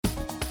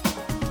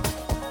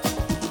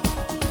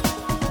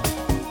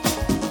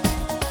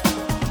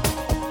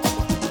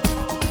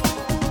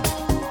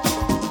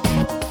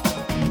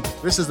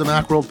This is the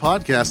Macworld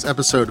Podcast,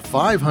 episode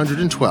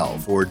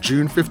 512 for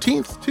June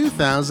 15th,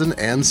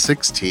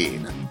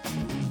 2016.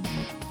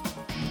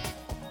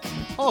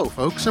 Hello,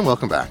 folks, and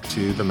welcome back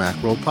to the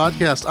Macworld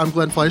Podcast. I'm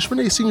Glenn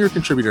Fleischman, a senior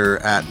contributor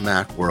at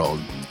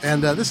Macworld.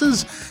 And this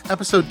is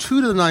episode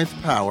 2 to the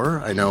 9th power.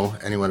 I know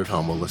anyone at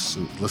home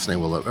listening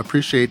will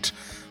appreciate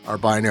our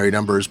binary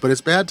numbers, but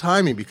it's bad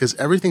timing because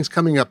everything's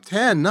coming up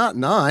 10, not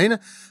 9.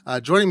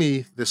 Joining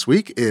me this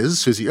week is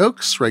Susie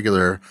Oakes,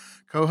 regular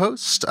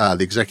co-host, the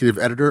executive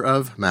editor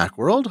of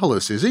Macworld. Hello,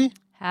 Susie.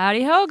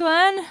 Howdy ho,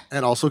 Glenn.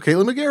 And also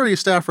Caitlin McGarry,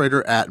 staff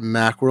writer at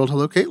Macworld.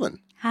 Hello, Caitlin.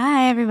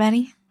 Hi,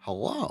 everybody.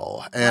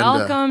 Hello. And,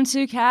 welcome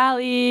to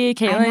Cali.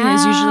 Caitlin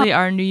is usually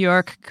our New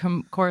York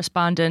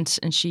correspondent,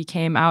 and she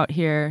came out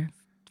here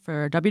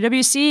for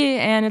WWDC,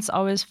 and it's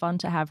always fun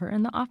to have her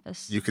in the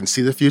office. You can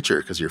see the future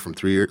because you're from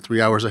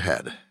three hours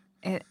ahead.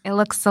 It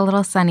looks a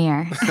little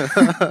sunnier.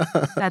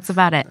 That's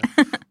about it.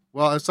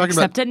 Well, I was talking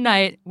Except at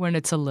night when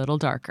it's a little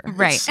darker.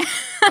 Right.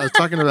 I was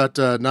talking about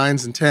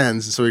 9s and 10s.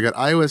 And so we got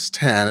iOS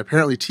 10,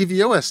 apparently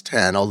tvOS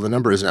 10, although the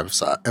number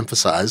isn't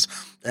emphasized.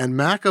 And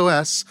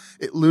macOS,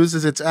 it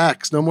loses its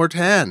X. No more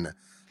 10.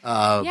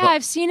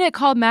 I've seen it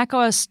called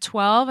macOS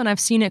 12, and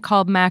I've seen it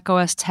called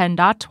macOS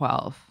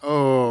 10.12.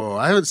 Oh,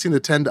 I haven't seen the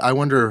 10. I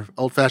wonder,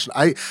 old-fashioned.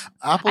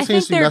 Apple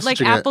seems to be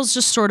messaging Apple's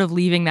just sort of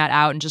leaving that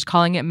out and just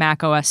calling it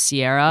macOS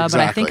Sierra.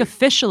 Exactly. But I think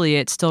officially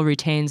it still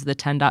retains the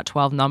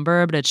 10.12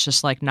 number, but it's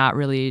just like not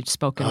really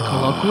spoken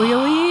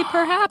colloquially,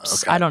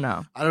 perhaps. Okay. I don't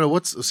know.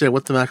 What's the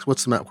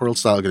Macworld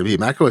style going to be?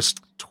 macOS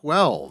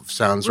 12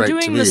 sounds right to me.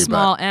 We're doing the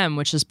small M,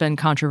 which has been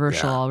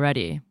controversial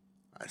already.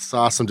 I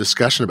saw some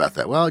discussion about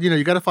that. Well,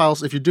 you got to file.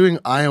 If you're doing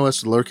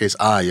iOS with lowercase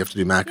I, you have to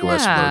do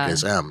macOS with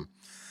lowercase m.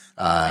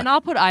 And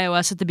I'll put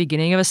iOS at the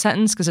beginning of a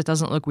sentence because it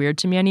doesn't look weird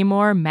to me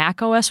anymore.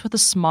 macOS with a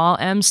small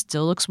m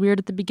still looks weird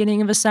at the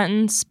beginning of a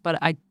sentence, but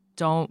I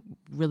don't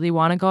really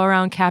want to go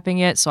around capping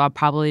it, so I'll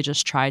probably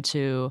just try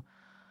to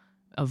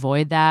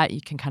avoid that.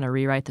 You can kind of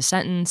rewrite the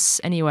sentence.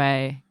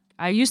 Anyway,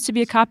 I used to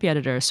be a copy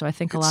editor, so I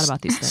think a lot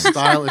about these things.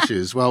 Style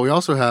issues. Well, we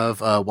also have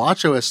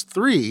watchOS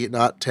 3,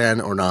 not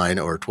 10 or 9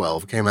 or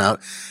 12, came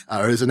out,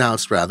 or is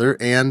announced rather.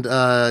 And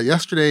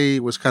yesterday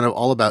was kind of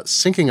all about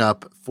syncing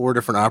up 4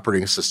 different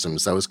operating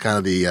systems. That was kind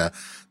of the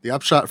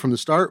upshot from the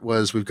start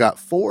was we've got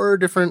 4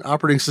 different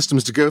operating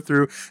systems to go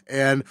through.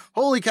 And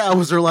holy cow,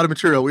 was there a lot of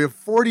material. We have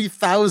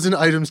 40,000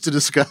 items to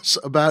discuss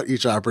about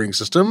each operating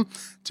system,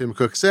 Tim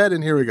Cook said,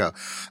 and here we go.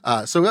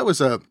 So it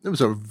was a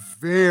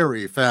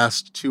very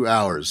fast 2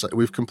 hours.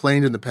 We've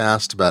complained in the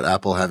past about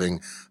Apple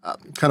having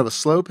kind of a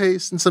slow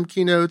pace in some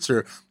keynotes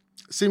or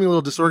seeming a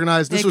little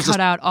disorganized. They cut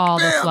out all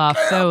the fluff.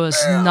 There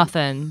was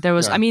nothing. There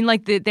was,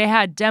 they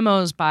had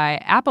demos by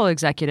Apple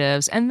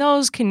executives, and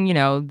those can,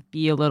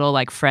 be a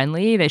little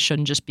friendly. They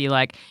shouldn't just be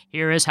like,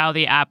 here is how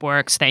the app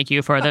works. Thank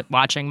you for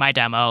watching my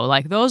demo.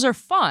 Those are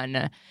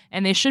fun,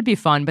 and they should be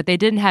fun, but they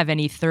didn't have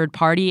any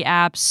third-party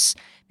apps.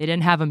 They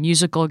didn't have a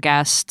musical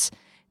guest.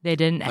 They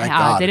didn't.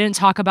 They didn't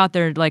talk about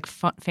their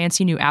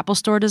fancy new Apple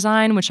Store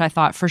design, which I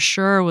thought for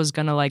sure was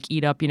gonna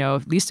eat up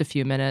at least a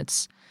few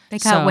minutes. They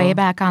cut way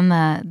back on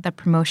the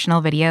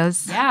promotional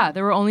videos. Yeah,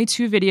 there were only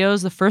 2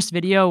 videos. The first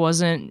video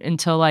wasn't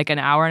until an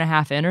hour and a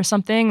half in or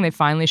something. They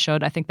finally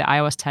showed, I think, the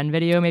iOS 10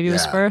 video maybe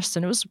was first,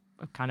 and it was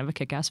kind of a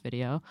kick-ass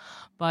video.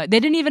 But they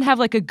didn't even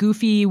have a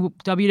goofy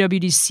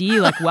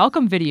WWDC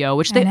welcome video,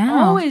 which they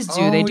always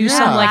do. They do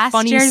some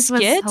funny skits.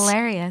 Last year's was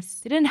hilarious.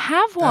 They didn't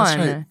have one.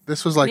 That's right.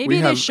 This was maybe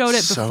we they showed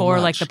it so before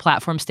much. the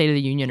platform State of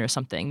the Union or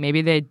something.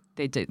 Maybe they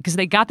did because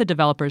they got the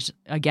developers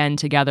again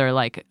together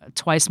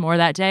twice more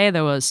that day.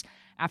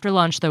 After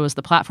lunch, there was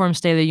the platform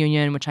State of the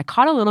Union, which I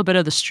caught a little bit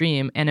of the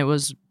stream, and it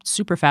was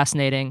super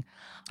fascinating.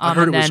 I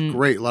heard it was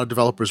great. A lot of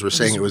developers were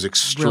saying it was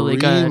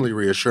extremely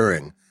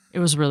reassuring. It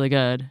was really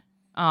good.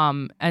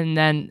 And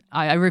then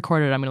I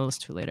recorded it. I'm going to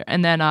listen to it later.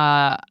 And then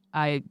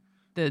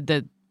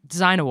the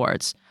design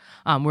awards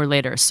were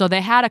later. So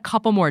they had a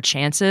couple more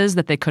chances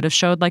that they could have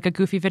showed a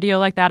goofy video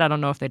like that. I don't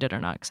know if they did or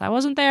not because I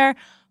wasn't there.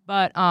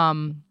 But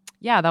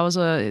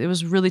it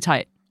was really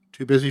tight.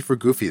 Too busy for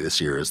goofy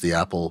this year is the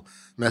Apple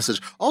message.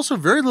 Also,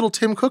 very little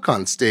Tim Cook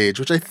on stage,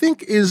 which I think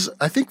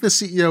the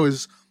CEO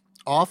is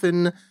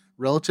often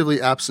relatively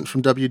absent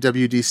from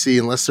WWDC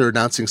unless they're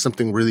announcing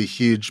something really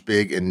huge,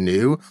 big, and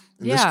new.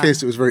 In this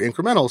case, it was very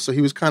incremental. So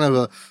he was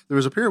there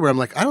was a period where I'm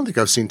I don't think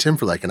I've seen Tim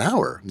for an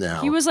hour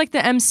now. He was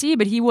the MC,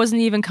 but he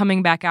wasn't even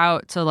coming back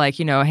out to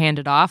hand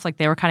it off.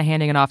 They were kind of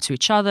handing it off to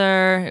each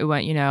other. It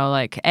went,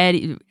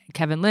 Eddie,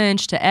 Kevin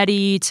Lynch to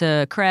Eddie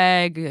to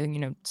Craig.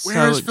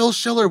 Where's Phil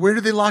Schiller? Where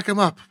did they lock him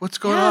up? What's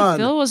going on?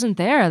 Phil wasn't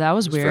there. That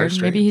was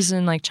weird. Maybe he's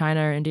in China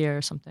or India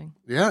or something.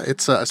 Yeah,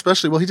 it's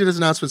especially he did his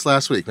announcements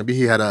last week. Maybe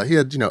he had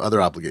other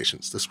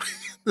obligations this week.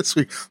 This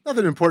week,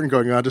 nothing important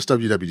going on, just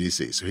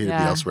WWDC. So he had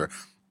to be elsewhere.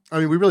 I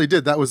mean, we really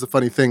did. That was the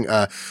funny thing.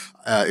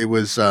 It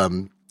was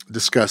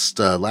discussed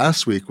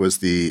last week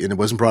was and it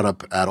wasn't brought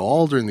up at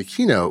all during the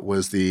keynote,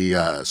 was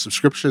the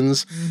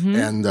subscriptions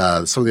and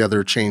some of the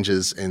other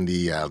changes in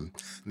the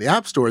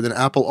App Store. Then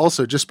Apple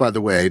also, just by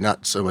the way,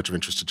 not so much of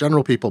interest to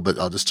general people, but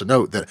just to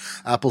note that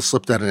Apple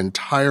slipped out an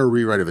entire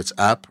rewrite of its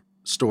App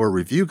Store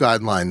review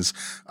guidelines,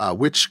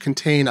 which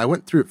contain, I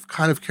went through it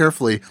kind of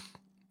carefully,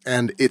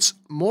 and it's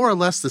more or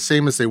less the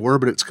same as they were,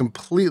 but it's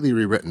completely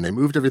rewritten. They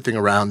moved everything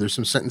around. There's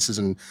some sentences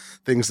and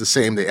things the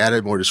same. They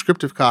added more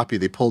descriptive copy.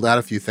 They pulled out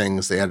a few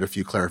things. They added a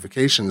few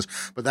clarifications,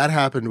 but that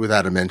happened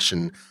without a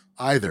mention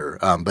either.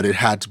 But it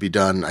had to be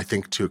done, I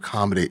think, to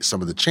accommodate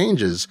some of the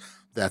changes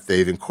that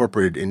they've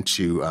incorporated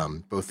into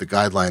both the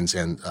guidelines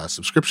and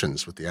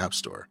subscriptions with the App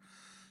Store.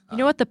 You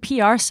know what? The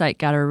PR site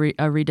got a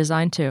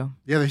redesign too.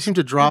 Yeah, they seem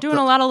to drop. They're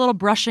doing a lot of little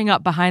brushing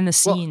up behind the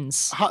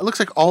scenes. Well, it looks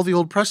like all the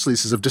old press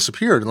releases have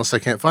disappeared unless I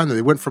can't find them.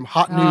 They went from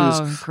hot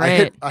news.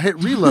 Great. I hit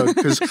reload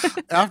because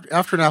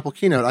after an Apple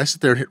keynote, I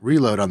sit there and hit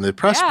reload on the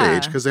press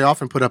page because they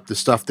often put up the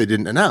stuff they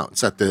didn't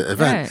announce at the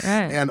event.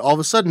 Right. And all of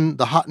a sudden,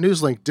 the hot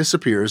news link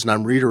disappears, and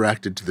I'm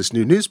redirected to this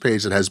new news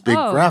page that has big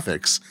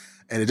graphics,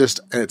 and it's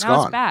now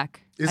gone. It's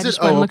back. Is I it?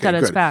 just went and looked at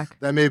it. It's back.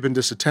 That may have been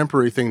just a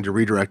temporary thing to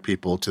redirect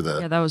people to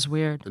the. Yeah, that was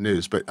weird. The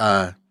news, but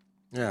yeah.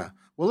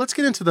 Well, let's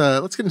get into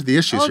the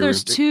issues here. Oh,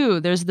 there's two.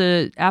 There's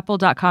the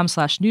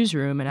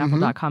apple.com/newsroom and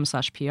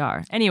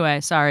apple.com/PR.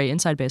 Anyway, sorry,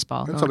 inside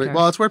baseball.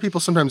 Well, it's where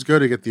people sometimes go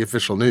to get the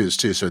official news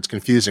too, so it's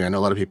confusing. I know a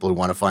lot of people who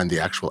want to find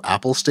the actual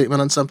Apple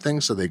statement on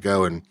something, so they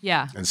go and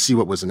see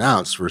what was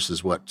announced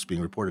versus what's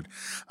being reported.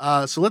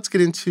 So let's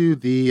get into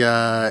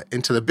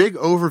the big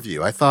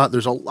overview. I thought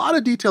there's a lot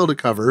of detail to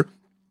cover.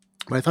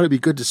 But I thought it'd be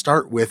good to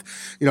start with,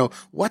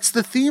 what's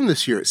the theme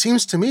this year? It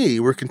seems to me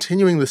we're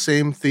continuing the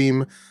same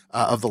theme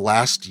of the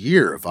last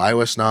year of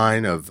iOS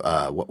 9, of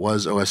what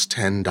was OS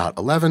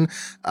 10.11,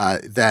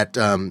 that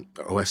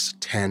OS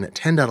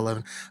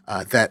 10.11,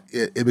 that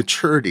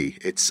immaturity.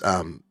 It's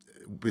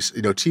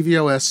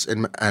tvOS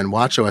and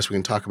watchOS we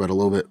can talk about a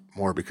little bit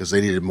more because they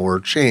needed more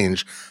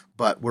change.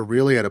 But we're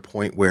really at a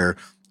point where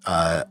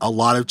a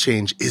lot of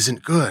change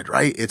isn't good,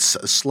 right? It's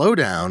a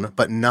slowdown,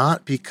 but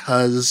not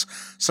because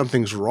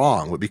something's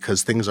wrong, but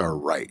because things are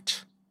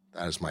right.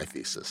 That is my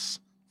thesis.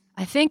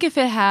 I think if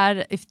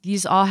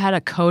these all had a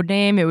code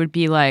name, it would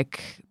be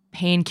like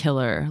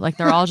Painkiller. Like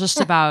they're all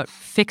just about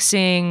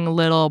fixing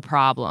little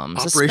problems,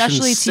 Operation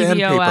especially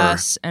Sandpaper.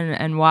 tvOS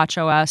and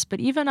watchOS,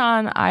 but even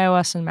on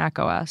iOS and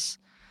macOS.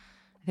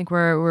 I think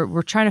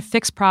we're trying to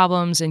fix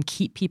problems and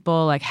keep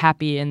people like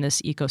happy in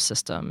this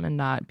ecosystem and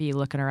not be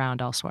looking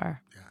around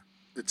elsewhere.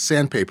 It's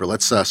sandpaper.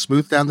 Let's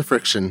smooth down the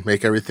friction,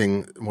 make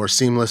everything more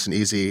seamless and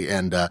easy.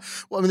 And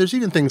there's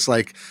even things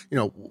like,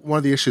 one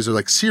of the issues are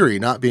like Siri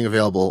not being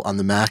available on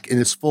the Mac in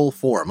its full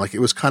form. Like it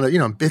was kind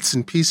of, bits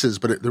and pieces,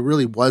 but it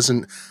really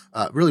wasn't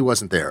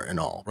there in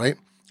all, right?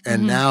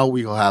 And now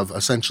we will have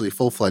essentially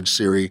full-fledged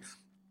Siri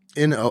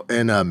in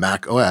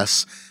Mac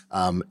OS.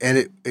 And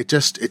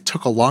it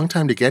took a long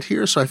time to get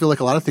here. So I feel like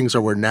a lot of things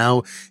we're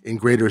now in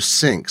greater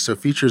sync. So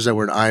features that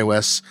were in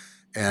iOS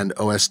and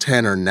OS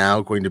 10 are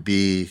now going to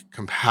be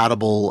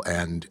compatible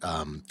and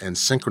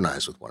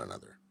synchronized with one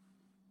another.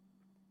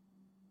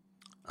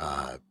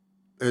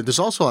 There's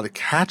also a lot of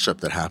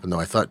catch-up that happened, though,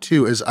 I thought,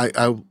 too, is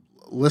I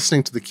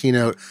listening to the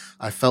keynote,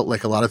 I felt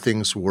like a lot of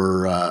things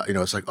were,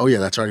 it's like, oh, yeah,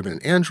 that's already been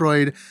in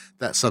Android.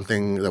 That's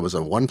something that was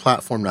on one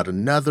platform, not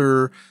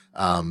another.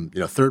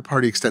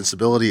 Third-party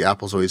extensibility,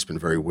 Apple's always been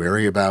very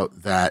wary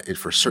about that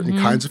for certain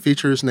kinds of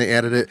features, and they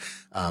added it.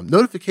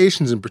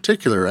 Notifications in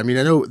particular. I mean,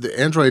 I know the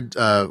Android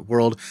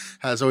world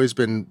has always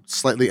been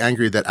slightly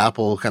angry that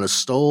Apple kind of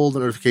stole the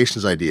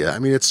notifications idea. I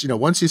mean, it's,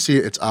 once you see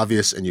it, it's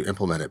obvious and you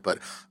implement it, but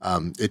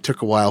it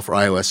took a while for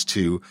iOS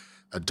to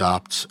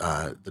adopt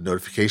the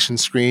notification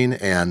screen,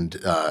 and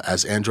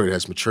as Android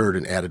has matured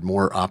and added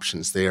more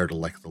options there to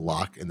like the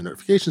lock in the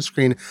notification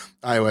screen,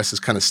 iOS has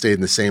kind of stayed in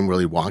the same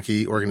really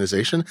wonky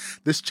organization.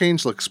 This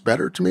change looks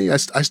better to me. I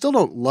still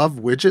don't love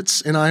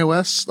widgets in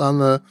iOS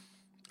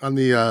on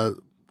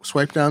the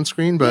swipe down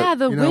screen, but yeah,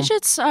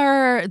 widgets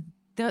are.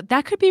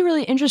 That could be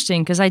really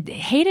interesting because I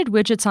hated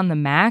widgets on the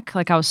Mac.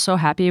 Like I was so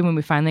happy when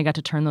we finally got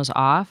to turn those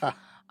off.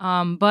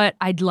 But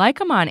I'd like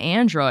them on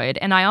Android.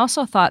 And I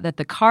also thought that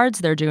the cards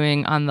they're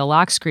doing on the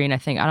lock screen, I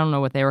don't know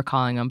what they were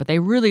calling them, but they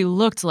really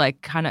looked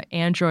like kind of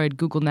Android,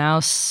 Google Now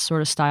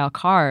sort of style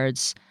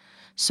cards.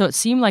 So it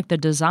seemed like the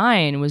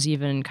design was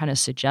even kind of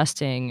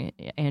suggesting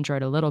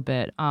Android a little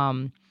bit.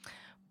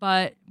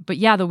 But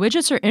yeah, the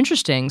widgets are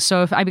interesting.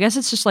 So I guess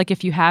it's just like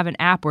if you have an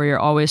app where you're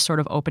always sort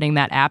of opening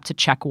that app to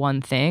check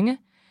one thing.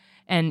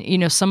 And,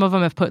 some of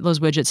them have put those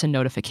widgets in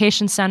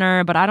Notification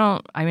Center, but I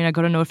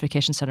go to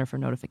Notification Center for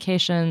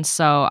notifications.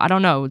 So I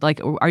don't know. Like,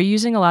 are you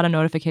using a lot of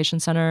Notification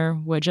Center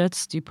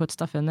widgets? Do you put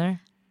stuff in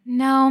there?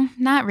 No,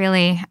 not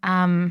really.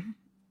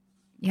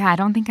 I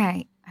don't think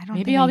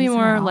Maybe I'll be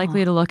more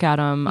likely to look at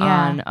them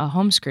on a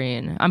home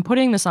screen. I'm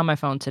putting this on my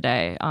phone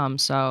today,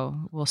 so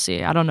we'll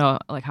see. I don't know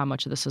how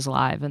much of this is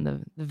live in the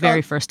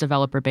very first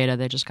developer beta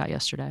they just got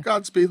yesterday.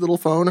 Godspeed, little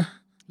phone.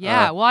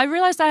 Yeah, well, I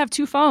realized I have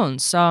two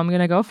phones, so I'm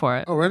going to go for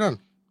it. Oh, right on.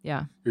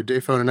 Yeah. Your day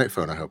phone and night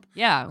phone, I hope.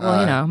 Yeah.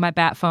 Well, my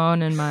bat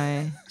phone and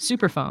my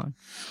super phone.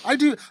 I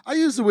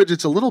use the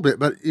widgets a little bit,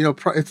 but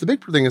it's the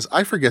big thing is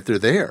I forget they're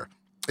there.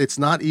 It's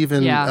not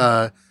even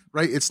right.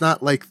 It's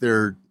not like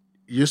they're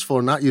useful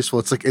or not useful.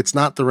 It's like it's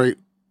not the right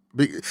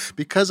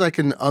because I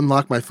can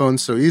unlock my phone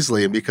so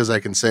easily, and because I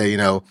can say,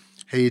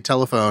 hey,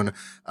 telephone,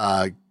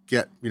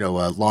 get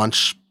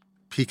launch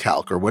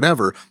pcalc or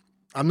whatever.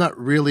 I'm not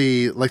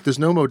really like, there's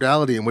no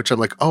modality in which I'm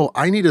like, oh,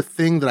 I need a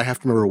thing that I have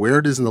to remember where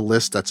it is in the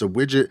list. That's a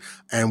widget,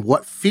 and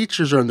what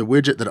features are in the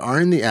widget that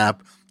are in the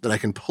app that I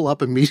can pull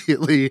up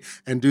immediately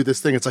and do this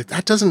thing. It's like,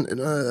 that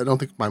doesn't, I don't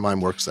think my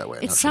mind works that way.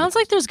 It sounds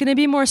like there's going to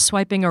be more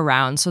swiping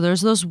around. So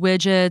there's those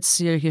widgets,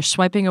 you're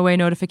swiping away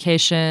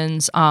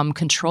notifications.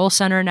 Control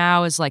Center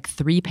now is like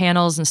 3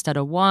 panels instead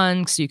of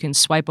 1. So you can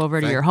swipe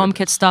over to your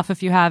HomeKit stuff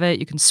if you have it.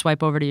 You can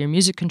swipe over to your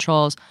music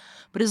controls.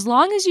 But as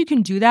long as you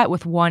can do that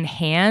with one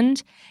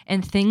hand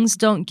and things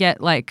don't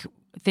get like,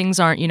 things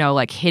aren't,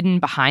 like hidden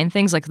behind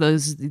things, like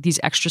these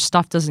extra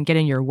stuff doesn't get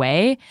in your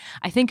way,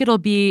 I think it'll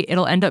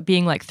end up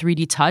being like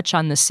 3D Touch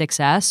on the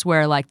 6S,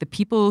 where like the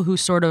people who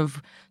sort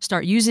of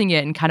start using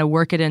it and kind of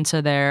work it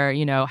into their,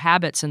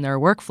 habits and their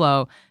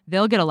workflow,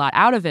 they'll get a lot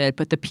out of it.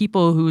 But the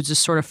people who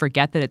just sort of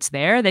forget that it's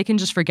there, they can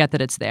just forget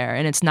that it's there,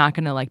 and it's not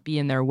going to like be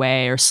in their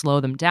way or slow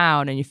them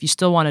down. And if you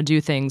still want to do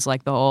things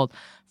like the old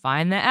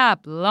find the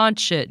app,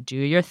 launch it, do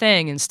your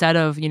thing, instead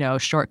of,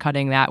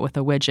 shortcutting that with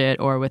a widget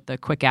or with the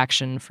quick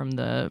action from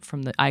the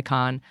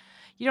icon.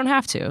 You don't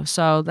have to.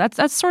 So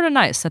that's sort of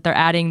nice that they're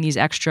adding these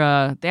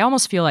extra, they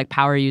almost feel like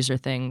power user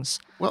things.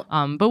 Well,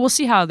 but we'll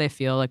see how they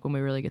feel like when we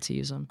really get to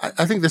use them.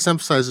 I think this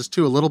emphasizes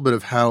too a little bit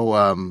of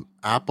how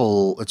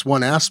Apple, it's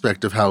one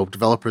aspect of how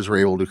developers were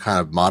able to kind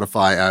of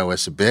modify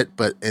iOS a bit.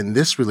 But in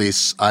this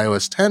release,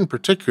 iOS 10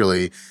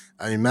 particularly,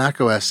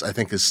 macOS I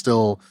think is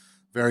still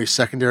very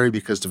secondary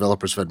because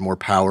developers have had more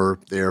power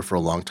there for a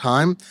long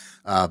time.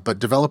 But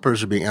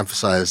developers are being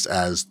emphasized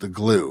as the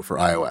glue for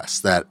iOS,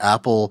 that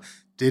Apple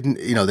didn't,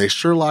 they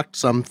Sherlocked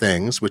some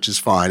things, which is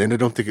fine. And I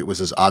don't think it was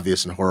as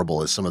obvious and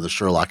horrible as some of the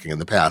Sherlocking in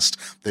the past.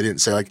 They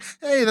didn't say like,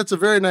 hey, that's a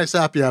very nice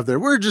app you have there.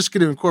 We're just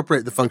going to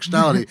incorporate the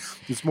functionality.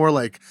 It's more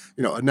like,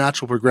 a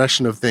natural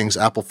progression of things.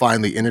 Apple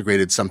finally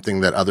integrated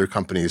something that other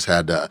companies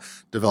had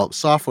developed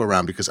software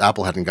around because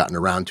Apple hadn't gotten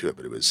around to it,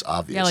 but it was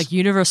obvious. Yeah, like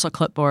Universal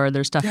Clipboard.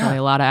 There's definitely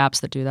a lot of apps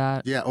that do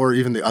that. Yeah, or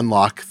even the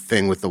unlock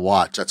thing with the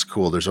watch. That's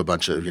cool. There's a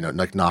bunch of,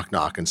 like Knock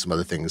Knock and some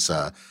other things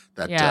that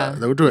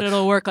would do it.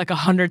 It'll work like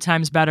 100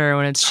 times better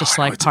when it's just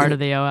part of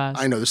the OS.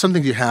 I know. There's some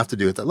things you have to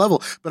do at that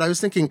level. But I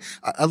was thinking,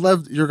 I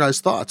love your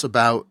guys' thoughts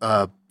about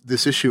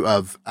this issue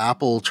of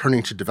Apple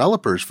turning to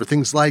developers for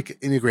things like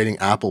integrating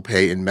Apple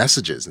Pay in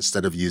messages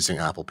instead of using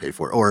Apple Pay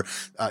for it, or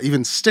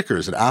even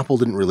stickers. And Apple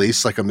didn't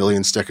release like 1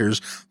 million stickers.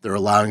 They're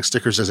allowing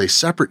stickers as a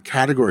separate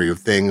category of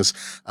things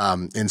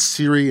in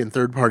Siri and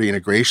third-party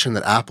integration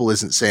that Apple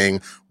isn't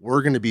saying,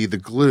 we're going to be the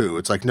glue.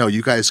 It's like, no,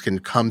 you guys can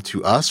come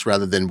to us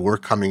rather than we're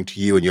coming to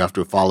you and you have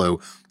to follow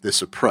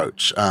this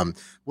approach.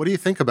 What do you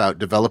think about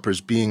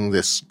developers being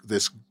this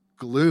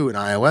glue in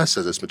iOS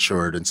as it's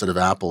matured instead of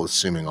Apple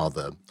assuming all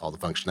the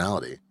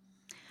functionality?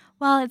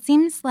 Well, it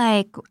seems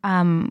like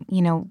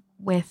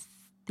with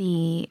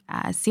the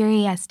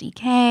Siri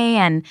SDK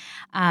and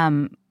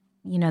the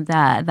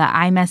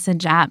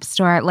iMessage App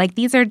Store, like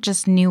these are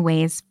just new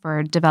ways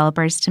for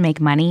developers to make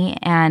money.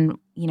 And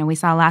we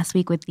saw last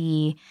week with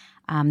the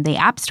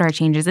App Store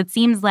changes, it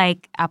seems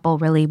like Apple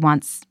really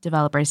wants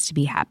developers to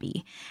be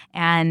happy,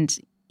 and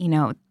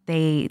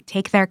they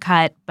take their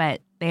cut,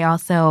 but they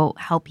also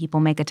help people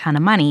make a ton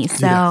of money.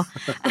 So,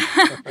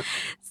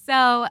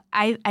 so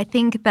I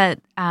think that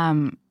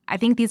I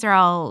think these are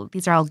all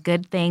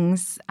good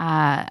things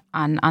on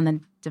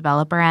the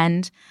developer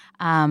end.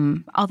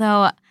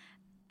 Although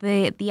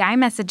the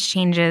iMessage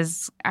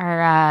changes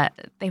are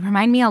they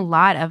remind me a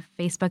lot of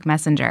Facebook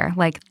Messenger.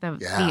 Like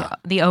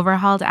the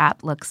overhauled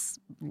app looks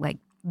like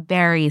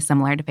very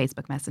similar to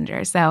Facebook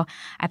Messenger. So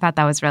I thought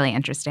that was really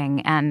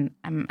interesting, and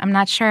I'm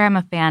not sure I'm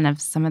a fan of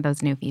some of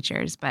those new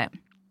features, but.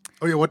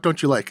 Oh, yeah, what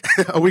don't you like?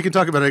 We can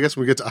talk about it, I guess,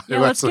 when we get to iOS. Yeah,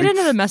 let's get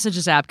into the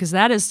Messages app, because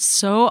that is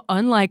so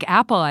unlike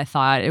Apple, I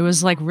thought. It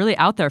was, like, really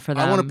out there for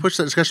them. I want to push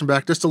that discussion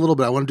back just a little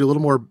bit. I want to do a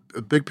little more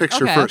big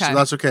picture first, so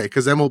that's okay,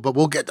 because then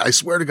we'll get, I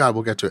swear to God,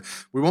 we'll get to it.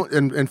 We won't,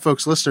 and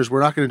folks, listeners,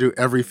 we're not going to do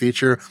every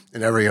feature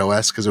in every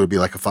OS, because it would be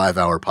like a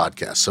 5-hour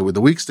podcast. So with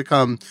the weeks to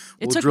come,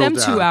 we'll drill down. It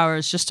took them 2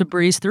 hours just to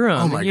breeze through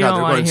them. Oh, my God,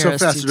 they're going so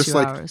fast. They're just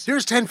like,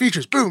 here's 10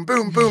 features, boom,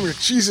 boom, boom.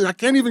 Jesus, I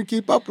can't even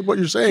keep up with what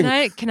you're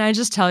saying. Can I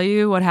just tell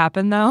you what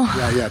happened, though?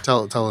 Yeah, tell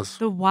us.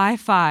 The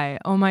Wi-Fi.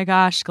 Oh my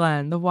gosh,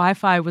 Glenn. The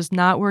Wi-Fi was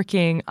not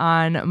working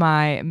on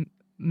my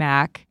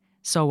Mac.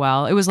 so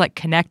well. It was like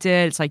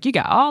connected. It's like you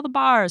got all the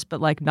bars, but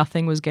like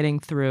nothing was getting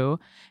through.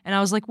 And I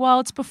was like,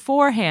 well, it's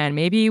beforehand.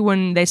 Maybe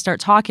when they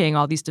start talking,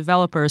 all these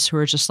developers who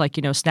are just like,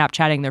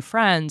 Snapchatting their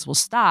friends will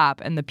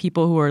stop. And the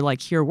people who are like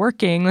here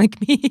working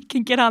like me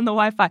can get on the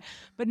Wi-Fi.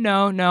 But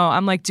no,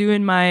 I'm like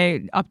doing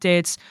my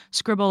updates.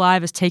 Scribble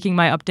Live is taking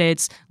my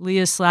updates.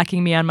 Leah's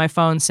slacking me on my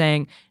phone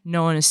saying,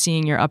 no one is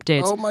seeing your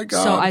updates. Oh my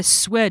God. So I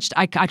switched.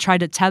 I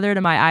tried to tether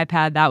to my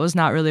iPad. That was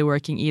not really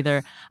working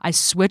either. I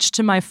switched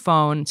to my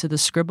phone, to the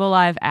Scribble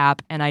Live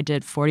app, and I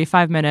did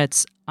 45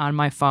 minutes on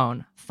my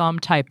phone. Thumb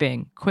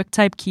typing, quick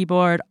type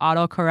keyboard,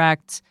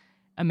 autocorrect.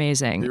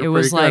 Amazing. You're it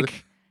was pretty good.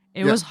 like,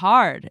 it was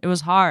hard. It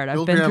was hard.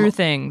 I've been through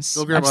things.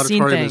 Bill Graham I've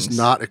seen Auditorium things. is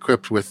not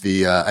equipped with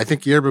the, I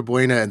think Yerba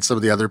Buena and some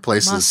of the other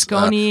places.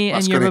 Moscone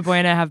and Yerba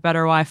Buena have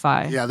better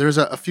Wi-Fi. Yeah, there's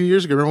a few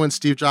years ago, remember when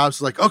Steve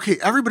Jobs was like, okay,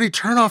 everybody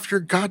turn off your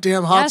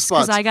goddamn hotspots. Yes,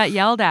 because I got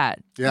yelled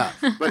at. Yeah,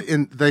 but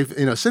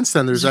they've since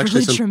then there's actually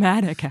really some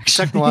dramatic,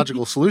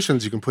 technological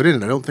solutions you can put in,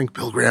 and I don't think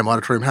Bill Graham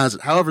Auditorium has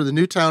it. However, the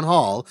new town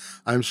hall,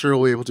 I'm sure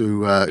we'll be able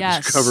to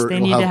cover. They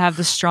need to have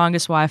the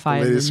strongest Wi-Fi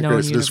in the known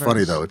universe. It is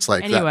funny though. It's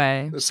like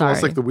anyway, it's sorry.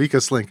 almost like the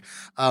weakest link.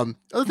 The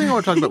other thing I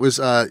want to talk about was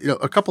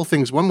a couple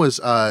things. One was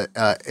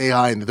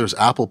AI, and there's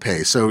Apple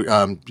Pay. So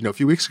a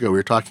few weeks ago we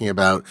were talking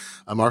about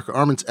Mark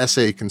Arment's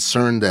essay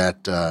concerned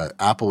that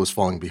Apple was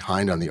falling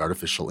behind on the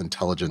artificial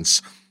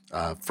intelligence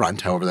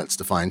front, however that's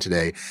defined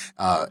today,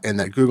 and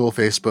that Google,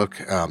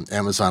 Facebook,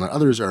 Amazon, and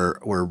others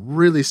were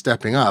really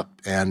stepping up.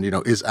 And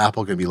is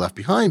Apple going to be left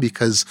behind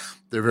because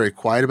they're very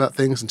quiet about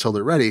things until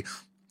they're ready?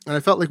 And I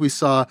felt like we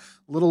saw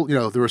little,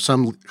 there were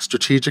some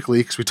strategic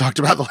leaks we talked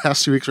about the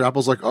last 2 weeks where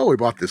Apple's like, oh, we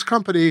bought this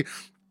company.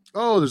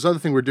 Oh, there's other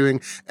thing we're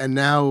doing. And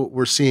now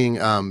we're seeing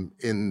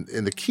in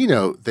the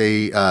keynote,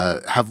 they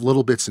have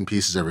little bits and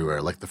pieces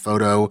everywhere, like the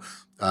photo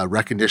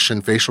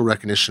recognition, facial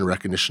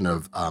recognition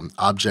of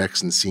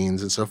objects and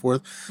scenes and so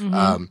forth.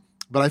 Mm-hmm.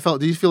 But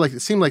do you feel like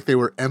it seemed like they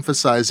were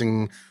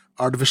emphasizing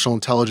artificial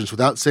intelligence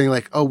without saying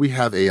like, oh, we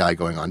have AI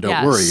going on,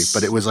 don't worry.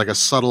 But it was like a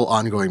subtle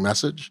ongoing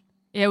message?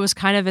 It was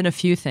kind of in a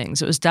few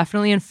things. It was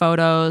definitely in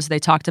photos. They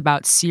talked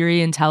about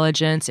Siri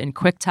intelligence in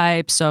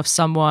QuickType. So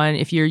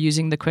if you're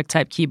using the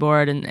QuickType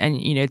keyboard and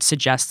it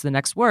suggests the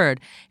next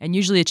word, and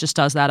usually it just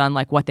does that on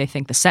like what they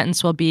think the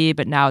sentence will be,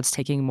 but now it's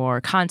taking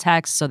more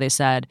context. So they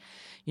said,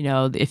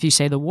 if you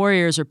say the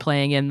Warriors are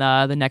playing in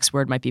the next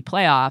word might be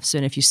playoffs.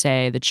 And if you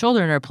say the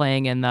children are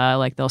playing in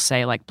they'll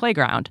say like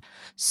playground.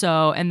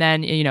 So, and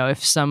then,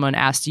 if someone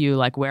asked you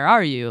like, where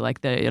are you?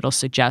 Like it'll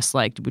suggest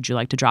like, would you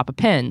like to drop a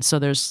pin? So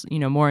there's,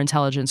 more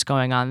intelligence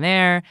going on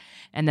there.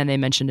 And then they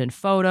mentioned in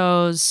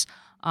photos.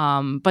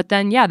 But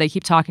then, they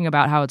keep talking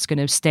about how it's going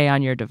to stay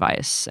on your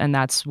device. And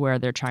that's where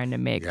they're trying to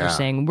make, they're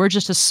saying we're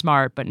just as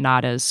smart, but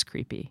not as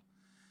creepy.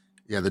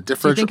 Yeah, the Do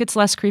difference. you think it's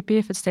less creepy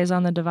if it stays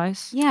on the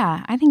device?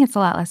 Yeah, I think it's a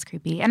lot less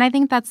creepy. And I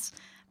think that's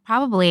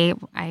probably,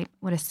 I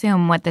would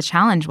assume, what the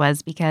challenge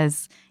was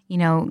because,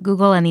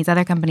 Google and these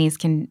other companies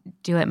can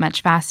do it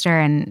much faster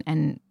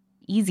and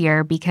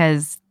easier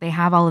because they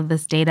have all of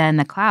this data in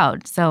the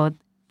cloud. So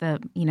the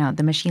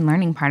machine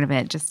learning part of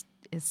it just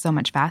is so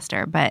much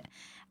faster. But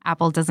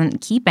Apple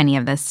doesn't keep any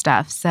of this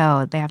stuff.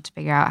 So they have to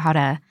figure out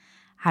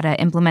how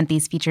to implement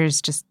these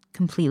features just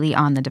completely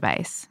on the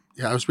device.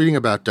 Yeah, I was reading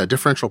about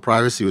differential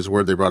privacy was a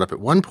word they brought up at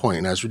one point,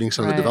 and I was reading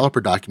some of the developer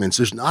documents.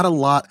 There's not a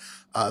lot.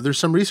 There's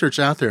some research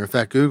out there. In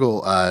fact,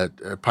 Google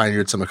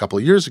pioneered some a couple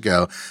of years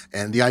ago,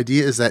 and the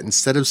idea is that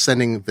instead of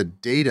sending the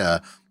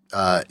data,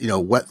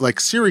 like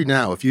Siri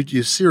now, if you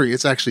use Siri,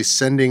 it's actually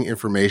sending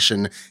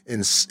information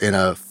in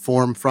a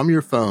form from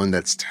your phone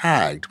that's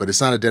tagged, but it's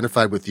not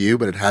identified with you,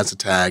 but it has a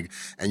tag,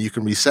 and you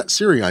can reset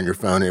Siri on your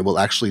phone, and it will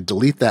actually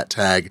delete that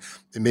tag.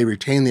 It may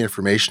retain the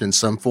information in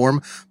some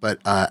form, but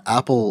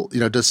Apple,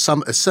 does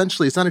some,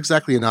 essentially, it's not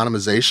exactly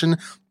anonymization,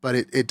 but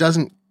it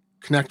doesn't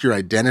connect your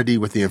identity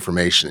with the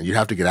information. You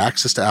have to get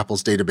access to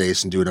Apple's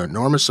database and do an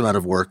enormous amount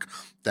of work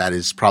that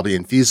is probably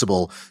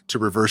infeasible to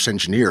reverse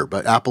engineer.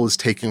 But Apple is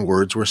taking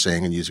words we're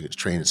saying and using it to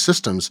train its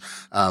systems.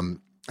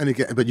 And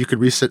again, but you could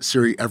reset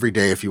Siri every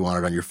day if you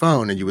wanted on your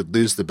phone, and you would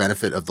lose the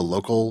benefit of the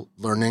local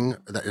learning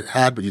that it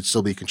had, but you'd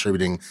still be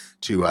contributing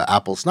to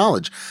Apple's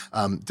knowledge.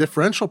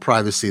 Differential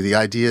privacy, the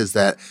idea is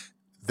that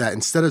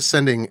instead of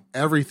sending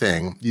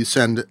everything, you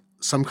send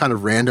some kind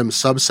of random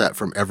subset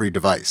from every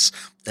device,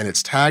 and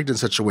it's tagged in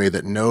such a way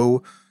that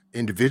no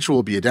individual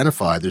will be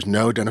identified. There's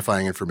no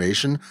identifying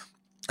information.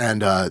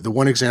 And the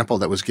one example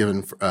that was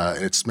given,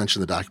 and it's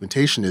mentioned in the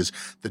documentation, is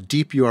the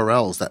deep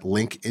URLs that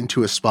link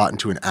into a spot,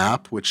 into an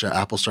app, which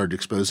Apple started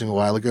exposing a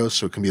while ago.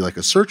 So it can be like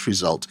a search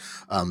result.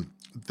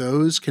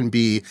 Those can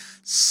be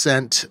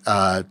sent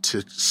to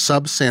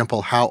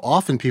subsample how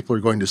often people are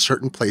going to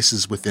certain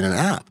places within an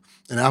app.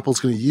 And Apple's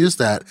going to use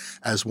that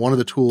as one of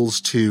the tools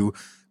to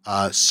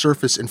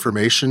surface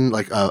information,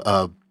 like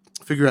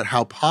figure out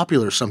how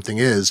popular something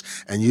is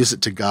and use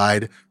it to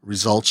guide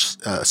results,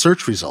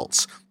 search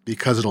results,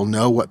 because it'll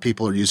know what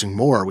people are using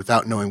more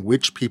without knowing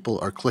which people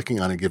are clicking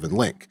on a given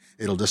link.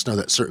 It'll just know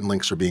that certain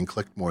links are being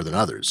clicked more than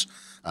others.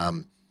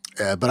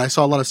 But I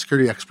saw a lot of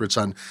security experts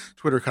on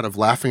Twitter kind of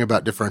laughing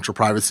about differential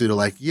privacy. They're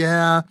like,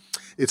 yeah,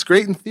 it's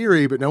great in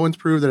theory, but no one's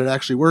proved that it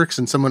actually works.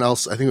 And someone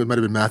else, I think it might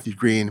have been Matthew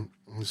Green,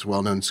 who's a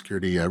well-known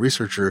security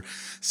researcher,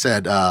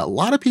 said a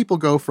lot of people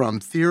go from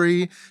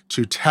theory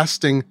to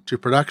testing to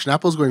production.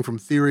 Apple's going from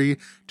theory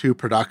to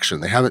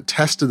production. They haven't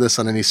tested this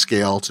on any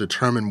scale to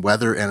determine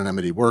whether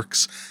anonymity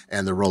works,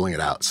 and they're rolling it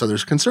out. So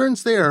there's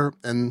concerns there,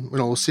 and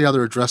we'll see how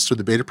they're addressed through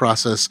the beta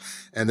process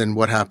and then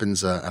what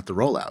happens at the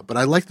rollout. But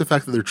I like the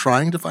fact that they're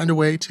trying to find a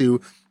way to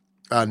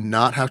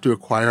not have to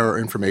acquire our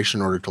information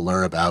in order to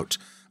learn about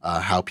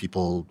how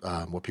people,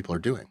 what people are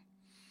doing.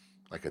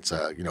 Like it's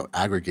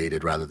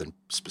aggregated rather than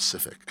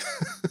specific.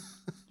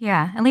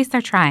 Yeah, at least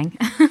they're trying.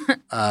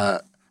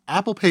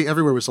 Apple Pay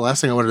Everywhere was the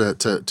last thing I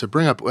wanted to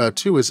bring up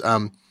too. Is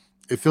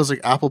it feels like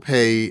Apple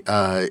Pay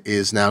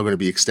is now going to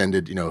be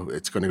extended.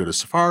 It's going to go to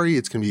Safari.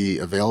 It's going to be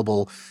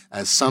available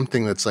as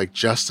something that's like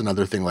just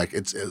another thing. Like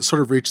it's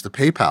sort of reached the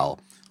PayPal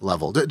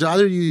level. Do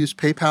either of you use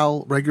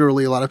PayPal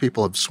regularly? A lot of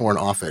people have sworn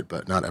off it,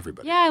 but not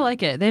everybody. Yeah, I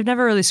like it. They've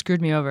never really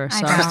screwed me over,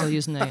 so I'm still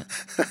using it.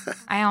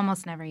 I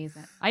almost never use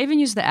it. I even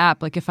use the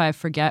app. Like if I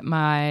forget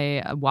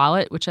my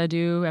wallet, which I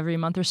do every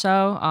month or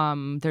so,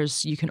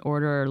 you can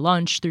order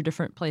lunch through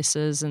different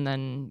places and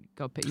then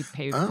you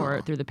pay for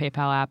it through the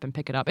PayPal app and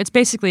pick it up. It's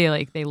basically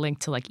like they link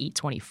to like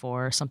Eat24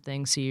 or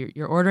something. So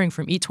you're ordering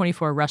from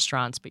Eat24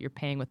 restaurants, but you're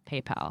paying with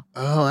PayPal.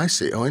 Oh, I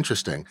see. Oh,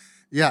 interesting.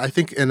 Yeah, I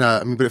think,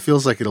 but it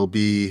feels like it'll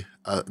be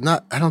I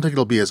don't think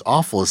it'll be as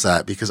awful as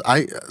that because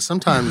I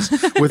sometimes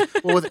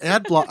with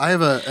ad block, I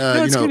have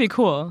it's gonna be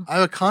cool. I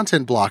have a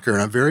content blocker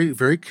and a very,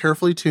 very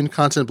carefully tuned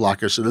content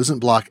blocker, so it doesn't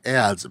block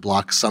ads. It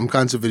blocks some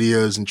kinds of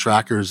videos and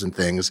trackers and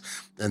things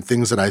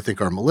that I think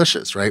are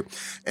malicious, right?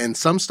 And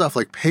some stuff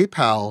like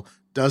PayPal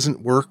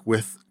doesn't work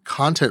with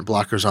content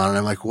blockers on, and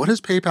I'm like, what is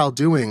PayPal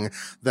doing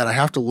that I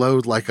have to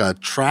load like a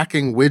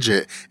tracking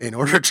widget in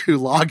order to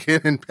log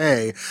in and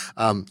pay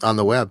on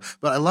the web?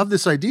 But I love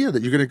this idea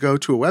that you're going to go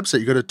to a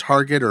website, you go to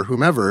Target or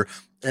whomever,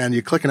 and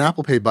you click an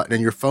Apple Pay button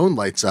and your phone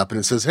lights up and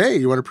it says, hey,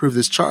 you want to prove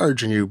this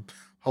charge? And you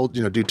hold,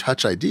 do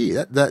Touch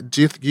ID.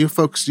 Do you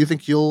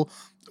think you'll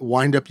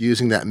wind up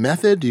using that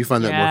method? Do you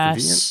find that more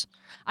convenient?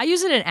 I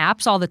use it in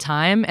apps all the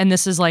time, and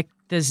this is like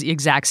this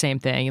exact same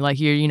thing. Like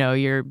you're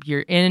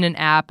in an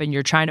app and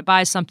you're trying to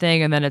buy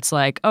something, and then it's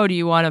like, oh, do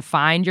you want to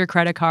find your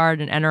credit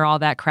card and enter all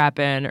that crap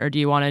in, or do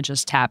you want to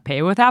just tap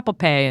pay with Apple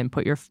Pay and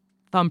put your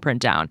thumbprint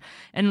down?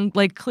 And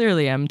like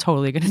clearly, I'm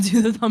totally going to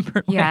do the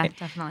thumbprint way. Yeah,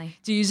 definitely.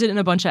 Do you use it in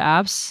a bunch of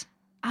apps?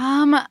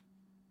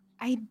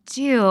 I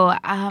do.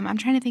 I'm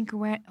trying to think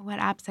what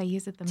apps I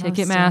use it the most.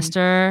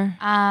 Ticketmaster.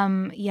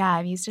 Yeah,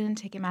 I've used it in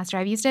Ticketmaster.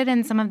 I've used it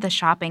in some of the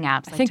shopping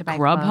apps. I think to buy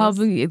Grubhub,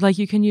 clothes. Like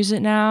you can use it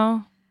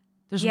now.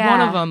 There's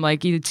one of them,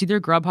 like it's either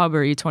Grubhub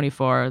or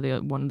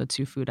Eat24, one of the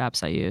two food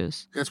apps I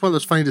use. Yeah, it's one of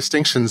those funny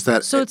distinctions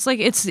that. So it's like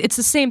it's the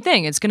same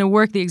thing. It's going to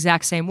work the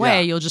exact same way.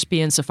 Yeah. You'll just be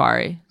in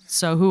Safari.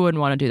 So who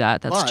wouldn't want to do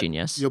that? That's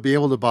genius. You'll be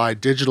able to buy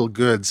digital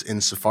goods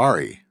in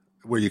Safari,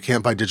 where you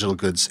can't buy digital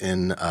goods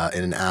in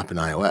an app in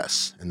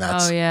iOS, and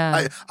that's. Oh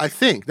yeah. I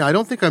think now. I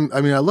don't think I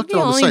looked at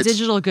all the sites. The only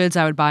digital goods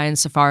I would buy in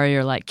Safari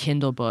are like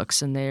Kindle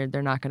books, and they're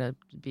not going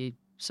to be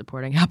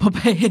supporting Apple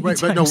Pay. Right,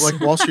 but no, like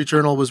Wall Street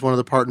Journal was one of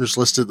the partners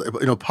listed.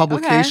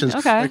 Publications,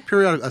 okay. Like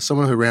periodic.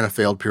 Someone who ran a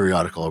failed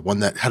periodical, or one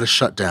that had a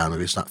shutdown.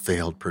 Maybe it's not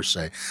failed per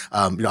se.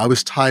 I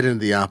was tied into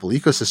the Apple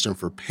ecosystem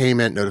for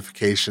payment,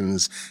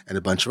 notifications, and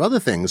a bunch of other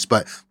things.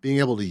 But being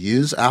able to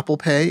use Apple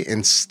Pay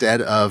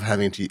instead of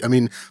having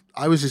to,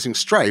 I was using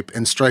Stripe,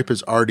 and Stripe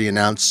has already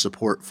announced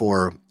support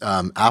for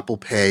Apple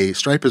Pay.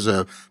 Stripe is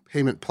a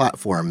payment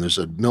platform. There's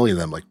a million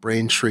of them, like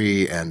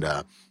Braintree and.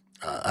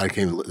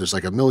 There's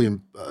like a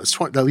million,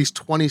 at least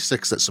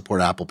 26 that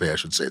support Apple Pay, I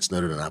should say. It's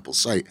noted on Apple's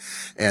site.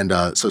 And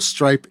so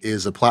Stripe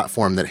is a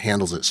platform that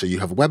handles it. So you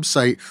have a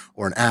website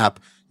or an app,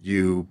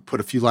 you put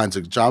a few lines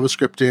of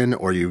JavaScript in,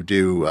 or you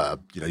do,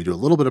 you do a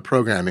little bit of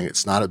programming.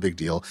 It's not a big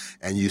deal.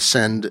 And you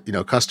send,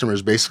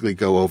 customers basically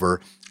go over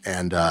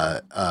and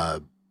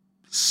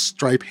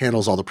Stripe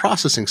handles all the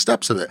processing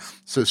steps of it.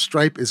 So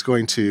Stripe is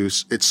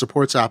it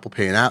supports Apple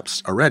Pay and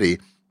apps already.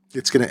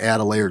 It's going to add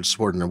a layer of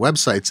support in their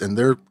websites, and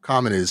their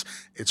comment is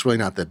it's really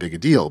not that big a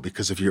deal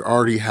because if you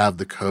already have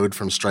the code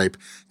from Stripe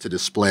to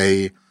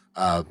display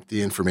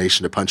the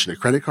information to punch in a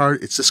credit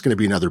card, it's just going to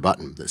be another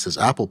button that says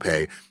Apple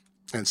Pay.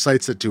 And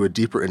sites that do a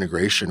deeper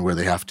integration where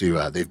they have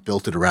to, they've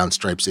built it around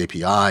Stripe's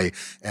API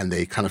and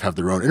they kind of have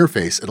their own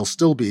interface. It'll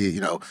still be,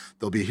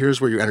 there'll be here's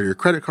where you enter your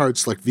credit card,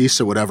 select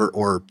Visa, whatever,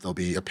 or there'll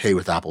be a Pay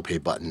with Apple Pay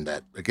button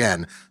that,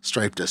 again,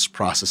 Stripe just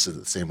processes it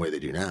the same way they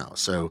do now.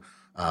 So,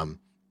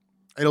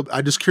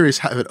 I'm just curious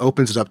how it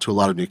opens it up to a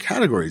lot of new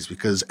categories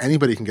because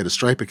anybody can get a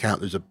Stripe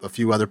account. There's a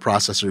few other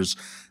processors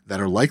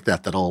that are like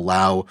that'll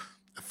allow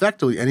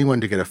effectively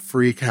anyone to get a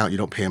free account. You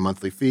don't pay a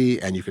monthly fee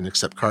and you can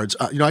accept cards.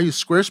 I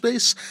use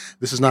Squarespace.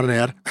 This is not an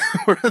ad.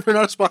 They're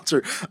not a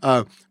sponsor.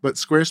 But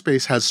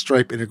Squarespace has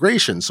Stripe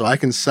integration. So I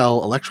can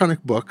sell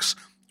electronic books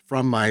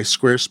from my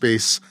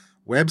Squarespace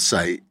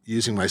website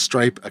using my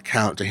Stripe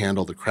account to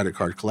handle the credit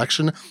card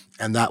collection.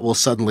 And that will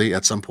suddenly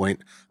at some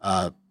point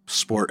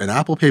sport an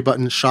Apple Pay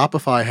button.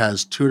 Shopify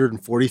has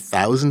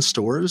 240,000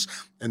 stores,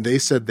 and they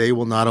said they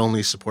will not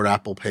only support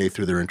Apple Pay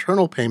through their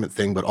internal payment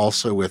thing, but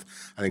also with,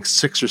 I think,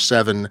 6 or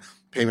 7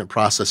 payment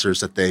processors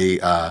that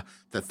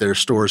that their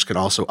stores can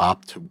also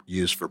opt to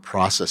use for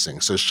processing.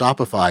 So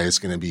Shopify is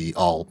going to be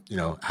all,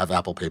 have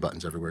Apple Pay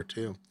buttons everywhere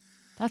too.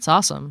 That's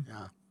awesome.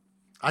 Yeah.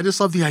 I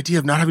just love the idea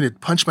of not having to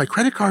punch my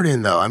credit card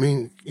in, though. I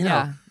mean,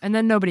 Yeah. And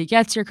then nobody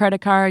gets your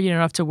credit card. You don't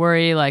have to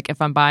worry, like,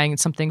 if I'm buying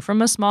something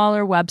from a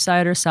smaller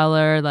website or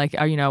seller, like,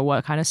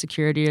 what kind of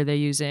security are they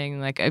using?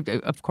 Like,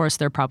 of course,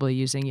 they're probably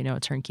using, a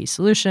turnkey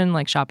solution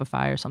like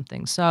Shopify or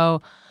something.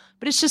 So,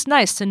 but it's just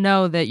nice to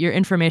know that your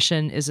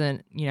information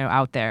isn't,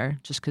 out there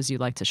just because you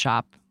like to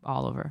shop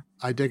all over.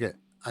 I dig it.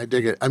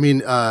 I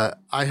mean, I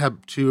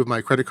have 2 of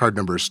my credit card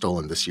numbers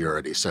stolen this year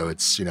already. So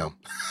it's,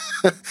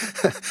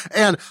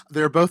 and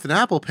they're both in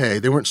Apple Pay.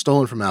 They weren't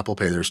stolen from Apple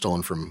Pay. They're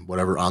stolen from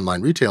whatever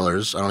online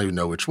retailers. I don't even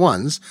know which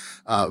ones.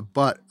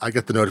 But I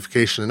get the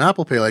notification in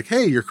Apple Pay like,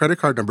 hey, your credit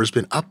card number has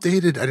been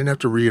updated. I didn't have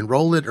to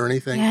re-enroll it or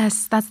anything.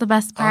 Yes, that's the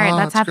best part.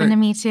 That's happened to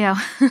me too.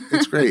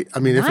 It's great. I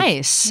mean,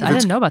 nice. I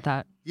didn't know about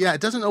that. Yeah,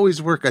 it doesn't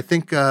always work. I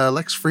think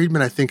Lex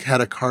Friedman,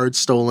 had a card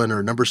stolen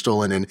or a number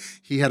stolen, and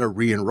he had to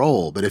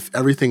re-enroll. But if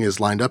everything is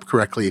lined up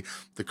correctly,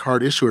 the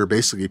card issuer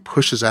basically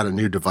pushes out a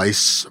new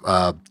device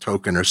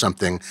token or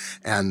something,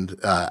 and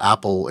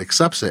Apple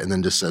accepts it and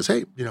then just says,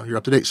 hey, you're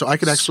up to date. So I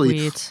could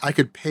I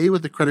could pay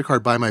with the credit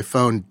card by my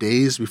phone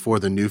days before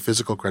the new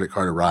physical credit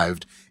card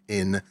arrived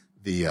in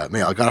the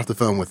mail. I got off the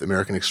phone with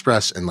American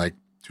Express, and like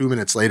 2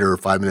 minutes later or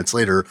 5 minutes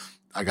later,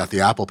 I got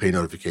the Apple Pay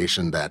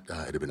notification that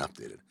it had been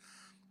updated.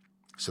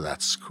 So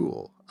that's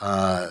cool.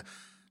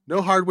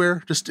 No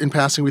hardware, just in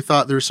passing. We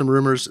thought there were some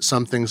rumors that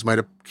some things might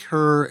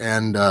occur,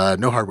 and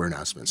no hardware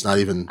announcements, not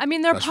even. I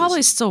mean, they're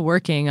probably still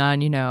working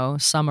on,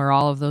 some or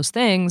all of those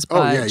things,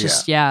 but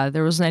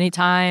there wasn't any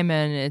time,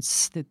 and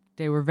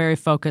they were very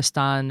focused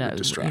on,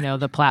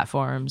 the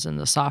platforms and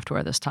the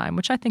software this time,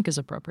 which I think is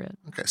appropriate.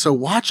 Okay, so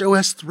Watch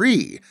OS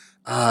 3.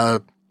 I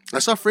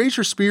saw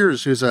Fraser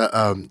Spears, who's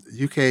a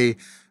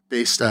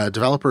UK-based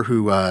developer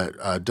who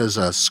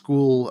does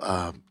school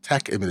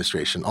tech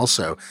administration,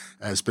 also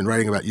has been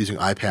writing about using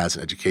iPads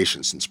in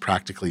education since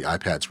practically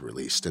iPads were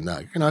released. And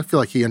I feel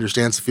like he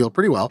understands the field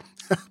pretty well.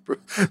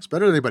 It's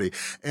better than anybody.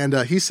 And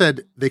he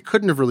said they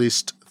couldn't have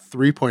released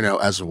 3.0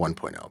 as a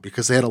 1.0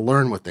 because they had to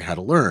learn what they had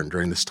to learn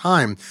during this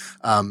time.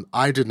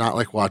 I did not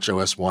like Watch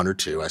OS 1 or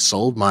 2. I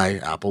sold my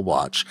Apple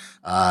Watch.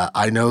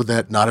 I know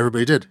that not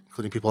everybody did,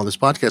 including people on this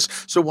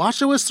podcast. So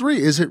Watch OS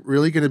 3, is it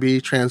really going to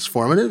be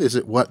transformative? Is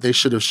it what they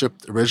should have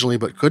shipped originally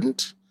but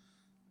couldn't?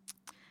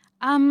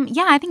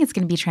 Yeah, I think it's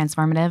going to be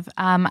transformative.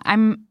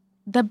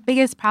 The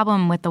biggest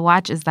problem with the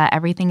watch is that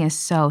everything is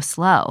so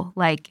slow.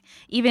 Like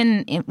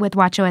even with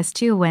Watch OS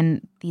 2,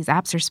 when these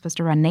apps are supposed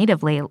to run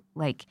natively,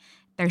 like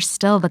there's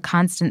still the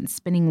constant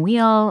spinning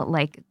wheel,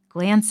 like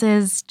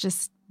glances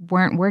just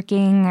weren't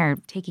working or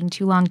taking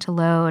too long to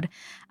load.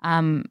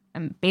 And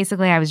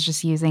basically, I was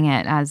just using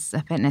it as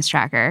a fitness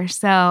tracker.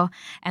 So,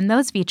 and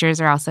those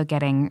features are also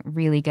getting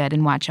really good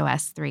in Watch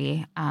OS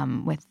 3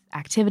 with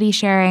activity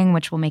sharing,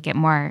 which will make it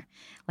more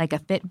like a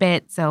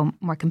Fitbit, so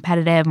more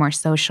competitive, more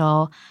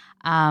social,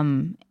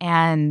 and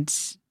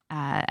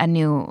a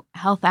new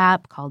health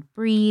app called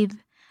Breathe.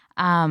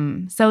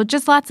 So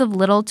just lots of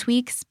little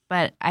tweaks,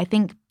 but I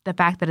think the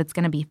fact that it's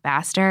going to be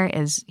faster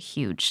is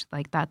huge.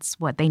 Like that's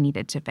what they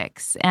needed to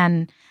fix.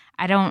 And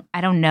I don't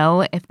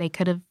know if they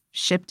could have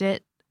shipped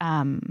it.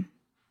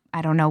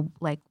 I don't know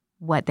like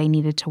what they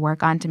needed to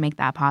work on to make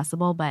that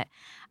possible, but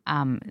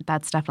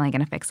that's definitely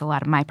going to fix a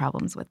lot of my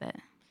problems with it.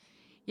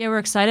 Yeah, we're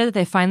excited that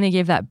they finally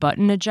gave that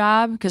button a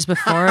job because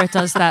before it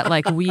does that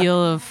like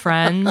wheel of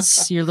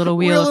friends, your little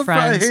wheel of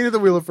friends. I hated the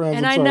wheel of friends.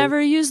 And I never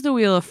used the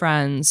wheel of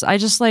friends. I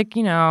just I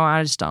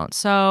just don't.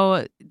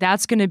 So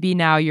that's going to be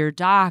now your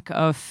dock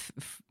of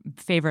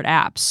favorite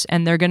apps.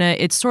 And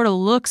it sort of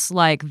looks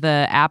like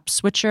the app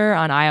switcher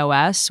on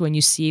iOS when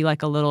you see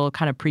like a little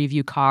kind of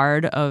preview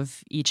card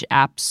of each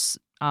app's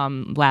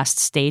last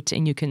state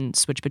and you can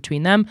switch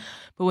between them.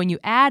 But when you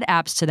add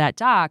apps to that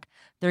dock,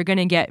 they're going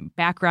to get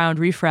background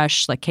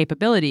refresh like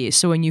capabilities.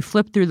 So when you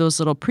flip through those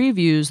little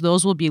previews,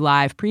 those will be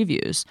live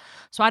previews.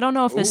 So I don't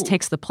know if this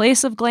takes the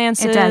place of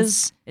glances. It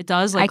does. It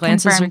does. Like I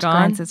glances are gone.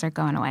 Glances are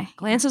going away.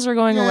 Glances are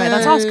going away.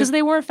 That's awesome because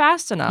they weren't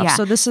fast enough. Yeah.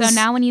 So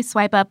now when you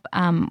swipe up,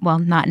 well,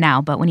 not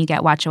now, but when you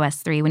get Watch OS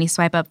 3, when you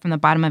swipe up from the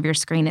bottom of your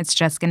screen, it's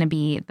just going to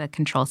be the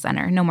control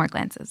center. No more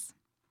glances.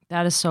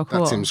 That is so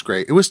cool. That seems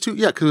great. It was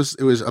because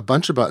it was a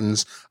bunch of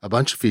buttons, a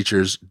bunch of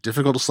features,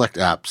 difficult to select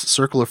apps,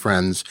 circle of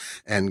friends,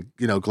 and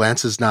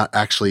glances not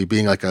actually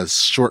being like a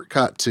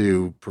shortcut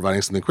to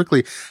providing something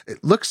quickly.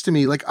 It looks to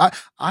me like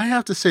I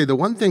have to say the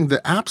one thing,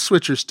 the app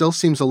switcher still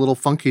seems a little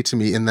funky to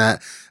me in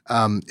that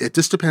it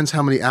just depends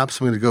how many apps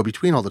I'm going to go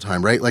between all the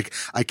time, right? Like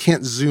I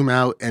can't zoom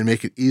out and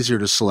make it easier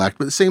to select,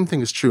 but the same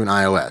thing is true in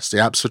iOS. The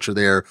app switcher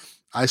there,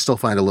 I still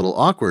find a little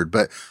awkward,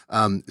 but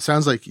it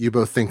sounds like you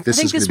both think this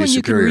is going to be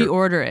superior. I think this one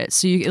you can reorder it.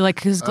 So you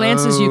because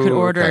glances you could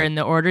order in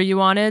the order you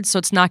wanted. So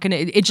it's not going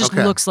to, it just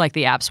looks like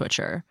the app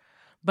switcher.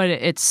 but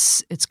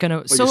it's gonna.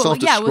 But you still have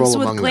to scroll So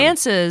with among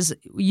glances,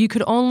 you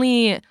could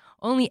only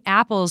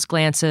Apple's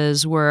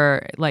glances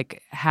were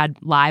like had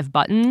live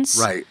buttons,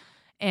 Right.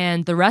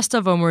 and the rest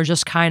of them were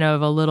just kind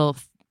of a little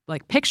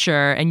like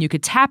picture, and you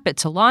could tap it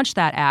to launch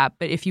that app.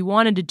 But if you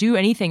wanted to do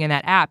anything in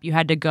that app, you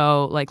had to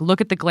go like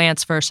look at the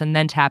glance first and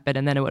then tap it,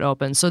 and then it would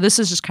open. So this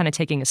is just kind of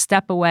taking a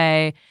step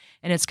away,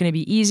 and it's going to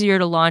be easier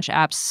to launch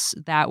apps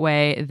that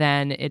way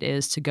than it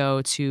is to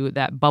go to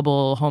that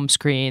bubble home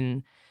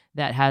screen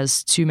that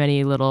has too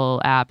many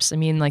little apps. I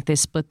mean, like they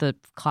split the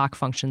clock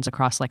functions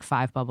across like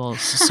 5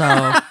 bubbles.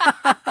 So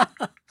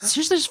it's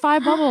just there's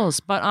 5 bubbles.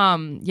 But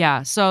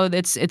yeah, so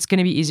it's going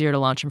to be easier to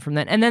launch them from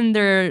that. And then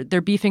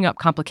they're beefing up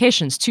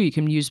complications too. You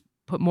can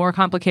put more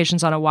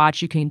complications on a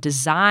watch. You can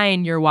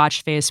design your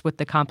watch face with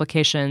the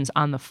complications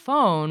on the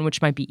phone,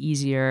 which might be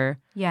easier.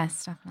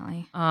 Yes,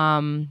 definitely.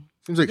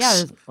 Seems like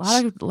there's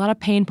a lot of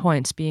pain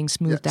points being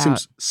smoothed out.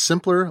 Seems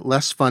simpler,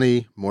 less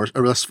funny,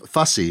 less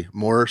fussy,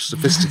 more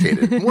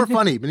sophisticated, more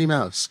funny. Minnie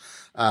Mouse.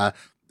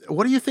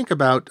 What do you think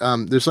about?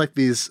 There's like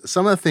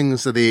some of the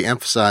things that they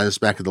emphasized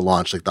back at the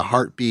launch, like the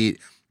heartbeat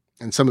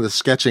and some of the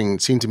sketching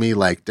seemed to me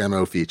like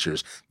demo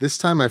features. This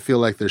time I feel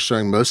like they're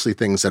showing mostly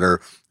things that are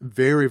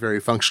very, very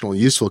functional and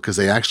useful because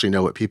they actually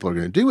know what people are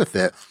going to do with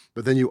it.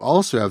 But then you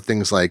also have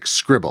things like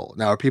Scribble.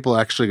 Now, are people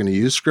actually going to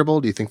use Scribble?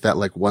 Do you think that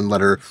like one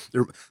letter,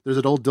 there's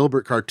an old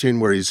Dilbert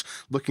cartoon where he's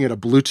looking at a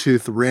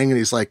Bluetooth ring and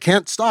he's like,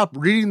 can't stop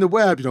reading the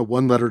web,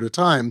 one letter at a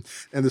time.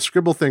 And the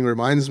Scribble thing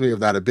reminds me of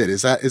that a bit.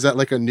 Is that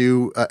like a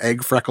new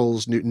Egg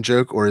Freckles Newton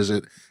joke, or is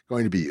it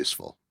going to be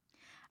useful?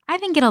 I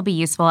think it'll be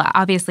useful,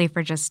 obviously,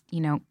 for just,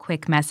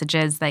 quick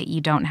messages that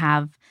you don't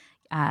have,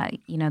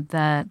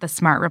 the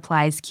smart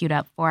replies queued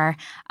up for.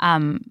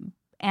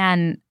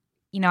 And,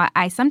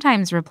 I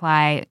sometimes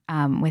reply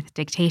with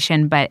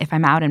dictation, but if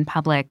I'm out in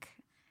public,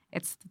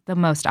 it's the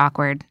most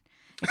awkward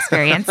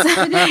experience.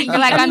 You're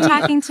like, I'm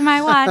talking to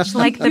my watch,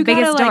 like the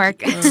biggest dork.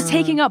 It's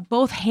taking up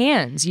both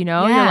hands,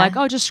 Yeah. You're like,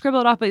 oh, just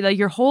scribble it off. But like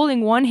you're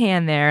holding one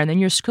hand there and then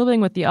you're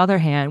scribbling with the other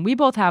hand. We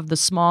both have the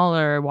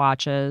smaller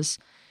watches.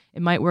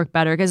 It might work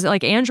better because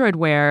like Android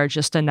Wear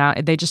just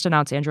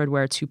announced Android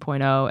Wear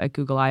 2.0 at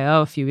Google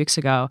I/O a few weeks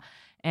ago.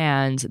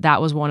 And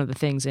that was one of the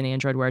things in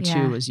Android Wear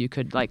 2 was you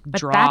could like but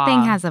draw. That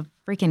thing has a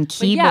freaking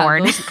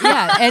keyboard.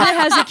 Yeah, and it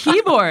has a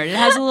keyboard. It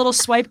has a little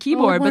swipe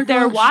keyboard, but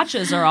their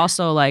watches are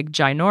also like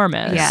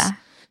ginormous. Yeah.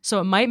 So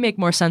it might make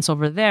more sense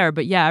over there.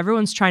 But yeah,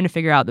 everyone's trying to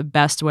figure out the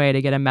best way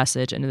to get a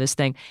message into this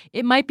thing.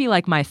 It might be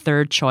like my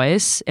third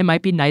choice. It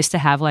might be nice to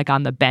have like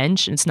on the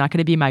bench. And it's not going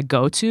to be my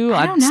go-to.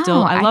 I don't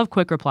know. I love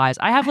quick replies.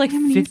 I have like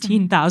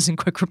 15,000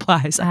 quick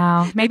replies.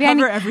 Oh, maybe I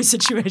cover every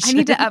situation. I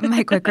need to up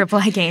my quick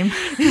reply game.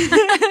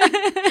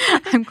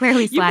 I'm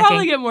clearly slacking. You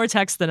probably get more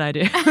texts than I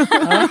do.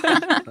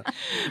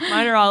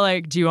 Mine are all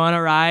like, do you want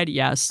to ride?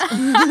 Yes.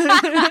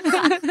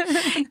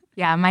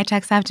 Yeah, my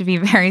texts have to be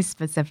very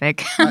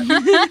specific.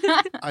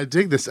 I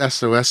dig this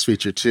SOS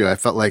feature too. I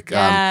felt like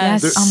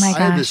yes. Oh my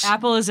gosh,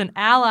 Apple is an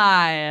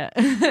ally.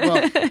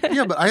 Well,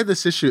 yeah, but I had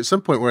this issue at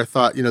some point where I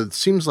thought, it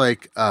seems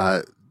like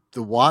the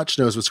watch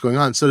knows what's going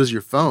on. So does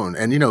your phone.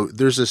 And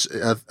there's this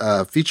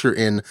feature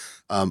in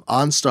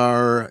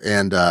OnStar,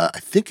 and I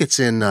think it's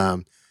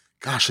in.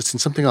 It's in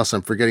something else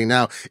I'm forgetting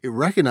now. It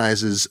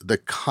recognizes the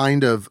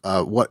kind of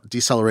what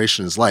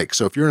deceleration is like.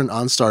 So if you're in an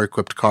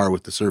OnStar-equipped car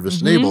with the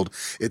service enabled,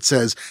 it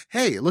says,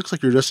 hey, it looks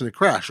like you're just in a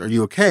crash. Are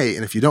you okay?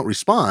 And if you don't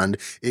respond,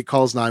 it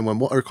calls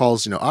 911 or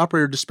calls,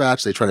 operator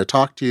dispatch. They try to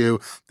talk to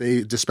you.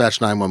 They dispatch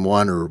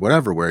 911 or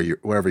whatever,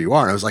 wherever you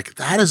are. And I was like,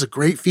 that is a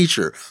great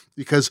feature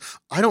because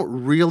I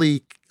don't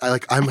really – I'm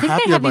happy. I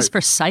think they have these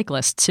for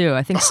cyclists too.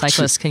 I think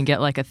cyclists can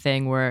get like a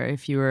thing where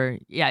if you were,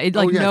 it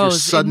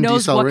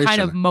knows what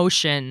kind of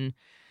motion,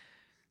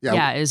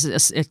 is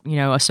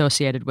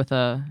associated with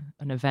an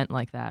event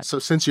like that. So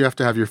since you have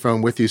to have your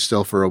phone with you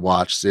still for a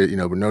watch,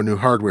 no new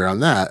hardware on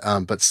that,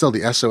 but still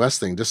the SOS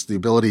thing, just the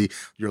ability,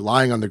 you're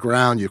lying on the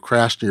ground, you've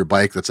crashed on your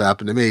bike, that's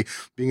happened to me,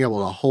 being able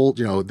to hold,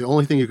 the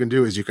only thing you can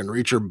do is you can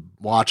reach your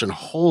watch and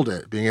hold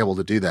it. Being able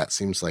to do that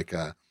seems like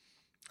a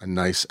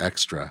nice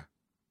extra.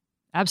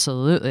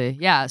 Absolutely.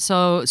 Yeah.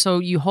 So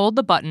you hold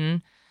the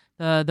button,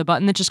 the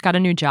button that just got a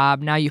new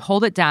job. Now you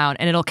hold it down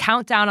and it'll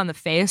count down on the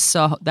face.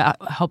 So that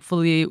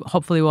hopefully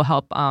will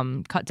help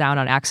cut down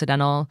on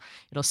accidental.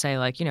 It'll say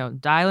like,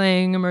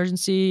 dialing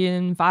emergency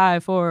in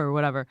 5, 4 or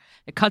whatever.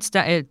 It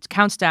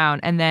counts down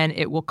and then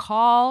it will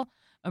call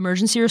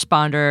emergency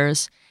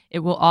responders. It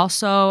will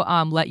also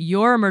let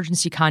your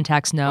emergency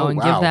contacts know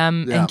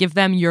give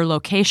them your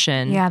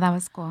location. Yeah, that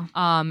was cool.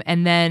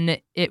 And then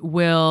it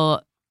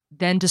will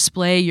then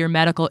display your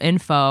medical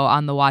info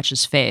on the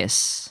watch's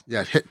face.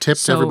 Yeah, tip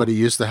to everybody,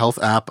 use the health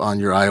app on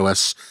your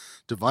iOS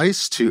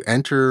device to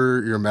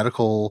enter your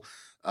medical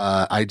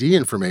ID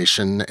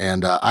information.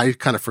 And I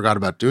kind of forgot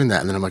about doing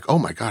that. And then I'm like, oh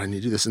my God, I need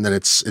to do this. And then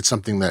it's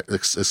something that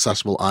is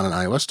accessible on an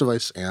iOS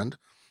device and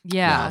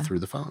now through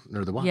the phone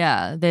or the watch.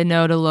 Yeah, they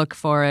know to look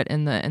for it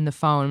in the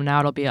phone. Now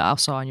it'll be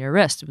also on your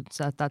wrist.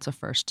 That's a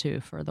first too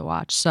for the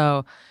watch.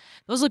 So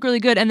Those look really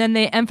good. And then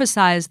they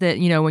emphasize that,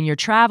 when you're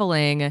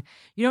traveling,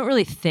 you don't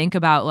really think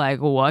about like,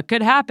 what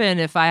could happen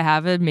if I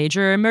have a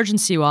major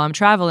emergency while I'm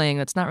traveling?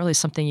 That's not really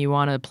something you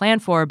want to plan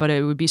for, but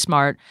it would be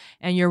smart.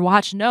 And your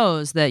watch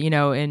knows that,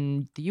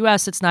 in the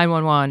US, it's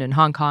 911, in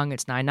Hong Kong,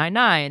 it's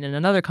 999, in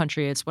another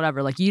country, it's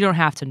whatever. Like, you don't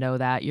have to know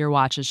that. Your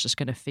watch is just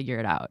going to figure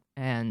it out.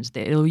 And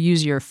it'll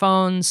use your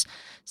phone's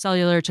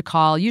cellular to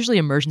call, usually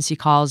emergency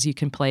calls you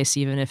can place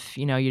even if,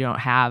 you don't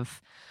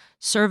have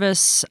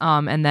service,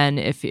 and then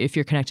if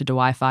you're connected to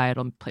Wi-Fi,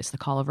 it'll place the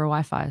call over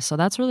Wi-Fi. So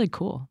that's really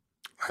cool.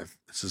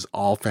 This is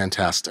all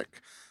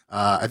fantastic.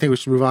 I think we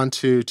should move on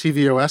to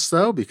tvOS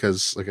though,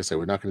 because like I said,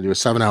 we're not going to do a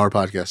 7-hour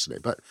podcast today,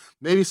 but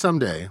maybe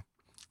someday.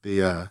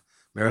 The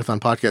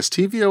marathon podcast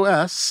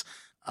tvOS,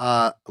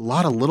 a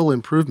lot of little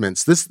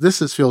improvements.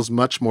 This feels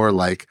much more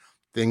like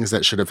things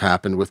that should have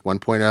happened with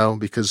 1.0,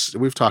 because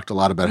we've talked a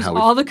lot about how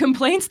all the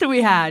complaints that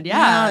we had.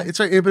 Yeah, it's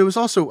right. But it was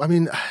also,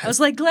 I was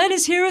like, Glenn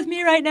is here with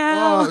me right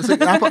now. It's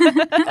like Apple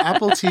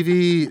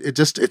TV.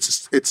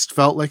 It's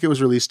felt like it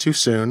was released too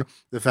soon.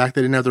 The fact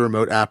they didn't have the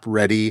remote app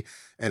ready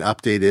and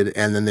updated,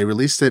 and then they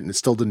released it and it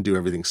still didn't do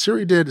everything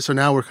Siri did. So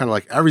now we're kind of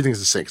like,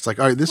 everything's a sync. It's like,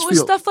 all right, this feels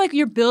stuff like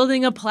you're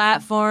building a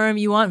platform,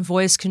 you want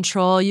voice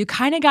control, you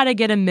kind of got to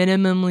get a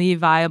minimally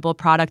viable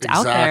product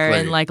out there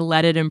and like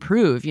let it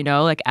improve,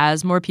 like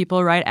as more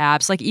people write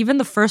apps, like even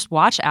the first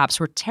watch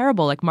apps were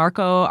terrible. Like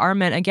Marco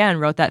Arment again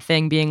wrote that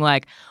thing being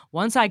like,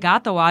 once I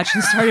got the watch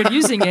and started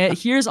using it,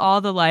 here's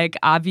all the like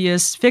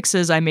obvious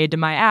fixes I made to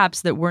my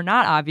apps that were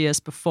not obvious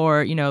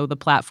before, the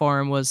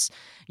platform was,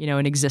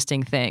 an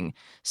existing thing.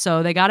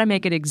 So they got to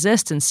make it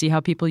exist and see how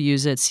people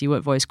use it, see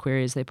what voice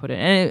queries they put in.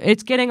 And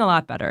it's getting a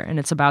lot better, and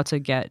it's about to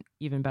get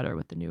even better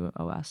with the new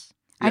OS.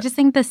 Yeah. I just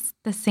think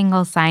the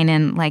single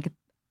sign-in, like,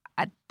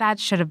 that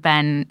should have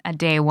been a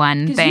day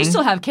one thing. Because you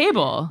still have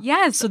cable.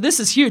 Yes. So this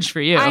is huge for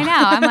you. I know.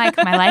 I'm like,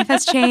 my life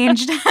has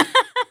changed.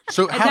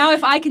 So now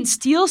if I can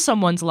steal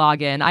someone's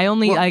login, I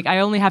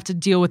only have to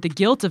deal with the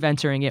guilt of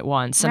entering it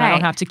once, and I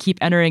don't have to keep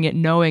entering it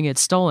knowing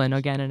it's stolen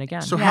again and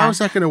again. So how is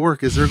that going to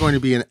work? Is there going to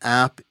be an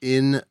app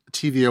in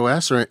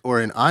tvOS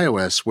or in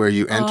iOS where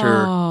you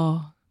enter?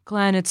 Oh,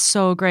 Glenn, it's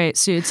so great.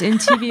 So it's in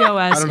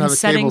tvOS in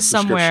settings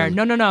somewhere.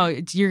 No.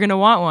 You're going to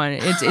want one.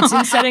 It's in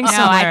settings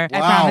somewhere. I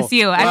promise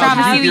you. I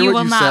promise you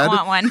will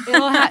not want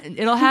one.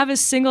 It'll have a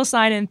single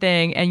sign-in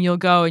thing, and you'll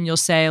go and you'll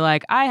say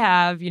like, I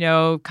have,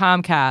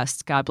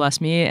 Comcast, God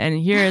bless me, and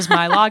here is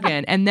my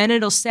login. And then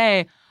it'll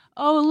say,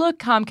 oh, look,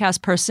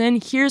 Comcast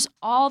person, here's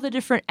all the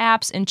different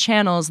apps and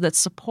channels that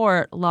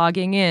support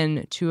logging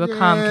in to a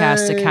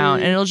Comcast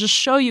account. And it'll just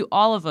show you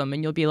all of them.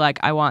 And you'll be like,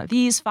 I want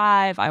these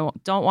 5.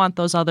 Don't want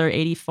those other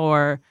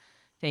 84.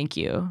 Thank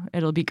you.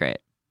 It'll be great.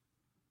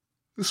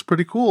 It's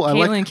pretty cool.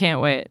 Caitlin can't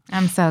wait.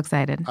 I'm so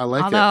excited.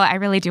 Although I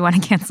really do want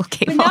to cancel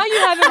cable. But now you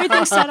have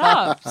everything set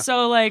up.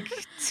 So, like,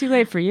 too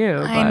late for you.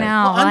 I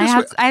know.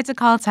 Well, I had to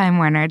call Time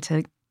Warner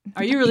to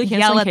Are you really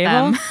canceling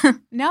cable?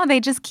 Them. No, they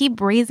just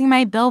keep raising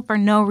my bill for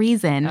no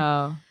reason.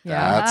 Oh,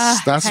 yeah.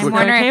 That's Time what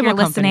Warner, if you're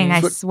listening,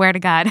 I swear to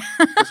God.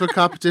 That's what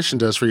competition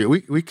does for you.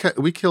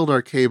 We killed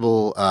our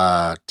cable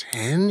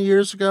 10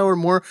 years ago or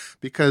more,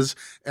 because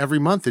every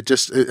month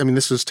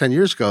this was 10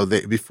 years ago,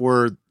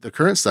 before the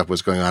current stuff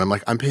was going on. I'm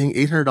like, I'm paying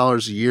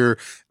 $800 a year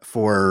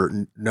for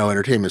no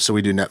entertainment. So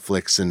we do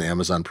Netflix and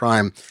Amazon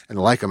Prime and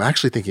the like. I'm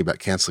actually thinking about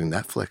canceling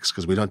Netflix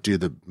because we don't do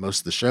most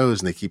of the shows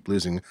and they keep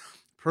losing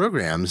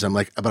programs. I'm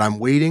like, but I'm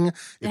waiting.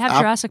 They have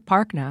Jurassic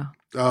Park now.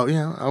 Oh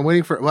yeah, I'm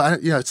waiting for. Well,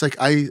 it's like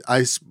I'm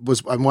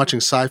watching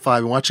sci-fi.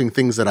 I'm watching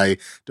things that I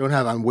don't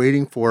have. I'm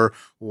waiting for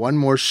one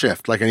more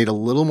shift. Like I need a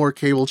little more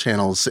cable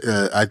channels.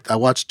 I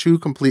watched 2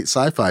 complete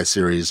sci-fi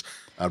series,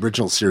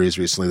 original series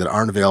recently that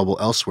aren't available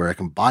elsewhere. I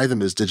can buy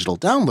them as digital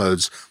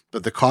downloads,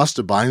 but the cost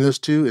of buying those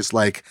 2 is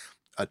like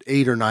an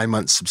 8 or 9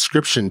 month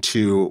subscription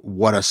to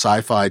what a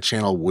sci-fi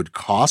channel would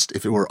cost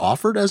if it were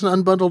offered as an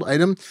unbundled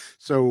item.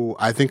 So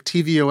I think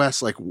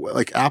tvOS,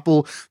 like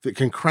Apple, that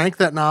can crank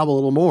that knob a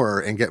little more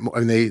and get more.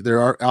 I mean, they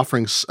are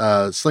offering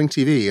Sling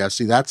TV. I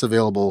see that's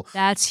available.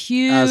 That's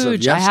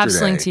huge. I have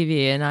Sling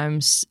TV, and I'm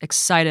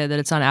excited that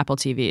it's on Apple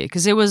TV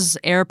because it was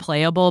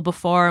AirPlayable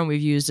before, and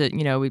we've used it.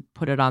 We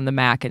put it on the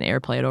Mac and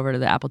AirPlay it over to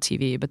the Apple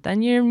TV. But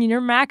then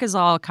your Mac is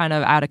all kind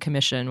of out of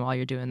commission while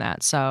you're doing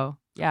that. So.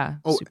 Yeah,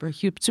 super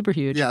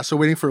huge. Yeah, so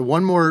waiting for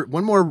one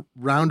more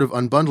round of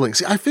unbundling.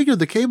 See, I figured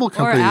the cable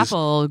companies... Or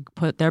Apple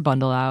put their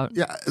bundle out.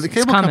 Yeah, the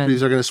cable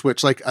companies are going to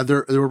switch. Like,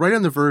 they were right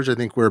on the verge, I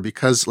think, where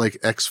because, like,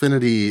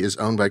 Xfinity is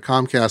owned by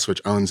Comcast,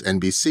 which owns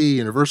NBC,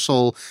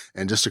 Universal,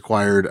 and just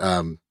acquired... why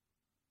am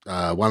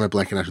I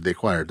blanking out who they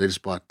acquired? They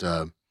just bought...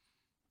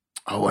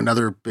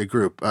 another big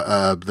group,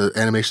 the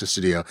animation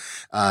studio.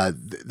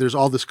 There's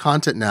all this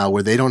content now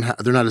where they're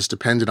not as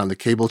dependent on the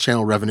cable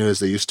channel revenue as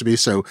they used to be.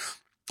 So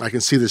I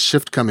can see this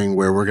shift coming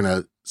where we're going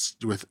to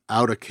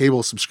without a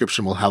cable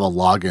subscription will have a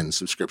login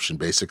subscription,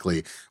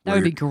 basically. That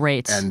would be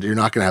great. And you're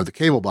not going to have the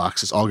cable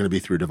box. It's all going to be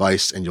through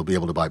device, and you'll be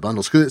able to buy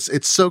bundles because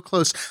it's so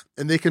close,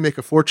 and they can make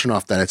a fortune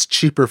off that. It's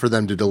cheaper for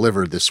them to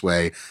deliver this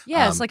way.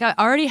 Yeah, it's like I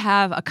already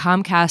have a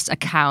Comcast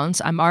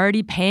account. I'm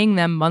already paying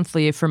them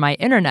monthly for my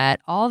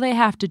internet. All they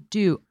have to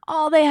do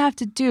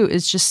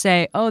is just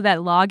say, oh, that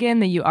login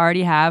that you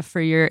already have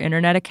for your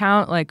internet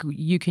account, like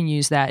you can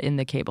use that in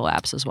the cable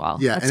apps as well.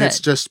 Yeah, and it's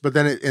just, but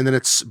then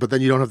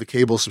you don't have the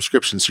cable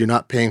subscription, so you're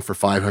not paying for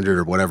 500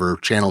 or whatever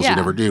channels you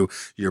never do.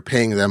 You're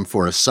paying them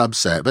for a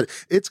subset, but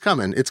it's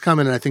coming. It's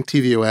coming, and I think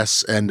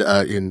tvOS and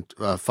in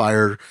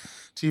Fire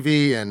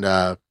TV and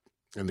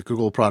the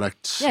Google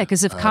product. Yeah,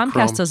 because if Comcast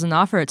Chrome. doesn't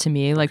offer it to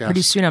me, like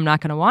pretty soon I'm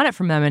not going to want it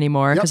from them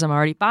anymore because I'm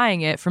already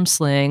buying it from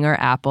Sling or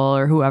Apple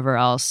or whoever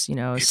else,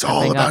 It's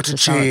all about to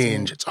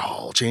change. It's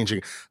all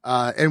changing.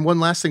 And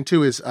one last thing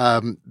too is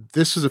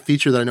this is a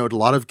feature that I know a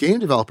lot of game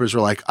developers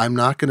are like, I'm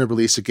not going to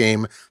release a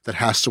game that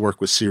has to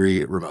work with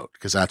Siri remote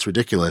because that's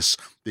ridiculous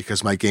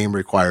because my game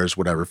requires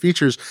whatever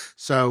features.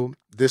 So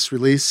this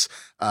release,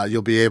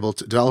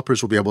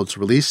 developers will be able to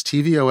release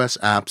tvOS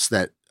apps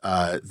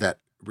that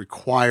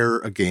require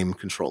a game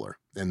controller,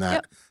 and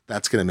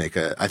that's going to make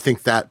I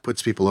think that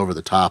puts people over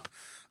the top.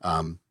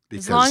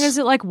 Because, as long as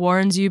it like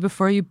warns you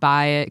before you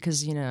buy it,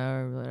 because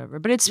or whatever.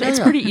 But it's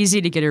pretty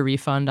easy to get a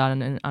refund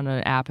on an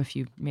app if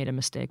you made a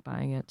mistake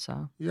buying it.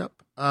 So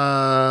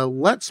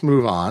let's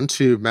move on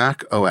to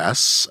Mac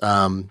OS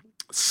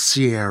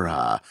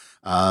Sierra.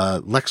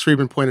 Lex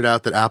Friedman pointed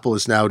out that Apple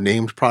has now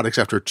named products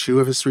after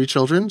 2 of his 3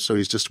 children, so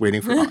he's just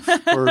waiting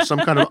for some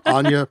kind of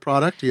Anya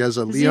product. He has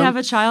a Liam. Does he have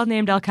a child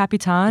named El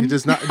Capitan? He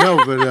does not.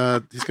 No,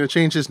 but he's going to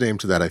change his name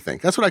to that, I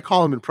think. That's what I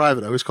call him in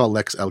private. I always call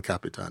Lex El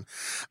Capitan.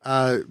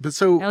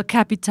 El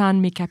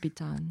Capitan, mi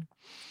Capitan.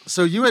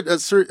 So you had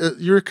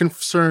you're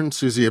concerned,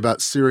 Susie,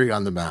 about Siri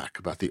on the Mac,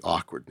 about the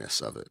awkwardness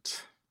of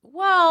it.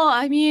 Well,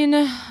 I mean,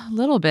 a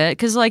little bit,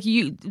 because like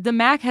the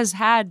Mac has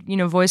had,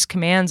 voice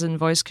commands and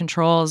voice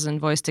controls and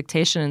voice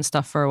dictation and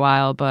stuff for a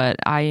while, but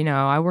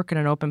I work in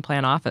an open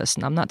plan office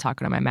and I'm not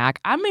talking on my Mac.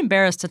 I'm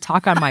embarrassed to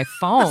talk on my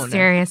phone.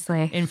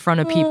 Seriously. In front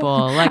of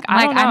people. Like,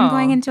 I don't know. I'm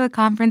going into a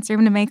conference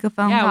room to make a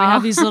phone call. Yeah, we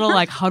have these little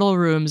like huddle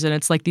rooms, and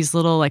it's like these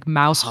little like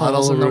mouse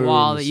holes in the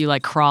wall that you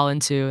like crawl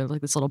into, like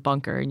this little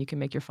bunker, and you can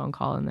make your phone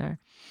call in there.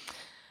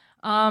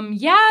 I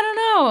don't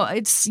know.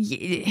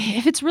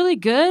 If it's really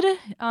good.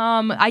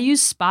 I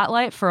use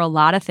Spotlight for a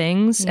lot of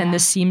things, and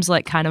this seems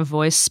like kind of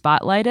voice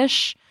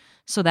Spotlight-ish.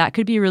 So that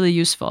could be really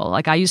useful.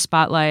 Like I use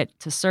Spotlight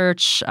to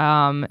search,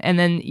 and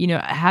then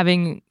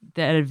having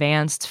the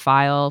advanced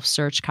file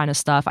search kind of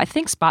stuff. I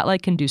think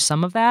Spotlight can do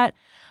some of that,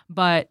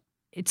 but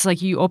it's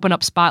like you open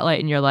up Spotlight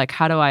and you're like,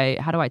 how do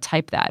I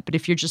type that? But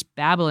if you're just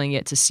babbling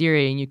it to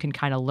Siri and you can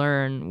kind of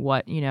learn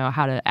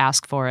how to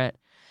ask for it.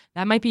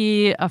 That might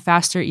be a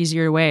faster,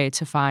 easier way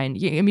to find.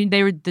 I mean,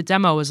 the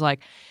demo was like,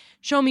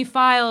 show me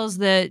files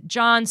that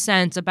John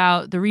sent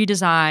about the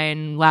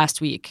redesign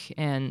last week,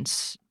 and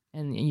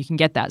you can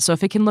get that. So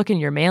if it can look in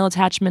your mail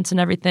attachments and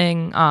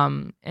everything,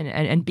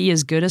 and be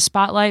as good as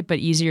Spotlight but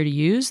easier to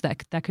use,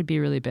 that could be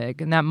really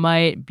big, and that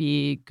might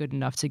be good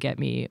enough to get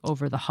me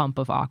over the hump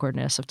of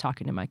awkwardness of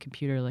talking to my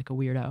computer like a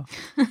weirdo.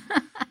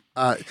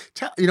 I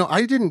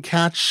didn't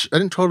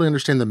totally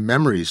understand the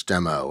memories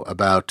demo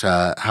about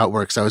how it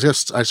works. I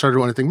started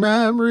wanting to think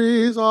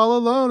memories all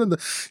alone, and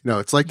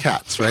it's like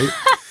Cats, right?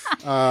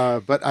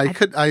 But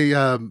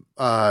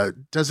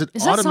does it?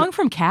 Is that a song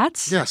from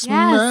Cats? Yes.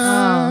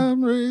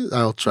 Memories.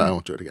 I'll try. I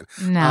won't do it again.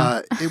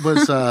 No. It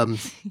was.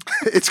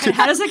 It's.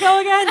 How does it go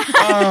again?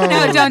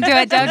 No, don't do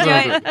it. Don't do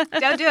it.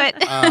 Don't do it.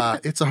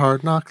 It's a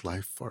hard knock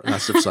life for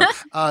us.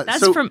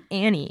 That's from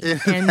Annie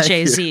and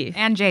Jay-Z.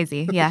 And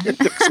Jay-Z, yeah.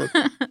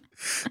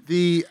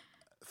 The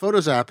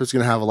Photos app is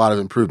going to have a lot of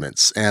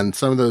improvements, and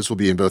some of those will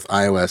be in both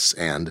iOS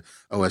and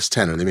OS X,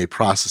 and they may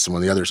process some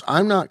of the others.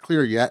 I'm not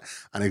clear yet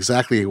on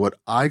exactly what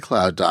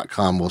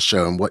iCloud.com will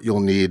show and what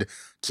you'll need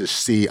to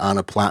see on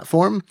a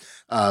platform.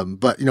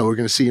 But, we're going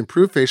to see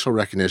improved facial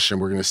recognition.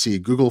 We're going to see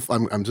Google.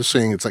 I'm just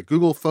saying it's like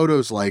Google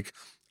Photos, like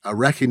a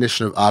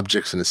recognition of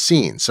objects in a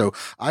scene. So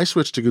I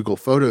switched to Google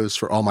Photos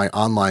for all my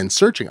online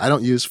searching. I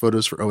don't use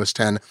Photos for OS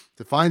X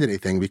to find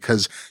anything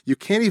because you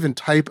can't even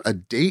type a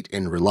date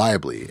in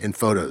reliably in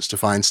Photos to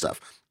find stuff.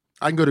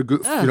 I can go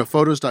to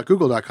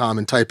photos.google.com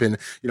and type in,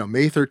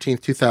 May 13th,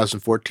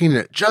 2014, and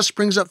it just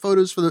brings up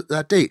photos for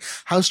that date.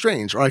 How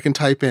strange. Or I can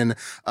type in,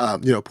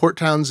 Port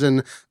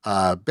Townsend,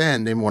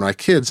 Bend, name one of my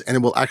kids, and it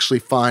will actually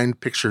find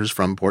pictures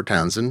from Port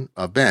Townsend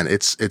of Bend.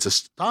 It's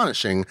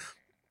astonishing.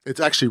 It's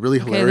actually really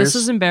hilarious. This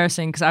is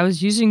embarrassing because I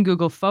was using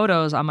Google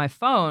Photos on my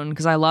phone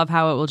because I love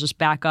how it will just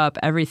back up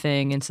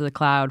everything into the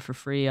cloud for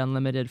free,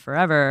 unlimited,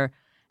 forever.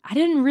 I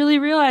didn't really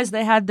realize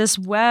they had this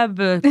web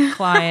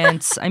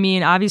client. I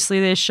mean, obviously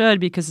they should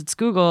because it's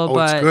Google.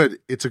 But it's good.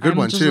 It's a good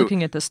one, too. I'm just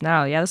looking at this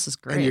now. Yeah, this is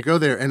great. And you go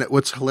there, and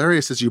what's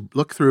hilarious is you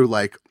look through,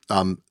 like,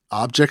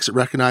 objects it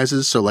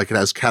recognizes. So, like, it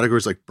has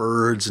categories like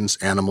birds and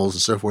animals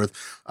and so forth,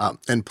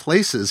 and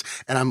places.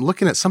 And I'm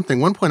looking at something.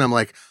 One point, I'm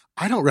like,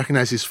 I don't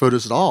recognize these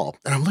photos at all.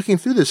 And I'm looking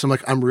through this. I'm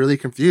like, I'm really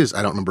confused.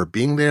 I don't remember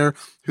being there,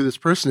 who this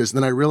person is.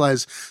 And then I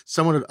realized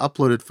someone had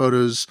uploaded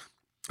photos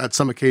at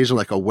some occasion,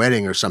 like a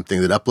wedding or something,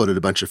 that uploaded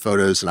a bunch of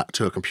photos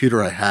to a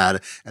computer I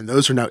had, and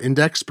those are now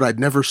indexed, but I'd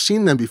never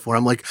seen them before.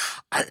 I'm like,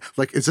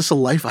 is this a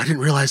life I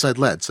didn't realize I'd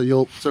led?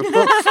 So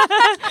photos.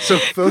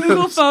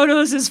 Google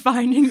Photos is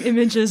finding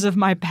images of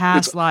my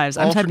past lives.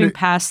 I'm typing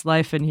past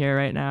life in here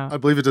right now. I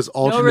believe it does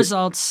alternate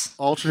results.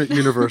 Alternate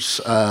universe.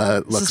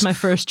 This is my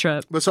first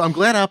trip. But so I'm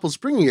glad Apple's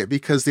bringing it,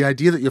 because the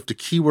idea that you have to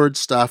keyword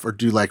stuff or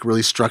do like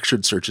really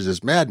structured searches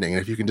is maddening.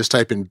 And if you can just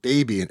type in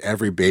baby in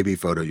every baby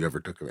photo you ever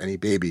took of any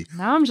baby.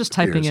 Now I'm just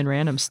typing in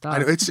random stuff. I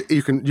know,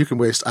 you can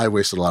waste. I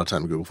wasted a lot of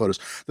time in Google Photos.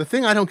 The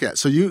thing I don't get.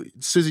 So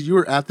Susie, you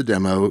were at the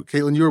demo.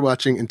 Caitlin, you were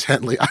watching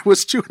intently. I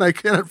was too, and I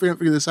can't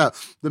figure this out.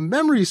 The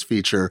memories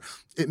feature,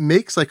 it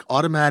makes like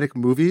automatic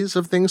movies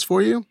of things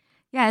for you.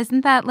 Yeah,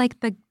 isn't that like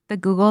the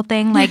Google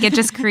thing? Like it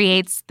just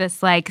creates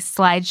this like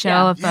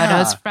slideshow of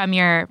photos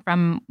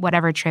from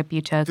whatever trip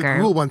you took. The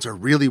Google ones are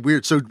really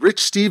weird. So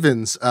Rich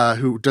Stevens,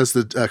 who does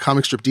the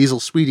comic strip Diesel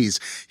Sweeties,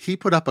 he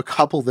put up a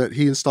couple that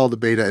he installed the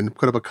beta and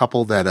put up a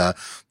couple that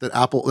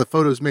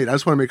photos made. I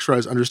just want to make sure I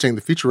was understanding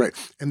the feature right.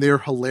 And they're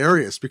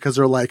hilarious because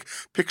they're like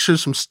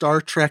pictures from Star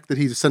Trek that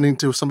he's sending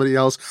to somebody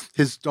else,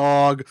 his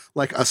dog,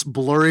 like a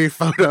blurry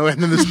photo,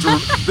 and then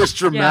this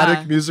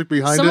dramatic music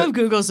behind it. Some of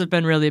Google's have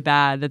been really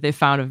bad that they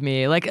found of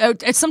me. Like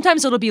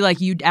sometimes it'll be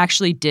like you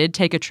actually did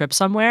take a trip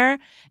somewhere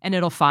and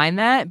it'll find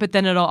that, but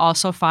then it'll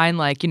also find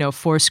like,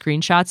 4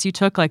 screenshots you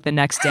took like the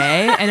next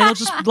day, and it'll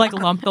just like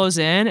lump those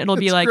in. It'll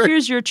be like,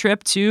 here's your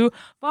trip to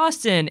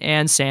Boston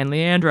and San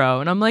Leandro.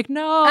 And I'm like,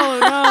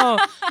 no.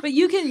 But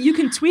you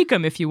can tweak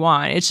them if you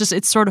want.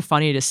 It's sort of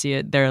funny to see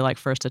it their like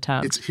first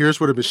attempt. Here's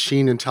what a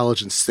machine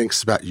intelligence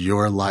thinks about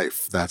your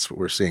life. That's what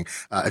we're seeing.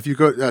 If you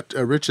go,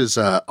 Rich's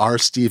R.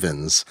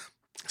 Stevens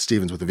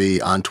with a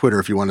V on Twitter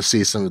if you want to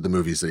see some of the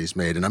movies that he's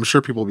made, and I'm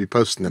sure people will be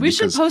posting them. We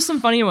should post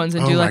some funny ones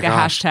and do like a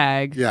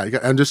hashtag. Yeah,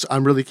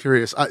 I'm really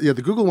curious. The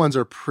Google ones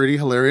are pretty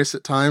hilarious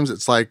at times.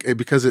 It's like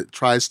because it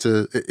tries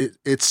to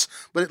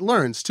but it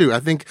learns too. I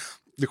think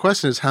the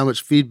question is how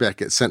much feedback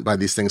gets sent by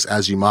these things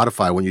as you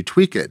modify. When you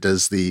tweak it,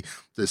 does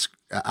this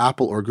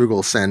Apple or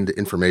Google send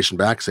information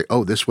back, say,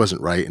 oh, this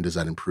wasn't right, and does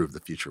that improve the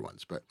future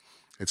ones? But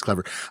it's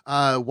clever.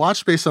 Watch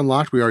Space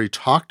Unlocked, we already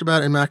talked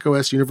about in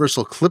macOS.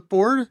 Universal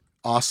Clipboard,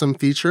 awesome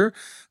feature.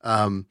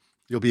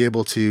 You'll be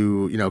able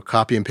to,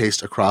 copy and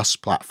paste across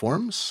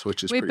platforms,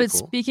 which is pretty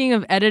cool. Speaking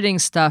of editing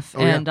stuff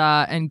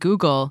and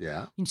Google,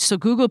 so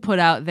Google put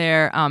out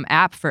their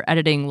app for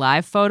editing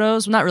live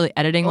photos. Well, not really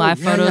editing live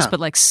photos, but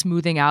like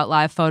smoothing out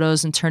live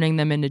photos and turning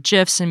them into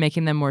GIFs and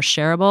making them more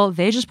shareable.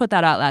 They just put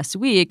that out last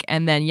week,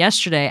 and then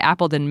yesterday,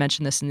 Apple didn't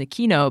mention this in the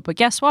keynote, but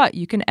guess what?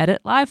 You can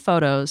edit live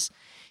photos.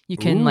 You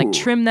can like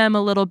trim them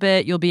a little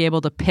bit. You'll be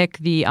able to pick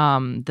the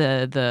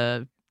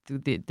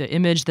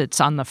image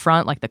that's on the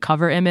front, like the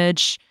cover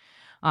image,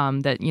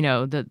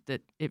 that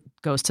it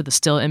goes to the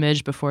still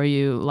image before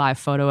you live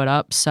photo it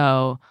up.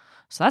 So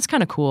that's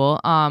kind of cool.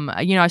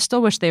 I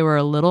still wish they were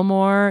a little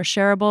more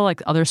shareable.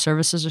 Like other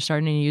services are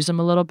starting to use them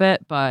a little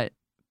bit, but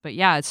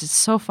yeah, it's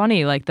so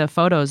funny. Like the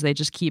photos, they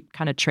just keep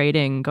kind of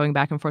trading, going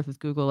back and forth with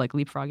Google, like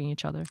leapfrogging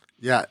each other.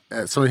 Yeah,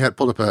 somebody had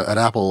pulled up at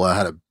Apple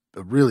had a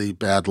really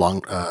bad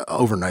long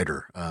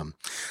overnighter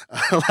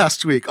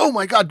last week. Oh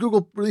my God,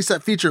 Google released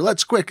that feature.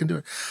 Let's quick and do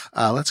it.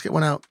 Let's get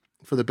one out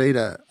for the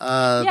beta.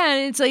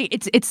 It's like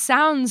it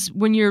sounds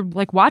when you're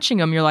like watching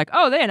them, you're like,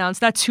 oh, they announced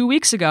that 2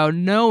 weeks ago,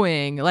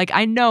 knowing like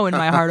I know in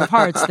my heart of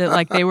hearts that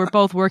like they were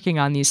both working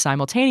on these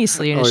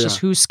simultaneously, and it's just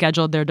who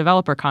scheduled their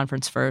developer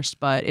conference first.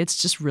 But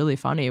it's just really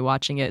funny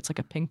watching it. It's like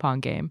a ping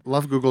pong game.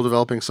 Love Google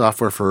developing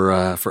software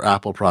for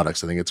Apple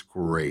products. I think it's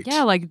great.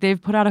 Yeah, like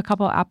they've put out a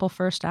couple Apple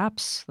first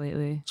apps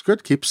lately. It's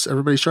good. Keeps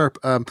everybody sharp.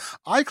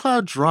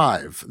 iCloud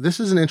Drive. This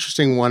is an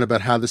interesting one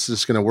about how this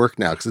is going to work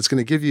now, because it's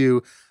going to give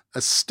you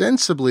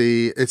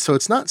ostensibly,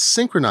 it's not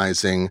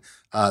synchronizing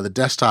the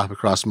desktop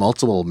across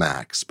multiple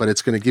Macs, but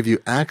it's going to give you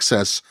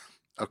access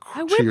to your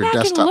desktop files. I went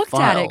back and looked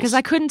at it because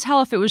I couldn't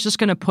tell if it was just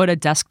going to put a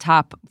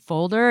desktop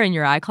folder in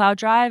your iCloud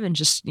Drive and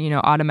just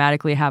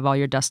automatically have all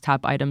your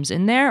desktop items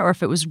in there, or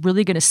if it was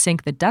really going to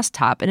sync the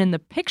desktop. And in the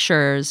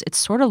pictures, it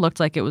sort of looked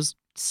like it was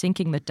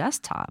syncing the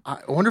desktop. I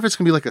wonder if it's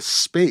going to be like a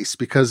space,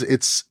 because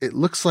it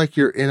looks like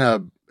you're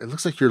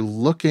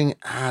looking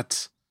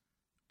at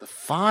the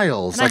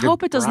files. And I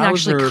hope it doesn't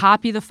actually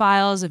copy the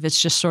files, if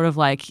it's just sort of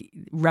like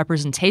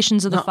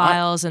representations of the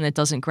files and it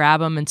doesn't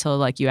grab them until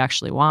like you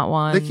actually want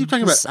one. They keep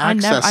talking about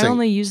accessing. I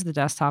only use the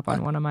desktop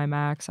on one of my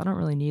Macs. I don't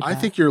really need that. I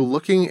think you're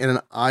looking in an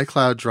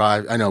iCloud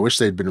Drive. I know, I wish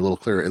they'd been a little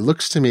clearer. It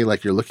looks to me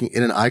like you're looking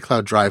in an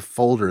iCloud Drive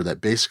folder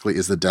that basically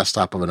is the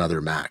desktop of another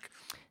Mac.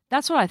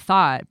 That's what I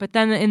thought. But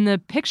then in the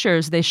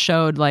pictures, they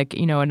showed like,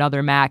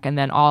 another Mac, and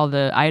then all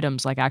the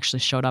items like actually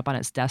showed up on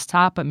its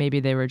desktop, but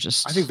maybe they were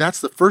just... I think that's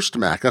the first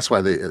Mac. That's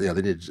why they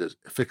needed to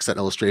fix that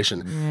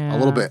illustration a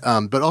little bit.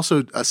 But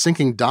also a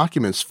syncing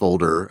documents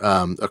folder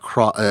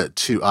across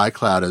to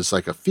iCloud as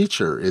like a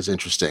feature is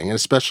interesting. And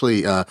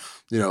especially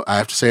I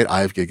have to say it.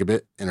 I have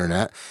gigabit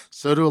internet.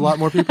 So do a lot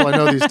more people I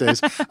know these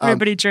days.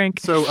 Everybody drink.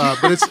 So,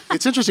 but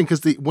it's interesting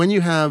because when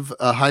you have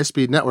a high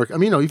speed network, I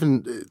mean,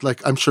 even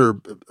like I'm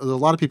sure a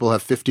lot of people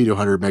have 50 to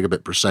 100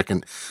 megabit per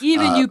second.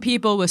 Even you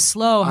people with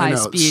slow high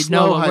speed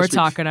know what we're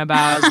talking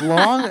about. As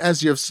long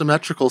as you have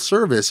symmetrical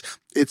service,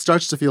 it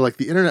starts to feel like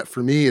the internet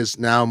for me is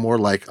now more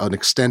like an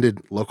extended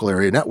local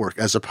area network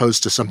as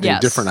opposed to something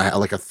different,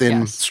 like a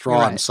thin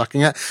straw I'm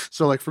sucking at.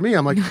 So like for me,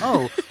 I'm like,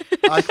 oh,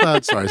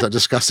 iCloud. Sorry, is that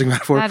disgusting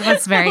metaphor?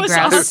 That's very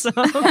gross.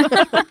 Awesome.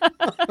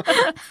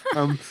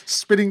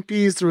 Spitting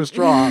peas through a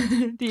straw.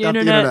 the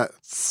internet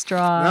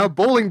straw. Now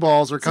bowling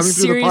balls are coming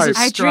through the pipes.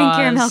 I drink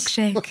your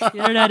milkshake. The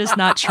internet is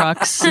not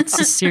trucks. It's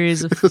a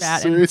series of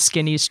fat and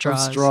skinny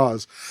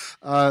straws.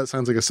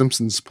 Sounds like a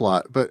Simpsons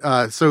plot. But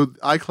so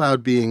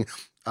iCloud being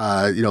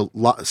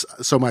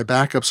so my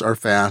backups are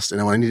fast,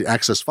 and when I need to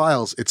access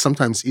files, it's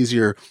sometimes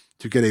easier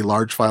to get a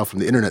large file from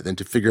the internet than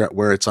to figure out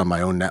where it's on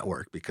my own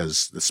network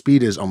because the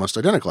speed is almost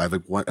identical. I have a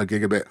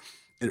gigabit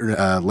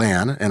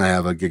LAN and I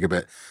have a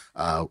gigabit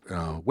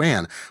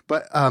WAN.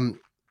 But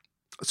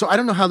so I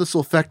don't know how this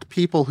will affect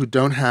people who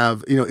don't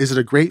have, is it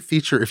a great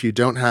feature if you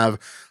don't have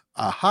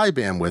a high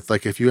bandwidth?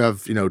 Like if you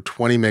have, 20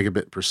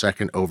 megabit per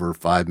second over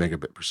 5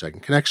 megabit per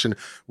second connection,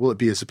 will it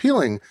be as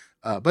appealing?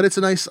 But it's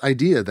a nice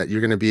idea that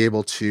you're going to be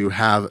able to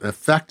have an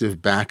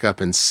effective backup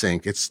and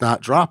sync. It's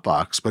not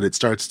Dropbox, but it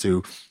starts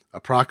to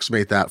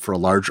approximate that for a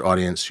large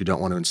audience who don't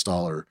want to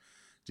install or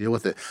deal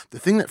with it. The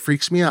thing that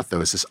freaks me out,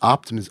 though, is this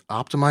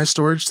optimized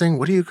storage thing.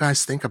 What do you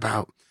guys think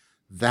about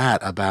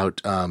that?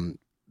 About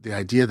the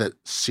idea that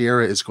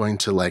Sierra is going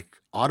to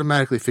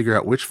automatically figure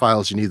out which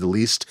files you need the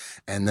least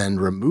and then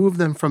remove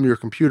them from your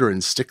computer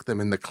and stick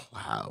them in the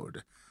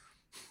cloud?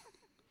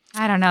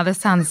 I don't know. This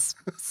sounds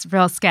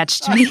real sketch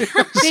to me.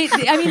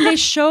 They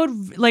showed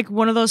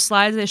one of those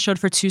slides they showed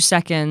for 2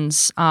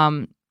 seconds.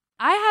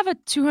 I have a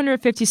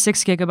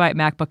 256 gigabyte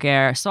MacBook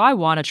Air, so I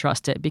want to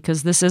trust it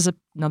because this is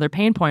another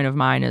pain point of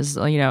mine is,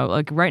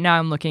 right now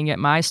I'm looking at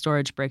my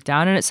storage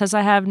breakdown and it says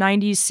I have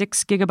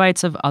 96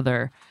 gigabytes of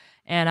other.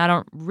 And I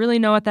don't really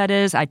know what that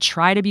is. I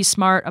try to be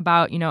smart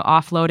about,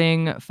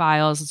 offloading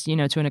files, to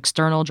an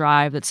external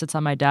drive that sits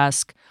on my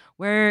desk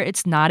where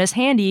it's not as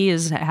handy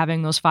as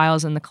having those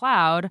files in the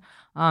cloud.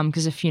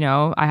 Because if,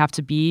 I have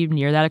to be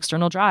near that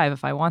external drive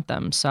if I want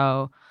them.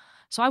 So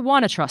I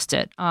want to trust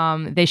it.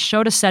 They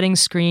showed a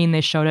settings screen.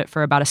 They showed it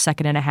for about a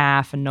second and a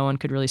half and no one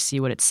could really see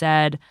what it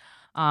said.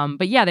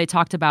 But yeah, they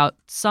talked about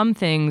some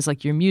things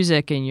like your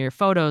music and your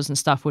photos and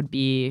stuff would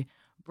be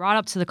brought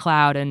up to the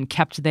cloud and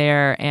kept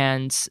there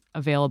and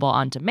available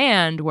on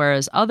demand,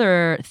 whereas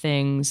other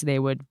things they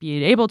would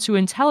be able to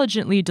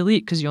intelligently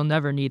delete because you'll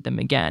never need them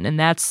again. And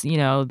that's,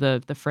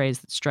 the phrase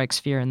that strikes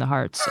fear in the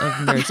hearts of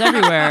nerds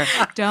everywhere.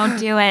 Don't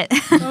do it.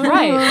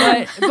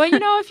 Right. But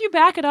if you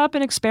back it up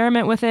and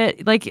experiment with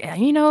it,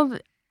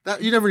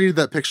 that, you never needed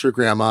that picture,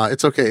 Grandma.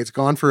 It's okay. It's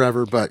gone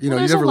forever, but, you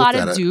never looked at it. There's a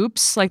lot of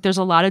dupes. There's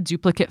a lot of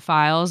duplicate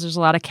files. There's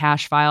a lot of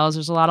cache files.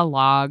 There's a lot of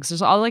logs.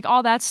 There's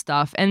all that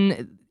stuff.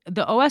 And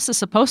the OS is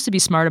supposed to be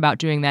smart about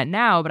doing that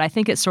now, but I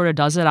think it sort of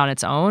does it on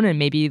its own. And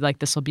maybe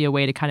this will be a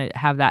way to kind of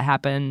have that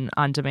happen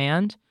on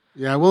demand.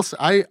 Yeah,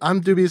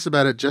 I'm dubious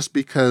about it just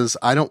because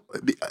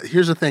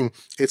here's the thing.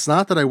 It's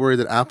not that I worry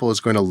that Apple is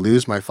going to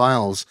lose my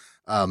files.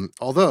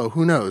 Although,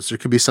 who knows? There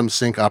could be some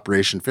sync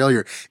operation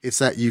failure. It's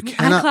that you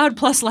cannot... iCloud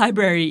plus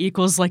library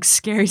equals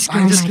scary.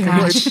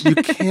 You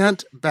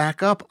can't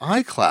back up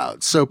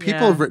iCloud. So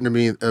people have written to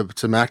me,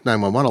 to Mac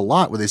 911 a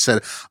lot, where they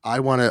said, I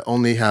want to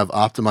only have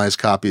optimized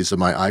copies of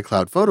my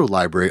iCloud photo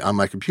library on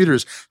my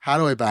computers. How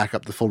do I back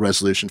up the full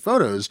resolution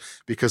photos?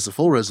 Because the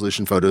full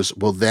resolution photos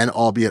will then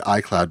all be at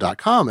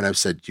iCloud.com. And I've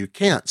said, you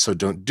can't. So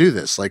don't do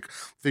this.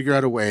 Figure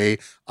out a way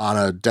on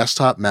a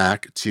desktop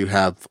Mac to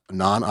have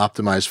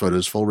non-optimized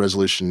photos, full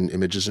resolution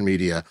images and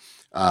media,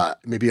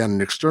 maybe on an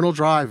external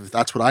drive. If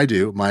that's what I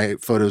do, my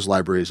photos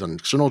library is on an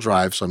external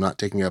drive, so I'm not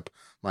taking up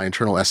my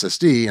internal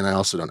SSD, and I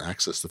also don't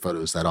access the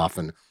photos that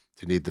often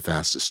to need the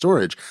fastest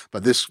storage.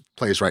 But this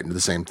plays right into the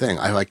same thing.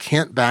 I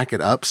can't back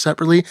it up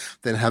separately,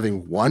 then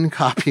having one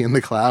copy in the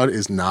cloud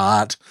is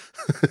not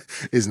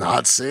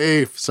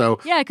safe. So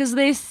yeah, because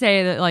they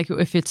say that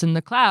if it's in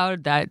the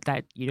cloud,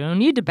 that you don't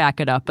need to back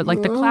it up. But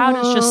the cloud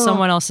is just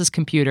someone else's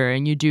computer,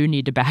 and you do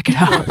need to back it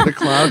up. The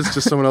cloud is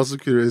just someone else's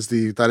computer.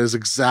 That is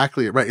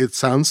exactly it. Right. It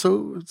sounds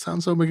so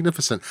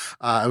magnificent.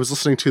 I was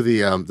listening to the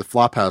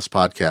Flophouse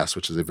podcast,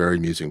 which is a very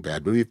amusing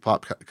bad movie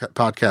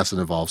podcast that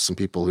involves some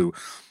people who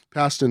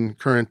past and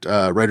current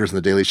writers in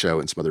The Daily Show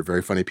and some other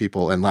very funny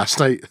people. And last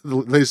night, the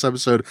latest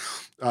episode,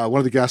 one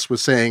of the guests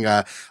was saying,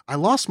 I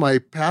lost my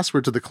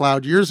password to the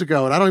cloud years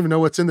ago, and I don't even know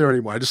what's in there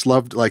anymore. I just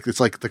loved, it's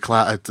the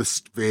cloud,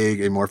 this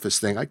vague, amorphous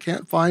thing. I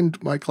can't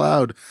find my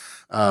cloud.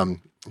 But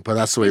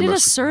that's the way it did a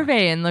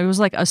survey, and there was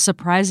a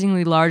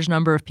surprisingly large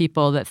number of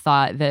people that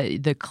thought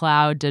that the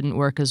cloud didn't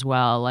work as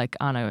well,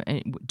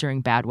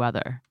 during bad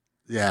weather.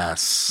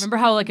 Yes. Remember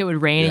how like it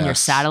would rain and your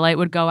satellite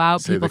would go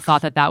out? Say People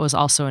thought that was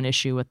also an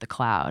issue with the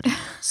cloud.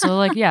 So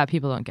like, yeah,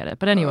 people don't get it.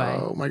 But anyway.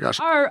 Oh my gosh.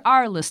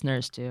 Our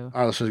listeners do.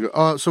 Our listeners go.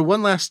 Oh, so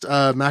one last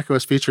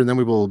macOS feature, and then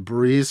we will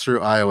breeze through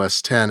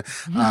iOS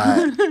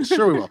 10.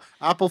 Sure we will.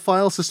 Apple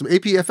file system,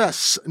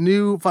 APFS,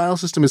 new file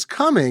system is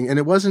coming, and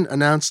it wasn't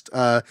announced.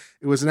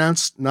 It was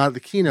announced not at the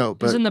keynote,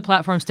 but it was in the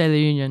Platform State of the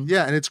Union.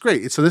 Yeah, and it's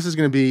great. So this is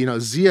going to be,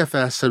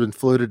 ZFS had been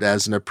floated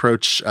as an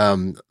approach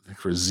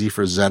for Z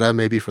for Zeta,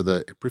 maybe for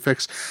the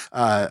prefix,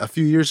 a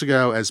few years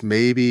ago as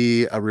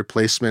maybe a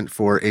replacement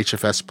for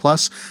HFS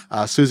Plus.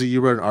 Susie,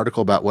 you wrote an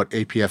article about what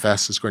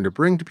APFS is going to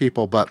bring to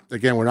people, but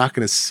again, we're not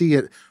going to see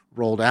it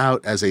rolled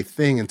out as a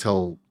thing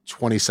until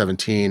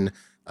 2017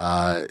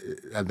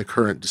 and the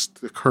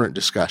current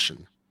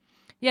discussion.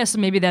 Yeah, so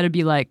maybe that'd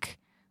be like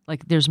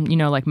there's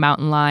like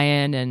Mountain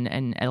Lion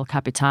and El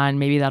Capitan.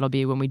 Maybe that'll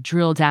be when we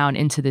drill down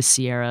into the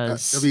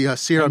Sierras. It'll be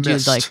Sierra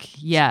Mist.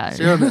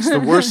 Sierra Mist, the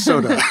worst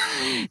soda.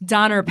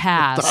 Donner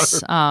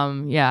Pass.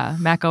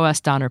 Mac OS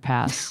Donner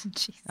Pass.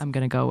 I'm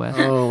gonna go with.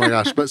 Oh my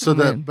gosh! But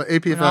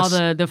APFS. When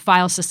all the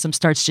file system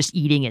starts just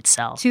eting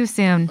itself. Too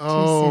soon.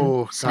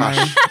 Oh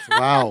gosh!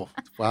 Wow!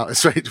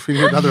 It's right. We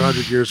need another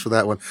 100 years for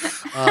that one.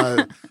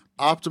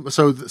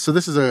 So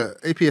this is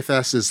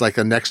APFS is like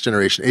a next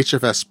generation.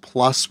 HFS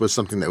Plus was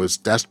something that was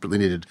desperately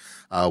needed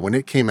when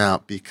it came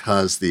out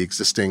because the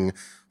existing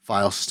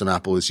file system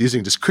Apple was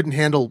using just couldn't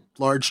handle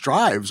large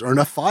drives or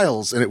enough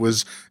files, and it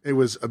was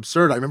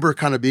absurd. I remember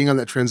kind of being on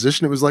that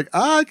transition. It was like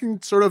I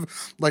can sort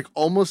of like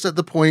almost at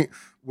the point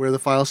where the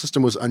file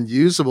system was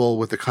unusable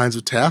with the kinds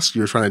of tasks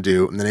you were trying to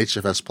do, and then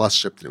HFS Plus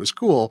shipped and it was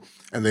cool,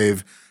 and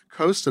they've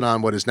coasted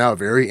on what is now a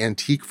very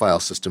antique file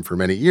system for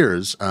many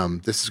years.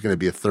 This is going to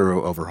be a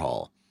thorough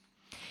overhaul.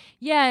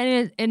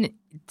 Yeah, and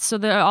so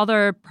the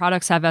other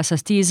products have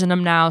SSDs in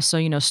them now,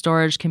 so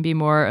storage can be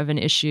more of an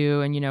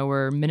issue, and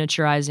we're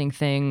miniaturizing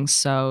things,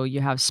 so you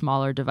have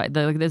smaller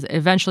devices.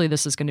 Eventually,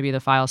 this is going to be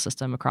the file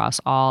system across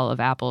all of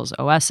Apple's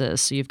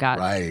OSs. So you've got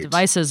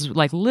devices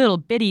like little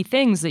bitty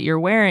things that you're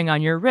wearing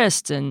on your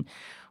wrist, and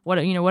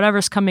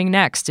whatever's coming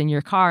next in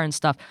your car and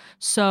stuff.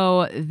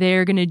 So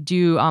they're going to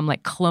do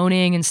like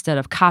cloning instead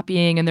of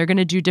copying, and they're going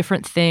to do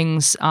different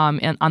things on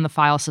the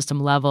file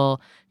system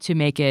level to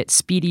make it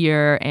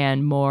speedier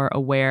and more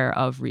aware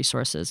of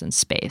resources and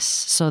space.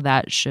 So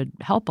that should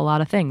help a lot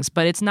of things.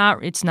 But it's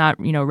not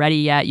ready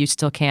yet. You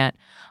still can't.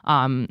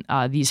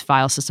 These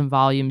file system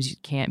volumes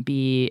can't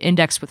be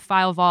indexed with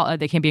File Vault.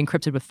 They can't be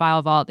encrypted with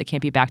File Vault. They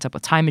can't be backed up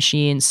with Time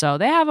Machine. So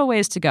they have a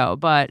ways to go.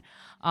 But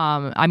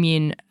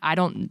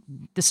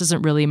this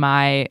isn't really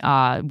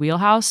my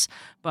wheelhouse,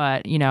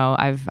 but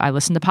I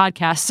listened to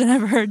podcasts and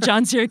I've heard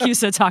John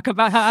Syracuse talk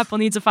about how Apple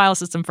needs a file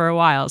system for a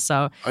while.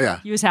 So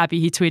he was happy.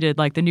 He tweeted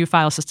like the new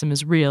file system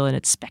is real and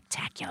it's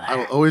spectacular. I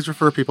will always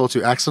refer people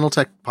to Accidental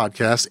Tech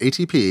Podcast,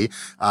 ATP,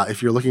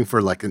 if you're looking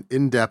for like an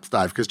in-depth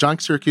dive, because John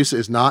Syracuse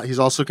he's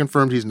also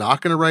confirmed he's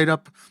not going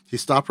to he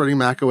stopped writing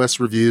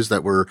macOS reviews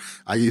that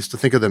I used to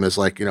think of them as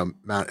like,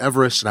 Mount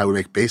Everest, and I would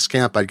make base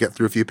camp. I'd get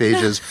through a few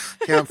pages,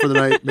 camp for the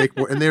night, make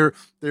more, and they're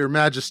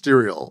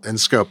magisterial in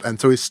scope. And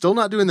so he's still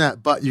not doing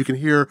that, but you can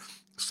hear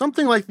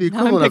something like the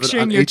equivalent of it on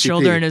picturing your ATP.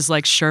 Children as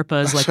like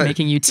Sherpas, like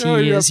making you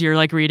tea as you're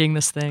like reading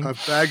this thing.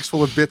 Bags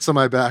full of bits on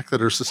my back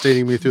that are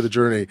sustaining me through the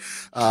journey.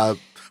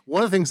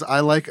 One of the things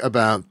I like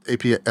about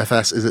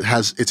APFS is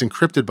it's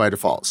encrypted by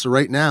default. So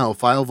right now,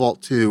 File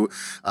Vault 2,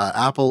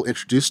 Apple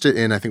introduced it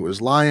in, I think it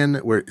was Lion,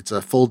 where it's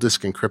a full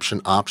disk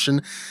encryption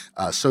option.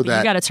 So that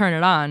you got to turn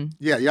it on.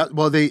 Yeah.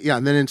 Well,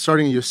 and then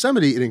starting in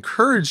Yosemite, it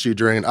encouraged you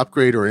during an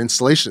upgrade or an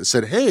installation. It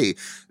said, hey,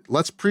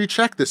 let's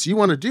pre-check this. You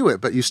want to do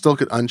it, but you still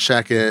could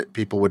uncheck it.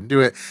 People wouldn't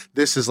do it.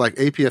 This is like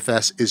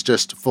APFS is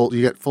just full.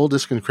 You get full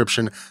disk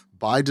encryption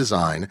by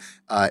design.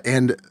 I've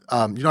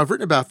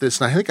written about this,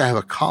 and I think I have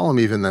a column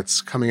even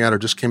that's coming out or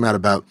just came out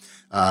about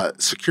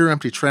secure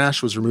empty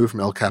trash was removed from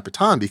El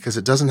Capitan because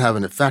it doesn't have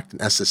an effect in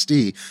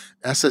SSD.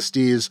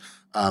 SSDs,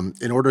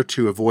 in order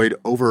to avoid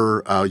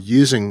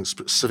using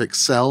specific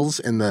cells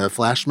in the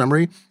flash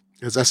memory,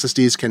 because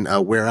SSDs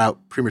can wear out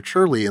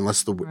prematurely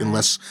unless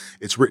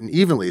it's written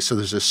evenly. So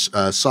there's this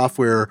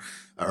software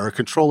or a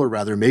controller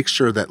rather makes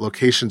sure that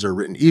locations are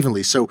written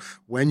evenly. So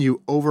when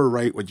you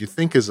overwrite what you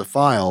think is a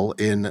file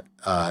in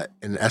an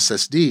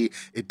SSD,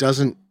 it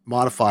doesn't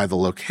modify the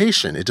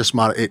location. It just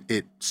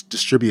it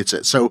distributes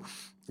it. So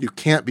you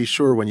can't be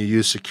sure when you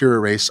use secure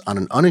erase on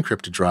an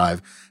unencrypted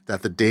drive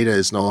that the data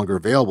is no longer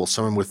available.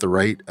 Someone with the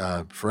right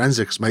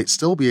forensics might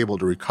still be able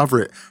to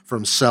recover it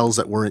from cells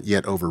that weren't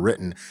yet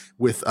overwritten.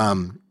 With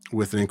an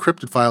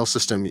encrypted file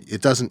system,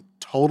 it doesn't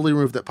totally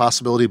remove that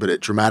possibility, but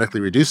it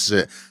dramatically reduces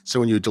it. So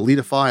when you delete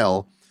a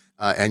file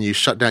and you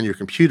shut down your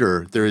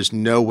computer, there is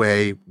no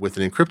way with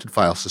an encrypted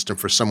file system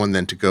for someone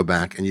then to go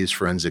back and use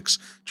forensics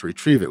to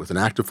retrieve it. With an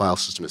active file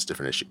system, it's a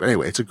different issue. But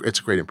anyway, it's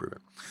a great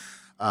improvement.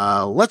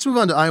 Let's move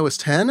on to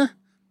iOS 10.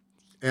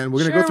 And we're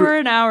going to go through. We're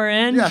an hour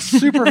in. Yeah,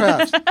 super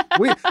fast.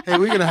 We're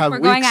going to have We're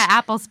going at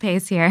Apple's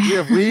pace here. We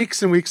have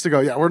weeks and weeks to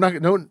go. Yeah, we're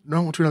not no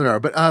to another hour.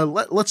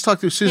 But let's talk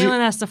through Susie. Caitlin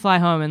has to fly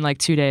home in like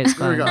 2 days.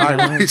 There we go. All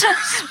right,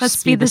 let's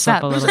speed this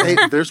up a little Hey,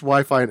 bit. there's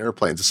Wi-Fi and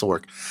airplanes. This will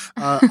work.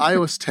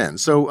 iOS 10.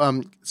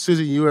 So,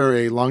 Susie, you are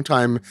a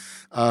longtime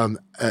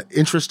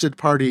interested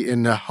party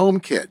in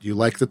HomeKit. You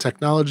like the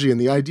technology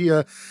and the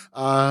idea.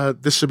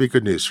 This should be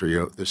good news for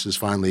you. This is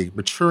finally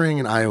maturing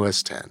in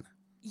iOS 10.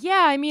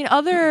 Yeah, I mean,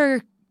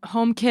 other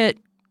HomeKit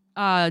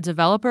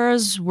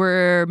developers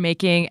were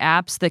making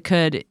apps that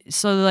could.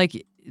 So,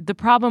 like, the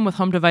problem with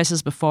home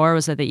devices before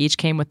was that they each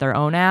came with their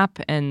own app,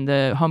 and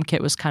the HomeKit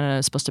was kind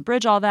of supposed to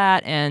bridge all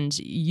that. And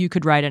you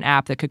could write an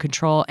app that could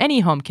control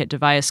any HomeKit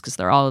device because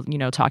they're all,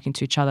 talking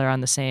to each other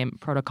on the same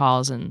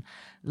protocols and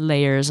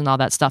layers and all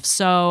that stuff.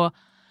 So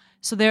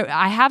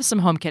I have some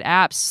HomeKit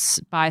apps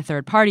by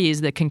third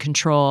parties that can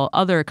control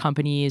other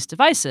companies'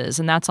 devices,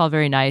 and that's all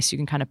very nice. You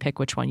can kind of pick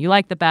which one you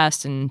like the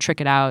best and trick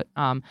it out.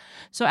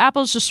 So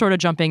Apple's just sort of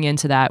jumping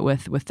into that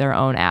with their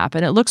own app,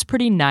 and it looks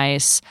pretty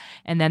nice.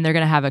 And then they're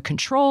going to have a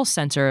control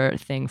center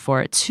thing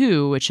for it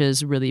too, which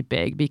is really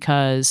big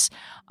because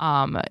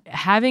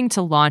having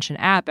to launch an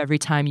app every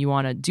time you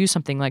want to do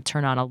something like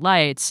turn on a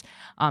light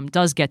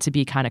does get to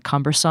be kind of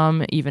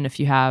cumbersome, even if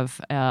you have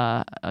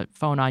a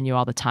phone on you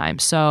all the time.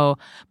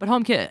 But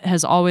HomeKit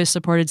has always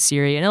supported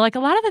Siri, and like a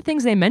lot of the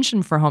things they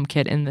mentioned for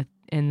HomeKit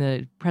in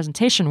the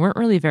presentation weren't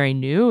really very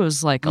new. It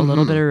was like a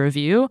little bit of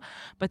review,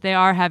 but they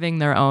are having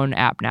their own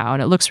app now,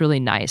 and it looks really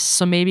nice.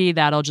 So maybe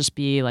that'll just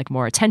be like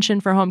more attention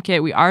for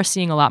HomeKit. We are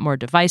seeing a lot more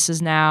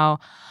devices now.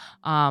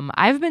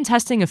 I've been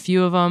testing a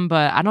few of them,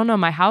 but I don't know.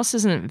 My house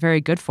isn't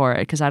very good for it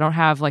because I don't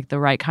have like the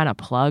right kind of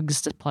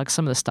plugs to plug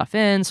some of the stuff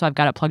in. So I've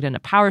got it plugged into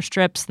power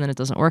strips, and then it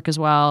doesn't work as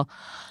well.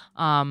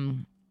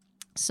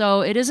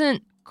 So it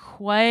isn't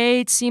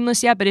quite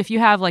seamless yet. But if you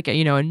have like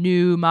a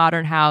new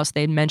modern house,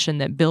 they'd mentioned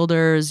that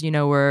builders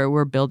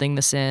were building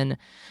this in.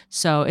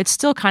 So it's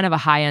still kind of a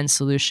high-end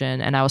solution,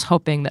 and I was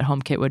hoping that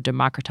HomeKit would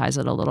democratize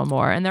it a little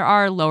more. And there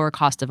are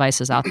lower-cost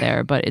devices out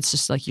there, but it's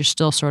just like you're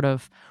still sort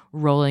of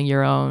rolling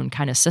your own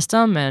kind of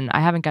system, and I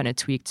haven't gotten it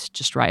tweaked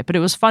just right. But it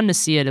was fun to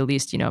see it at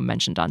least,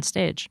 mentioned on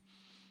stage.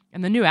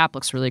 And the new app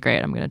looks really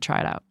great. I'm going to try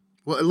it out.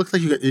 Well, it looks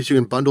like you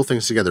can bundle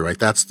things together, right?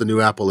 That's the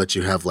new app will let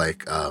you have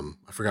like I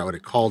forgot what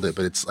it called it,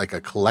 but it's like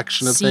a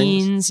collection of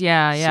things. Scenes,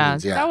 yeah.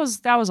 That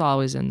was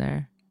always in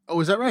there. Oh,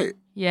 is that right?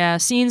 Yeah,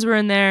 scenes were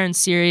in there, and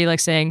Siri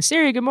like saying,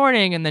 Siri, good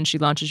morning, and then she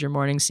launches your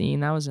morning scene.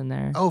 That was in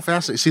there. Oh,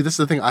 fascinating. See, this is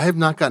the thing. I have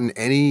not gotten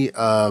any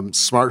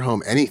smart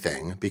home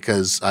anything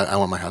because I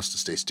want my house to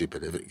stay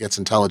stupid. If it gets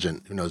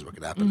intelligent, who knows what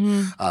could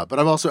happen. But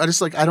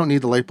I don't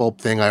need the light bulb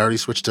thing. I already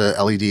switched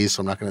to LEDs,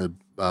 so I'm not going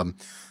to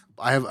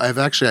I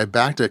backed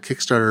a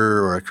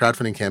Kickstarter or a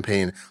crowdfunding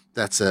campaign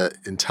that's an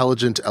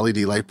intelligent LED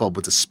light bulb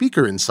with a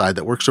speaker inside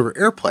that works over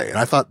AirPlay. And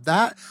I thought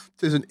that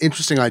is an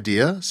interesting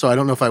idea. So I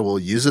don't know if I will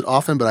use it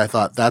often, but I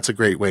thought that's a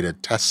great way to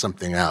test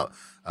something out.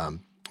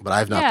 But I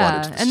have not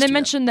bought it. And they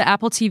mentioned the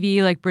Apple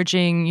TV, like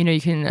bridging,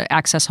 you can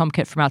access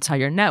HomeKit from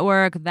outside your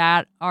network.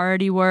 That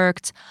already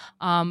worked.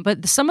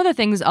 But some of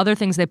the other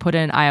things they put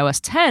in iOS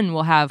 10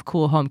 will have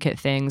cool HomeKit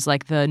things.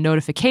 Like the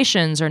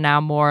notifications are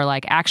now more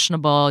like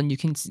actionable, and you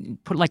can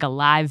put like a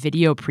live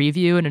video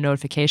preview in a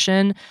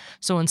notification.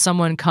 So when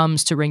someone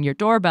comes to ring your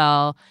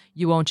doorbell,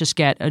 you won't just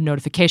get a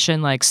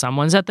notification like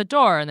someone's at the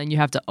door, and then you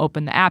have to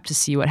open the app to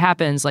see what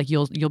happens. Like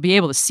you'll be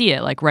able to see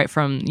it like right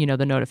from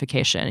the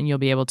notification, and you'll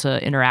be able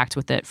to interact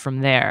with it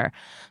from there.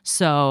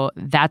 So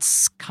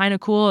that's kind of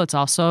cool. It's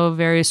also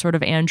very sort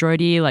of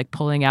Android-y, like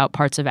pulling out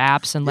parts of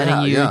apps and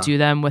letting you do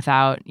them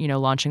without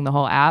launching the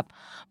whole app.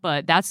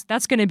 But that's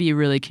going to be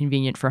really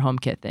convenient for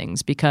HomeKit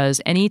things,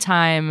 because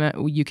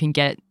anytime you can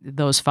get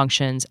those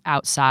functions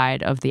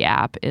outside of the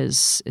app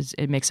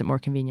it makes it more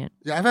convenient.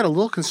 Yeah, I've had a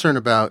little concern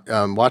about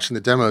watching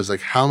the demos, like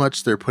how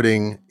much they're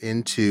putting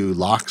into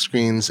lock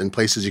screens and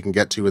places you can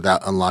get to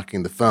without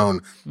unlocking the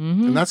phone.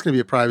 And that's going to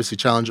be a privacy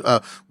challenge.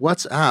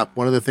 WhatsApp,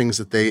 one of the things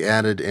that they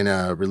added in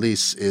a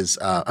release is,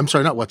 I'm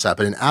sorry, not WhatsApp,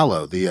 but in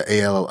Allo, the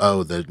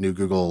ALO, the new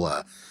Google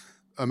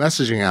a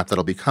messaging app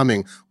that'll be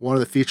coming. One of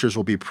the features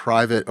will be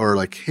private or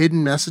like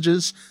hidden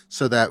messages,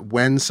 so that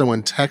when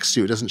someone texts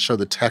you, it doesn't show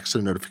the text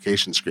on a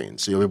notification screen.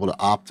 So you'll be able to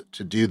opt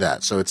to do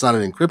that. So it's not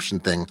an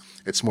encryption thing.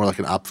 It's more like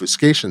an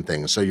obfuscation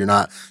thing. So your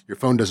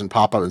phone doesn't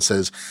pop up and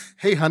says,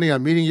 "Hey, honey,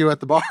 I'm meeting you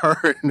at the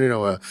bar,"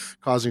 and,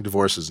 causing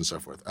divorces and so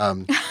forth.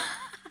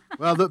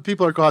 Well, the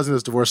people are causing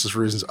those divorces for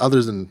reasons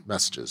other than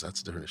messages. That's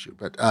a different issue.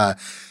 But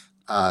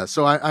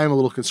so I am a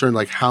little concerned,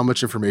 like how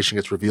much information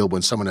gets revealed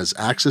when someone has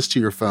access to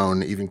your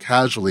phone, even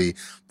casually,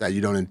 that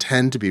you don't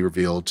intend to be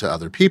revealed to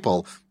other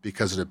people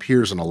because it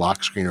appears on a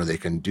lock screen or they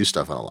can do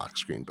stuff on a lock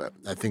screen. But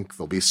I think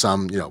there'll be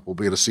some, we'll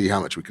be able to see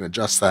how much we can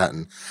adjust that.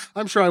 And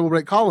I'm sure I will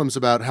write columns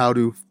about how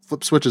to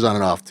flip switches on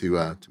and off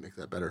to make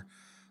that better.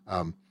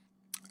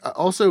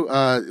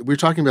 Also, we were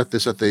talking about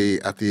this at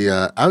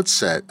the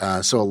outset.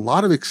 So a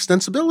lot of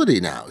extensibility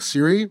now.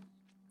 Siri,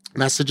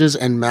 messages,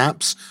 and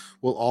maps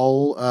will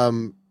all.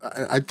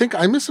 I think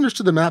I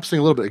misunderstood the Maps thing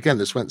a little bit. Again,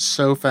 this went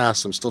so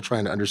fast. I'm still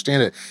trying to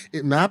understand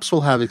it. Maps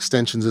will have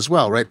extensions as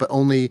well, right? But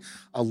only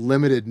a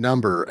limited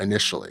number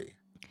initially.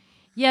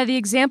 Yeah, the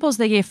examples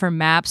they gave for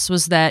Maps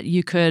was that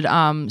you could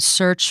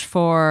search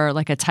for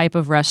like a type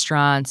of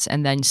restaurants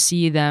and then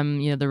see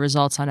them, the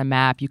results on a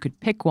map. You could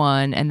pick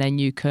one and then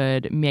you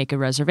could make a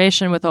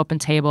reservation with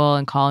OpenTable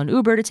and call an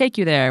Uber to take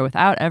you there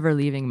without ever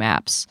leaving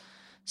Maps.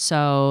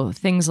 So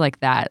things like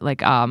that,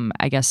 like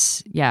I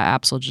guess,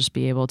 apps will just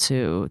be able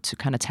to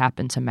kind of tap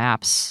into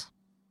Maps.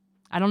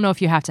 I don't know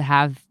if you have to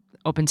have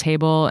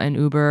OpenTable and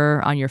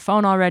Uber on your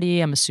phone already.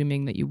 I'm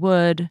assuming that you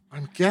would.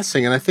 I'm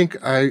guessing, and I think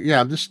I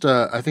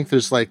think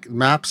there's like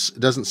Maps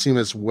doesn't seem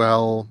as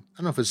well. I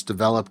don't know if it's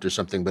developed or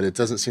something, but it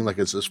doesn't seem like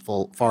it's as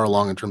far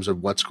along in terms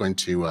of what's going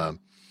to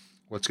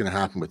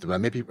happen with it. I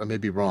may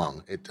be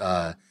wrong.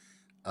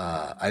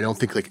 I don't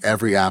think like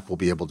every app will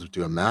be able to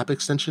do a map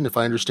extension, if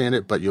I understand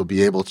it, but you'll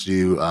be able to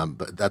do.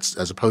 But that's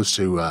as opposed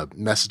to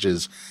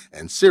Messages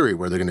and Siri,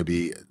 where they're going to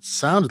be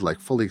sounded like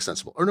fully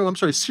extensible. Or no, I'm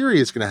sorry,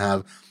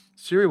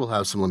 Siri will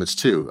have some limits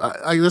too.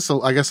 I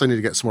guess I need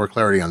to get some more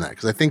clarity on that,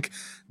 because I think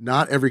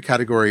not every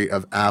category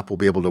of app will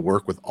be able to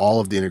work with all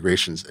of the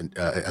integrations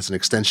as an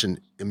extension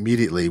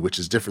immediately, which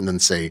is different than,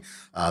 say,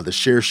 the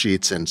Share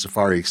Sheets and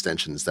Safari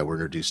extensions that were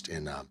introduced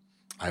in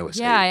iOS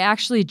 8. Yeah, I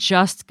actually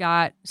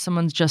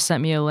someone just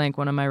sent me a link.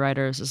 One of my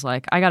writers is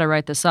like, I got to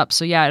write this up.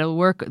 So yeah, it'll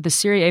work. The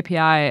Siri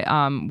API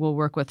will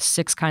work with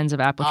 6 kinds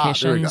of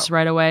applications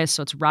right away.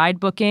 So it's ride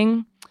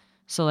booking.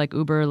 So like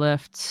Uber,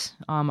 Lyft,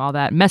 all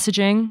that.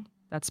 Messaging.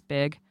 That's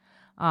big.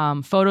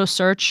 Photo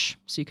search,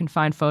 so you can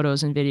find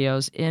photos and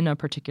videos in a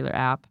particular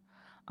app.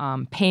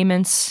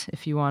 Payments,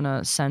 if you want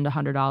to send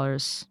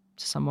 $100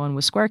 to someone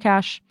with Square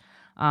Cash.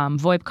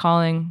 VoIP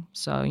calling,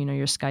 so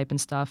your Skype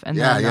and stuff, and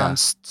then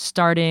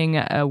starting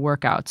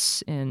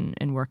workouts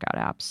in workout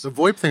apps. The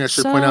VoIP thing I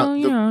should point out.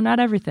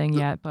 Not everything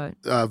yet,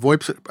 but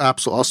VoIP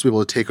apps will also be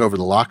able to take over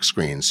the lock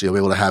screen, so you'll be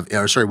able to have.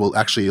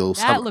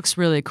 That looks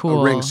really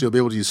cool. A ring, so you'll be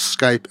able to use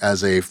Skype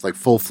as a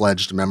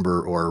full-fledged member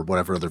or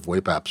whatever other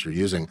VoIP apps you're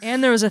using.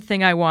 And there was a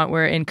thing I want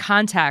where in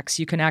contacts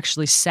you can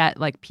actually set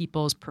like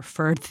people's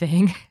preferred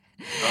thing.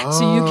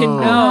 So you can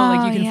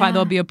know, you can find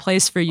there'll be a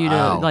place for you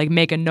to like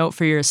make a note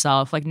for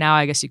yourself. Like now,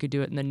 I guess you could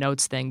do it in the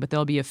notes thing, but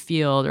there'll be a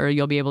field, or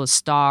you'll be able to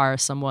star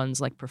someone's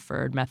like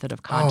preferred method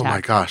of contact. Oh my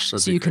gosh!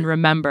 So you can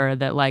remember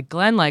that like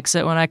Glenn likes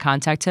it when I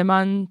contact him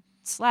on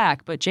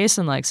Slack, but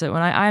Jason likes it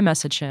when I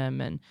iMessage him,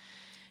 and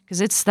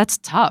because that's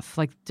tough.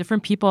 Like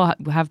different people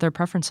have their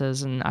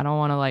preferences, and I don't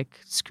want to like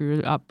screw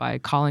it up by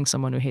calling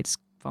someone who hates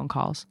phone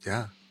calls.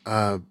 Yeah.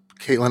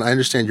 Caitlin, I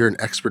understand you're an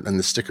expert in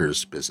the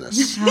stickers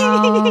business.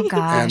 Oh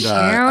gosh,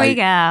 here we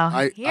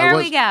go. Here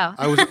we go.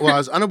 I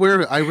was unaware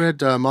of it. I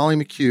read Molly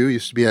McHugh,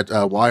 used to be at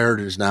Wired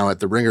and is now at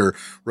The Ringer,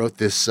 wrote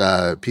this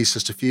piece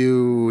just a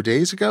few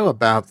days ago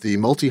about the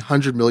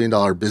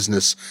multi-$100-million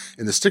business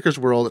in the stickers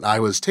world, and I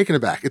was taken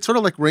aback. It's sort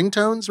of like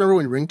ringtones. Remember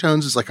when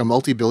ringtones is like a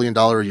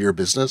multi-billion-dollar a year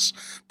business?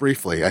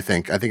 Briefly, I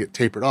think it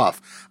tapered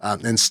off,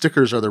 and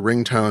stickers are the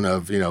ringtone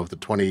of the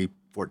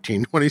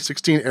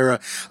 2016 era.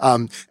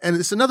 And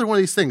it's another one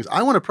of these things.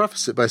 I want to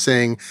preface it by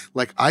saying,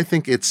 like, I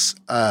think it's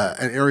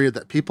an area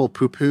that people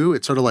poo-poo.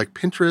 It's sort of like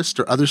Pinterest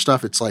or other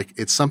stuff. It's like,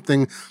 it's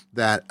something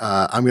that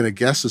I'm going to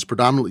guess is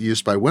predominantly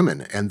used by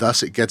women. And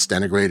thus it gets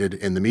denigrated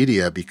in the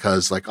media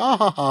because like,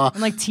 And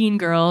like teen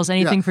girls,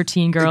 anything for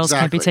teen girls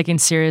can't be taken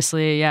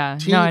seriously. Yeah.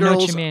 I know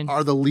what you mean.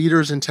 Are the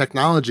leaders in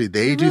technology.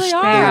 They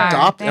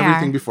adopt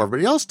everything before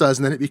everybody else does.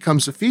 And then it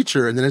becomes a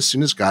feature. And then as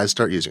soon as guys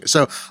start using it.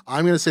 So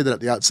I'm going to say that at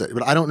the outset,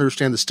 but I don't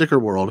understand the sticker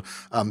world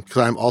because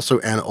I'm also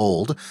an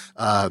old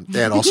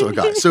and also a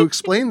guy. So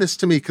explain this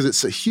to me, because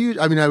it's a huge,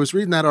 I was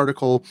reading that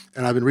article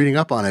and I've been reading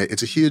up on it.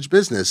 It's a huge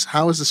business.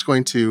 How is this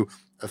going to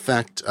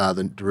affect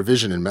the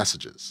revision in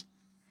Messages?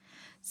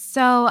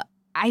 So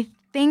I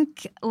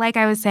think, like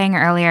I was saying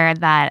earlier,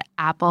 that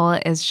Apple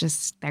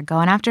is they're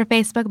going after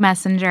Facebook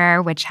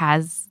Messenger, which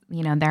has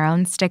their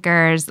own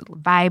stickers,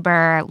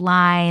 Viber,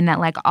 Line,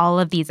 like all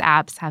of these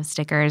apps have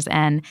stickers,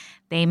 and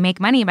they make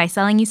money by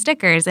selling you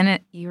stickers. And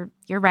you're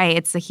right,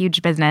 it's a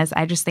huge business.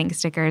 I just think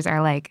stickers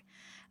are like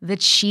the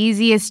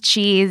cheesiest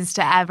cheese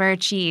to ever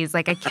cheese.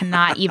 Like I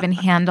cannot even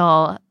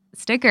handle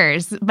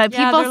stickers, but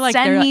people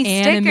send me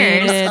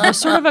animated. stickers. They're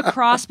sort of a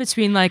cross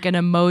between like an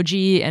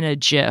emoji and a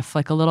GIF,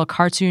 like a little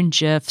cartoon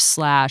GIF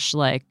 /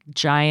 like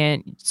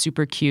giant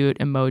super cute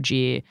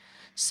emoji.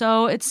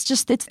 So it's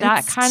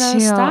that kind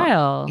of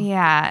style.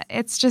 Yeah,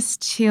 it's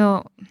just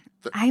too.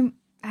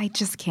 I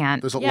just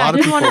can't. There's a lot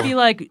of people. I didn't want to be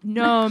like,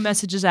 no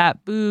Messages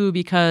app, boo,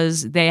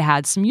 because they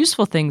had some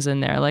useful things in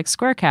there, like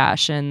Square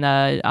Cash and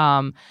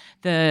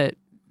the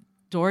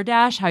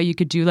DoorDash, how you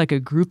could do like a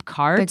group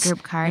cart. The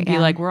group cart, and be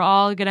like, we're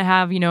all going to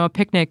have, a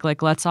picnic.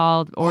 Like, let's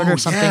all order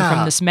something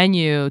from this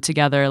menu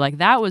together. Like,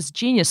 that was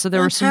genius. So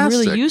there were some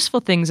really useful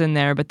things in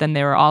there, but then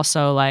they were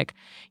also like,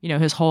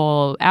 his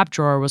whole app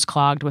drawer was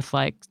clogged with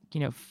like,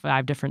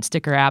 5 different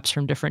sticker apps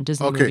from different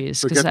Disney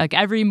movies. Because like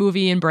every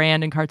movie and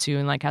brand and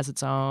cartoon like has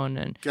its own.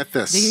 And get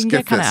this. They can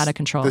get kind of out of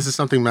control. This is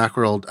something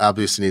Macworld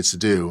obviously needs to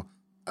do.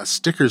 a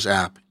stickers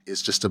app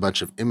is just a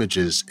bunch of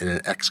images in an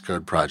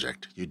Xcode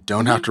project. You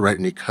don't have to write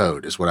any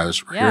code, is what I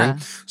was hearing.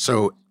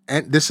 So,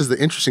 and this is the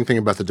interesting thing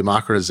about the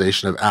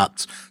democratization of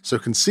apps. So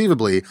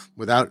conceivably,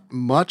 without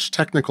much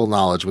technical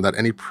knowledge, without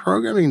any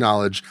programming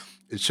knowledge,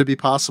 it should be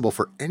possible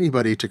for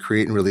anybody to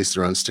create and release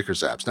their own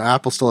stickers apps. Now,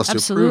 Apple still has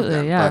to approve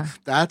them, but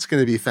that's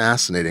going to be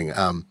fascinating.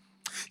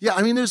 Yeah,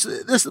 I mean, there's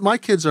this. My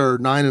kids are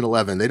 9 and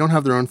 11. They don't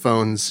have their own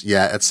phones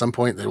yet. At some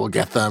point, they will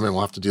get them, and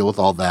we'll have to deal with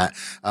all that.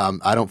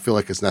 I don't feel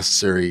like it's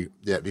necessary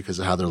yet because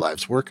of how their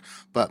lives work.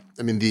 But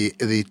I mean,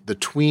 the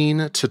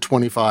tween to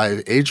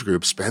 25 age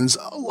group spends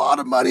a lot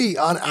of money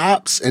on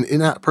apps and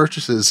in-app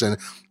purchases, and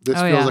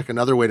this feels like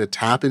another way to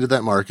tap into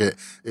that market.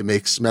 It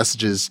makes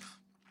messages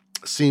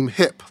seem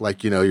hip,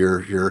 like, you know,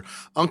 your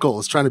uncle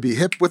is trying to be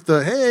hip with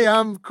the, hey,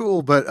 I'm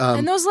cool, but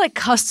and those like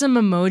custom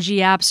emoji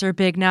apps are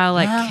big now,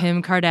 like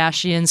Kim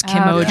Kardashian's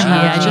Kimoji.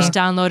 I just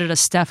downloaded a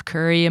Steph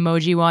Curry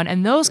emoji one,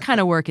 and those kind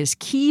of work as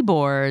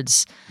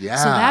keyboards. So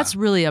that's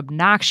really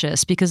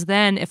obnoxious, because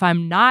then if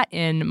I'm not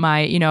in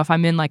my, you know, if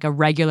I'm in like a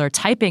regular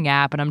typing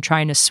app and I'm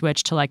trying to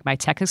switch to like my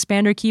text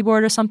expander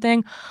keyboard or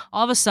something,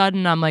 all of a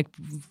sudden I'm like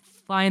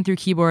flying through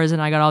keyboards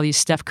and I got all these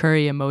Steph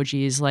Curry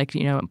emojis, like,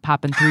 you know,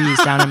 popping threes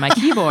down in my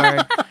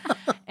keyboard.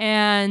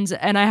 And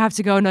I have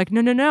to go and like,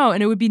 no.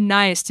 And it would be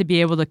nice to be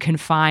able to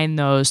confine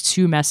those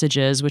to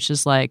messages, which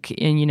is like,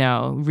 in, you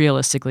know,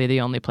 realistically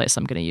the only place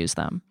I'm going to use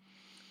them.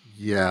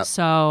 Yeah.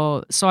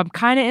 So I'm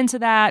kind of into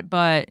that,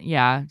 but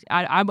yeah,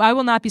 I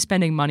will not be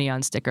spending money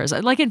on stickers.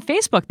 Like in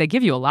Facebook, they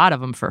give you a lot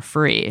of them for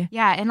free.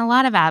 Yeah, in a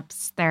lot of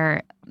apps,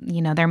 they're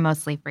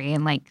mostly free.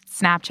 And like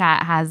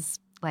Snapchat has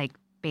like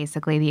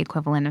basically the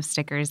equivalent of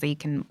stickers that you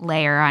can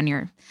layer on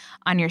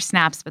your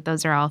snaps, but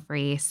those are all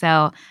free.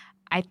 So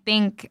I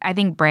think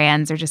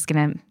brands are just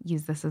going to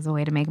use this as a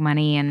way to make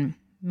money, and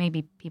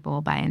maybe people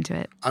will buy into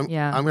it. I'm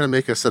going to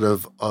make a set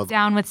of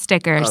down with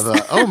stickers.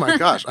 Oh my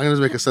gosh, I'm going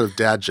to make a set of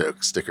dad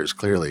joke stickers,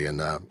 clearly,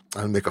 and I'm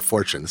going to make a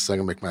fortune. This is going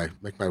to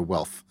make my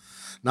wealth.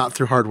 Not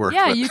through hard work.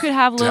 Yeah, you could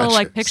have little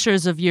like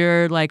pictures of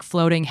your like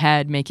floating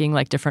head making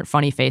like different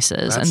funny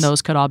faces, and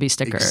those could all be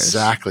stickers.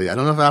 Exactly. I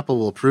don't know if Apple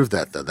will approve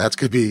that though. That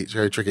could be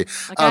very tricky.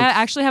 Like, I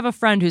actually have a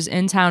friend who's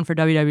in town for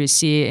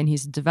WWDC, and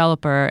he's a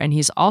developer, and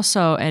he's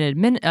also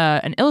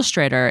an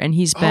illustrator, and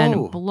he's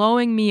been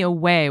blowing me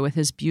away with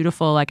his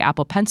beautiful like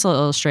Apple Pencil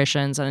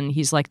illustrations, and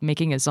he's like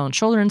making his own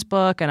children's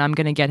book, and I'm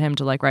going to get him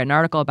to like write an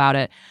article about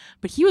it.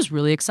 But he was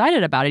really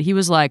excited about it. He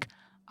was like,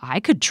 I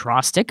could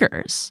draw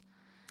stickers.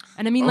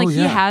 And I mean, he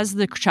has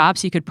the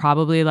chops. He could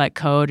probably like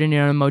code in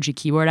an emoji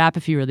keyboard app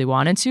if he really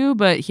wanted to,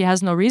 but he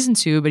has no reason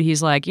to. But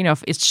he's like, you know,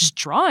 it's just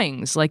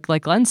drawings, like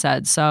Glenn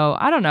said. So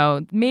I don't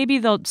know.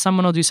 Maybe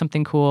someone will do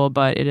something cool,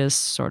 but it is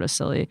sort of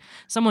silly.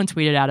 Someone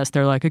tweeted at us.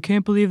 They're like, I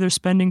can't believe they're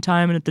spending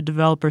time at the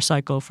developer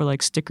cycle for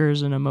like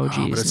stickers and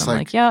emojis. But it's and I'm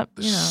like, yeah,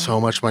 there's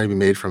so much money to be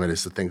made from it.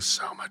 Is the thing,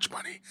 so much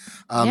money.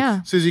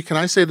 Susie, can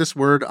I say this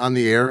word on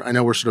the air? I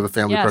know we're sort of a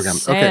family program.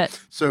 Say it.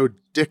 So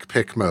dick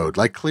pic mode,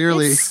 like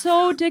clearly it's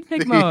so dick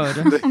pic mode.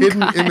 The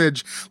hidden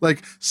image,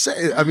 like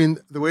I mean,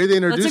 the way they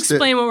introduced Let's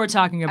explain what we're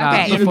talking about.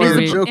 Okay,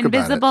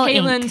 Invisible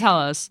ink. Caitlin, tell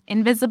us.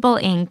 Invisible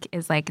ink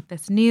is like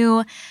this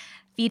new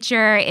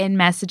feature in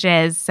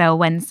messages. So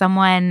when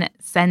someone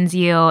sends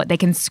you, they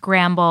can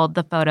scramble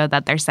the photo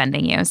that they're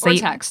sending you. So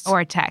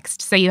or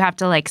text. So you have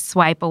to like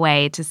swipe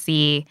away to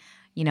see,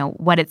 you know,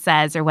 what it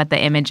says or what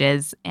the image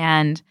is.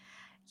 And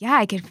yeah,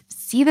 I could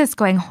see this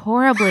going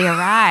horribly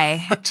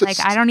awry.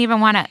 Like, I don't even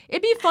want to.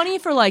 It'd be funny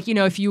for, like, you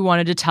know, if you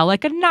wanted to tell,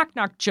 like, a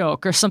knock-knock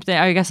joke or something.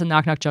 I guess a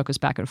knock-knock joke was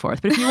back and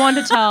forth. But if you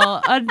wanted to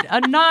tell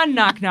a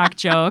non-knock-knock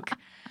joke.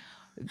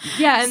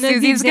 Yeah, and then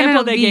the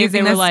example they gave,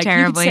 they were like,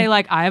 you could say,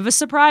 like, I have a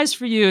surprise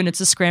for you, and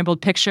it's a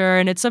scrambled picture,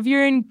 and it's of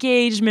your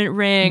engagement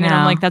ring. No. And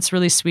I'm like, that's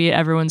really sweet.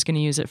 Everyone's going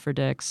to use it for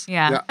dicks.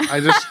 Yeah.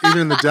 I just, even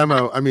in the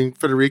demo, I mean,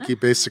 Federici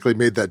basically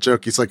made that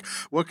joke. He's like,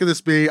 what could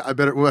this be? I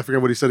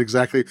forget what he said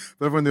exactly.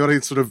 But everyone in the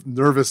audience sort of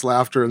nervous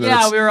laughter. And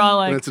then we were all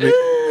like, it's an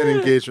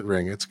engagement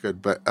ring. It's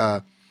good. But,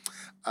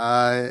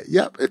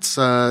 it's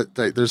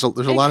there's a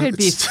lot of it could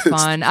be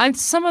fun.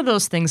 Some of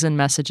those things in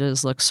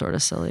messages look sort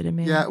of silly to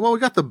me. Yeah, well, we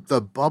got the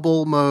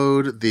bubble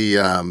mode,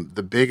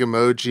 the big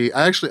emoji.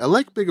 I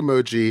like big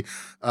emoji,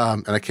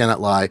 and I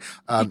cannot lie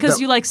because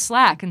you like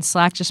Slack, and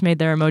Slack just made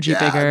their emoji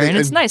bigger, and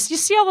it's nice. You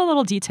see all the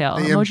little detail.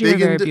 Emoji are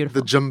very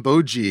beautiful. The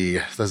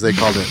jumboji, as they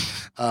called it.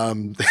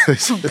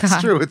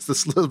 It's true. It's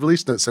the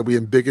release note said we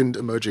embiggened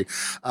emoji.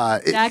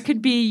 That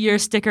could be your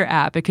sticker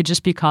app. It could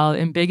just be called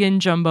embiggen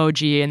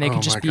jumboji, and they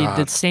could just be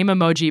the same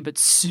emoji but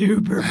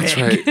super That's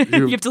big. Right.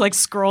 You have to like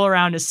scroll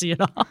around to see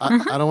it all.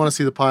 I don't want to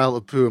see the pile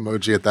of poo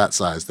emoji at that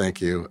size. Thank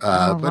you.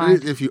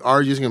 But if you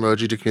are using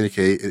emoji to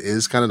communicate, it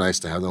is kind of nice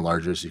to have them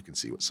larger so you can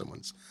see what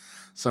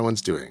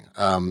someone's doing.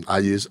 I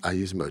use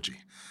emoji.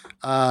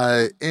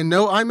 And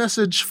no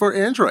iMessage for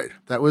Android.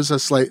 That was a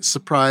slight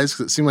surprise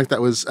because it seemed like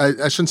that was,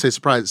 I shouldn't say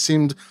surprise, it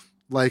seemed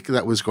like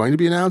that was going to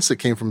be announced. It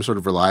came from sort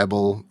of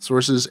reliable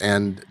sources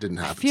and didn't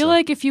happen. I feel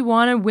like if you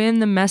want to win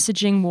the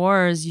messaging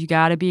wars, you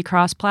got to be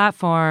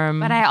cross-platform.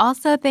 But I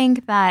also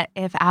think that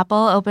if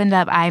Apple opened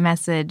up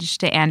iMessage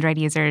to Android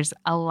users,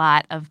 a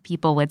lot of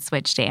people would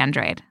switch to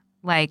Android.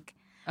 Like,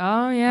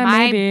 oh yeah,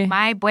 maybe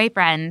my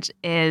boyfriend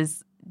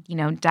is,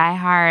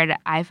 diehard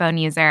iPhone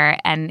user,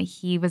 and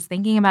he was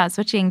thinking about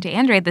switching to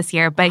Android this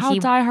year. But how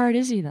diehard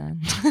is he then?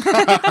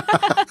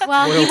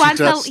 Well,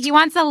 he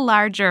wants a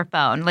larger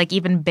phone, like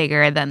even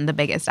bigger than the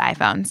biggest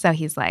iPhone. So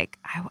he's like,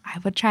 I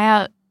would try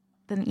out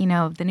the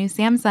new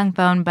Samsung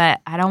phone, but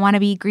I don't want to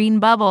be green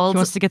bubbles. He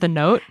wants to get the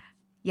Note.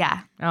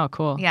 Yeah. Oh,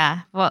 cool.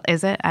 Yeah. Well,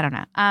 is it? I don't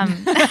know.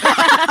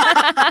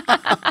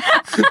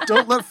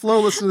 Don't let Flo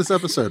listen to this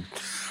episode.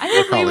 I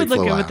think we would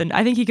look good with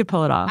I think he could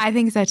pull it off. I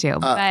think so too.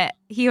 But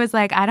he was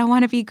like, I don't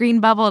want to be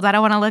green bubbled. I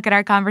don't want to look at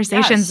our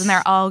conversations and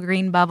they're all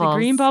green bubbles. The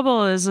green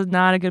bubble is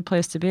not a good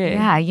place to be.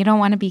 Yeah, you don't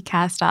want to be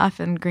cast off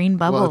in green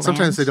bubble. Well,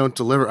 sometimes they don't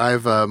deliver.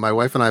 My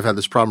wife and I have had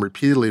this problem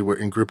repeatedly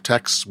in group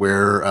texts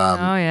where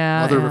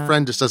mother of a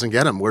friend just doesn't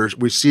get them. Where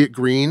we see it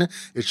green,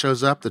 it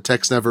shows up, the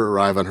text never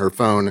arrive on her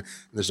phone, and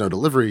there's no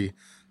delivery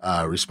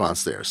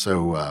response there.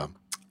 So,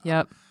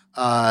 yep.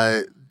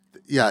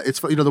 Yeah, it's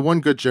the one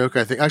good joke,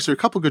 I think. Actually, a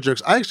couple good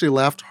jokes. I actually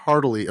laughed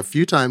heartily a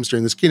few times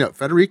during this keynote.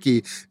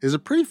 Federici is a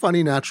pretty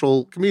funny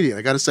natural comedian,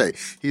 I got to say.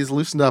 He's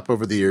loosened up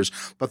over the years,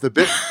 but the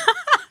bit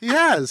he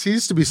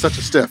used to be such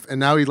a stiff, and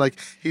now he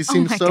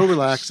seems so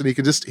relaxed, and he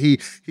can just he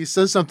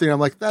says something.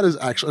 I'm like, that is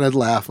actually, and I'd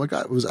laugh. I'm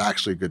like, it was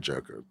actually a good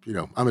joke.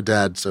 I'm a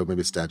dad, so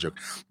maybe it's a dad joke.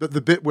 But the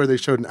bit where they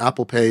showed an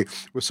Apple Pay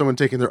with someone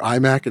taking their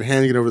iMac and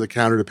handing it over the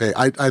counter to pay,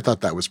 I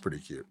thought that was pretty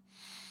cute.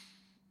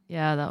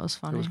 Yeah, that was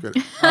funny. It was good.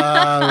 It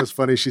was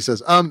funny. She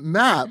says,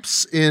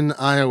 Maps in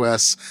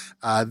iOS.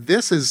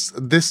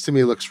 This to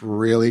me looks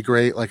really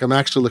great. Like, I'm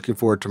actually looking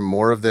forward to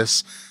more of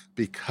this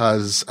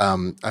because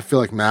I feel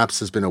like Maps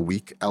has been a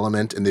weak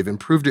element and they've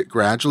improved it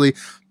gradually.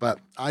 But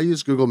I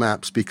use Google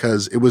Maps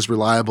because it was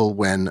reliable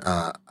when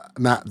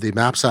the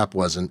Maps app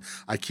wasn't.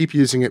 I keep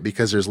using it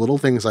because there's little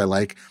things I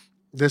like.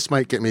 This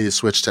might get me to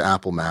switch to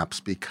Apple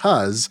Maps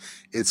because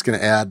it's going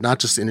to add not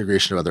just the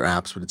integration of other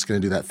apps, but it's going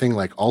to do that thing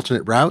like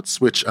alternate routes,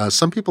 which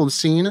some people have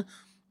seen.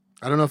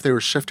 I don't know if they were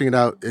shifting it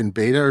out in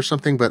beta or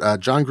something, but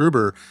John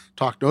Gruber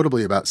talked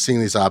notably about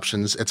seeing these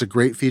options. It's a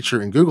great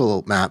feature in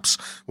Google Maps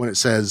when it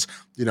says,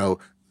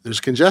 there's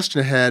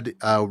congestion ahead,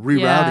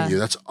 rerouting you.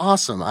 That's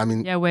awesome. I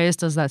mean, Waze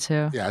does that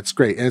too. Yeah, it's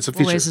great, and it's a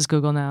feature. Waze is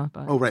Google now.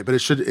 But. Oh, right, but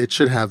it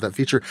should have that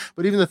feature.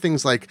 But even the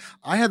things like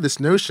I had this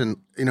notion,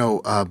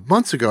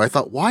 months ago. I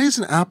thought, why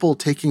isn't Apple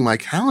taking my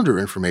calendar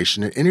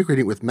information and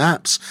integrating it with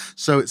Maps?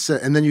 So it's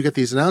and then you get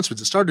these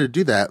announcements. It started to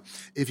do that.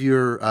 If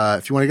you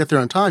want to get there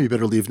on time, you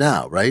better leave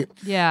now, right?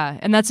 Yeah,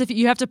 and that's if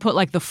you have to put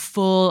like the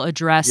full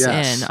address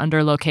in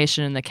under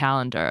location in the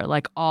calendar,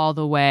 like all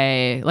the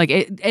way, like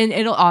and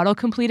it'll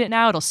autocomplete it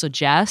now. It'll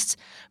suggest.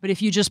 But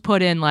if you just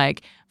put in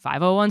like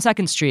 501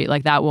 2nd Street,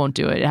 like that won't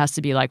do it. It has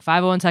to be like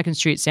 501 2nd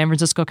Street, San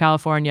Francisco,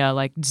 California,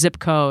 like zip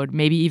code,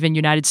 maybe even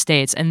United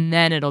States. And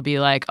then it'll be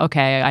like,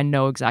 okay, I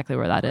know exactly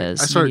where that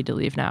is. You need to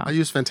leave now. I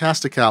use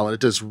Fantastical and it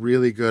does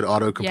really good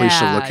auto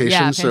completion of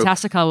locations. Yeah,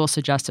 Fantastical will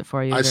suggest it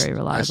for you very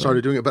reliably. I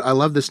started doing it, but I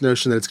love this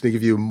notion that it's going to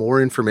give you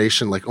more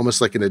information, like almost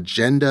like an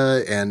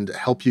agenda and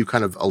help you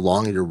kind of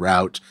along your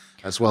route.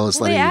 As well as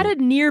they added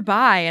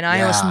nearby in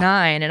iOS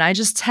 9, and I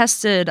just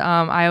tested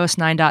iOS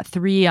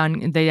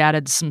 9.3 they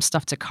added some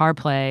stuff to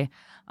CarPlay,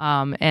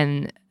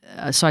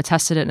 so I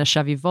tested it in a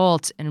Chevy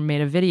Volt and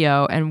made a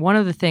video. And one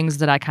of the things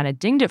that I kind of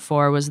dinged it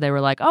for was they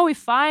were like, "Oh, we're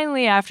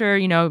finally on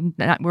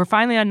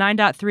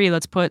 9.3.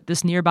 Let's put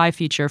this nearby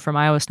feature from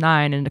iOS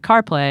 9 into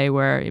CarPlay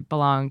where it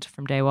belonged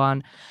from day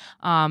one."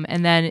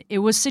 And then it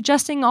was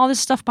suggesting all this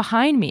stuff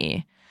behind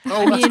me.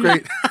 Oh, that's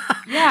great.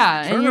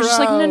 Yeah, and you're just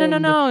like,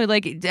 no.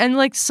 Like, and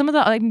like some of the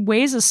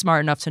Waze is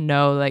smart enough to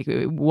know like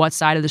what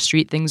side of the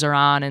street things are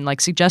on and like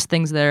suggest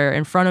things that are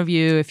in front of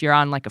you. If you're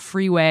on like a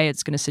freeway,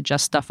 it's going to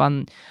suggest stuff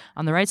on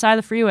the right side of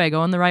the freeway,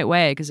 going the right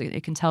way because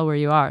it can tell where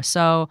you are.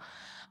 So,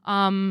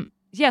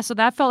 so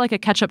that felt like a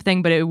catch-up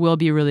thing, but it will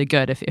be really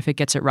good if it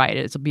gets it right.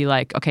 It'll be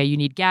like, okay, you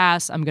need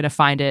gas. I'm going to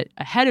find it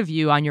ahead of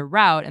you on your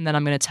route, and then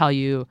I'm going to tell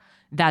you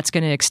that's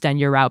going to extend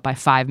your route by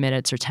 5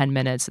 minutes or 10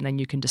 minutes, and then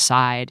you can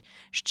decide,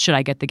 should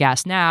I get the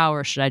gas now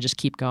or should I just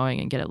keep going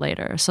and get it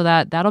later? So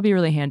that'll be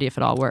really handy if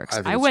it all works.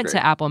 I went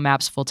to Apple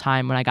Maps full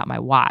time when I got my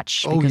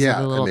watch because of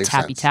the little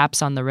tappy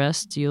taps on the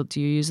wrist. Do you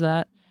use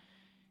that?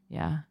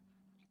 Yeah.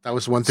 That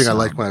was one thing I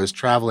liked when I was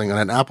traveling on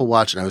an Apple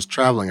Watch and I was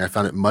traveling. I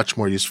found it much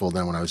more useful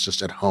than when I was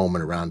just at home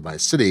and around my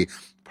city,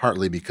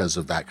 partly because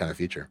of that kind of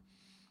feature.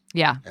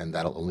 Yeah. And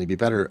that'll only be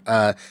better.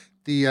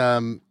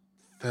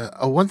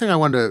 One thing I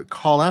wanted to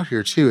call out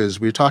here too is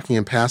we were talking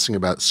in passing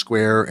about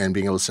Square and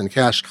being able to send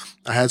cash.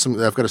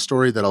 I've got a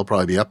story that'll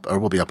probably be up or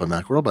will be up on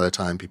Macworld by the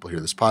time people hear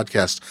this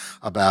podcast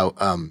about.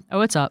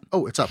 It's up.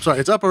 Oh, it's up. Sorry,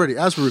 it's up already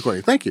as we're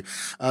recording. Thank you.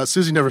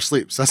 Susie never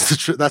sleeps. That's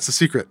the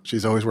secret.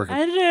 She's always working.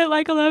 I did it at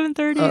like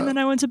 11:30 and then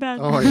I went to bed.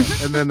 Oh yeah.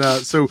 And then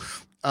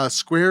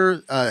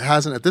Square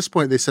hasn't at this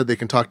point. They said they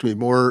can talk to me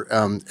more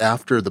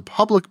after the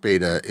public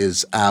beta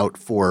is out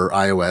for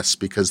iOS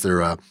because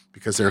they're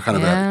kind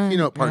of a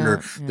keynote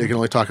partner. Yeah. They can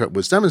only talk about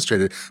what's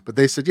demonstrated. But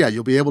they said,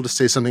 you'll be able to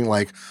say something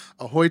like,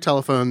 "Ahoy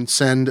telephone,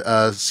 send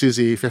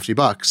Susie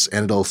 $50,"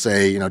 and it'll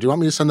say, do you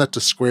want me to send that to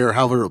Square?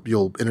 However,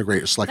 you'll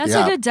integrate or select That's the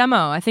app. That's a good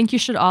demo. I think you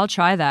should all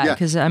try that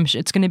because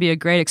it's going to be a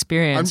great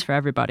experience for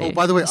everybody. Oh,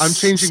 by the way, I'm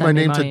changing my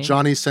name to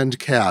Johnny Send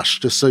Cash,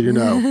 just so you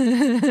know,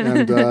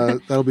 and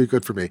that'll be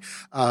good for me.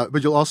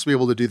 But you'll also be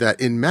able to do that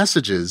in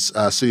messages.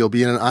 So you'll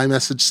be in an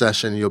iMessage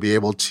session. You'll be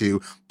able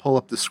to pull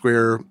up the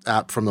Square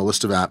app from the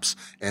list of apps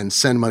and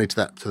send money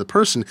to the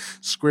person.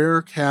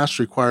 Square Cash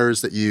requires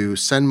that you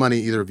send money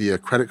either via a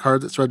credit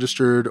card that's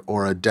registered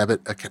or a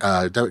debit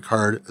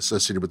card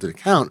associated with an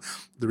account.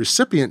 The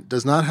recipient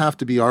does not have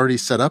to be already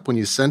set up when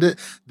you send it.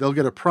 They'll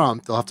get a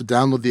prompt. They'll have to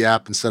download the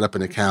app and set up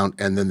an account,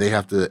 and then they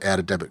have to add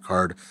a debit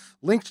card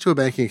linked to a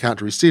banking account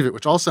to receive it,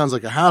 which all sounds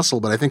like a hassle,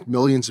 but I think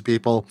millions of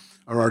people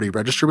are already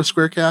registered with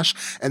Square Cash.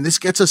 And this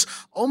gets us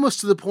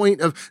almost to the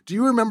point of, do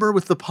you remember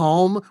with the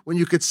Palm when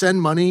you could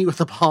send money with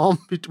the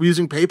Palm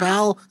using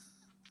PayPal?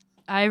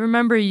 I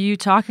remember you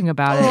talking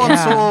about it. I'm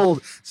so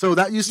old. So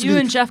that used to be... You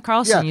and Jeff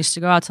Carlson used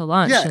to go out to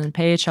lunch and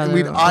pay each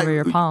other over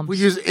your palms. We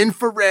use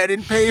infrared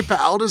and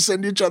PayPal to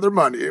send each other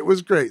money. It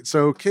was great.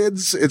 So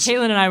kids, it's...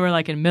 Caitlin and I were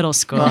like in middle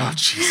school. Oh,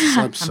 Jesus,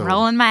 I'm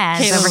rolling my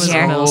eyes over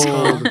here. Middle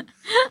school.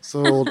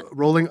 So old.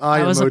 Rolling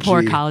eye emoji. I was a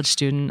poor college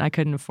student. I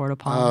couldn't afford a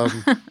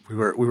Palm. We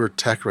were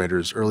tech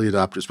writers, early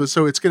adopters. But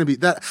so it's going to be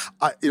that,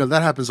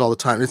 that happens all the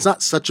time. It's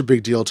not such a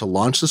big deal to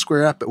launch the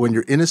Square app, but when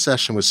you're in a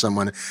session with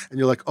someone and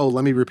you're like, "Oh,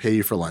 let me repay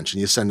you for lunch,"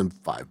 and you send them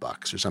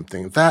 $5 or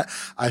something, that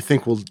I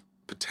think will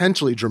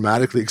potentially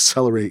dramatically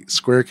accelerate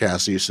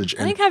Squarecast usage.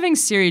 I think having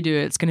Siri do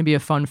it's going to be a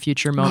fun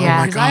future moment.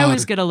 Yeah. Because I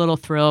always get a little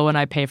thrill when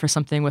I pay for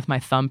something with my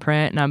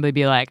thumbprint, and I'm going to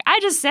be like, I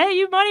just sent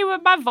you money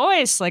with my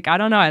voice. Like, I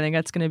don't know. I think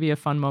that's going to be a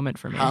fun moment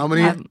for me.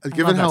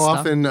 Given how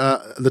often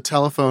the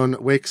telephone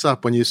wakes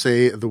up when you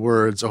say the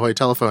words "Ahoy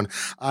telephone,"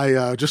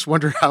 I just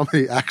wonder how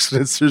many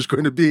accidents there's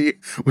going to be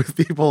with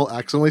people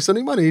accidentally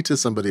sending money to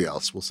somebody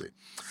else. We'll see.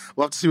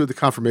 We'll have to see what the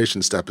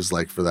confirmation step is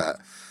like for that.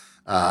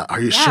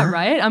 Are you sure? Yeah,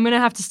 right? I'm going to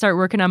have to start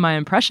working on my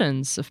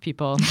impressions of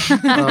people.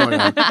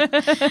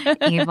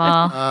 Evil.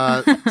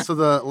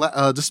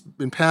 So just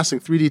in passing,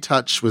 3D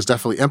Touch was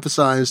definitely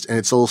emphasized, and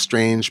it's a little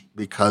strange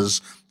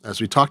because,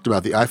 as we talked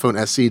about, the iPhone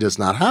SE does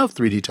not have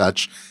 3D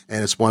Touch,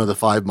 and it's one of the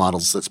 5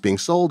 models that's being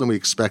sold, and we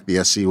expect the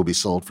SE will be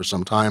sold for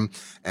some time,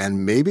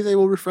 and maybe they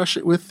will refresh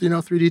it with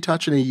 3D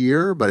Touch in a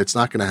year, but it's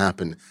not going to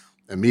happen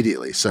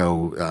immediately.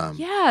 So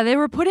they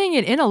were putting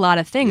it in a lot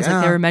of things.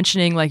 Like they were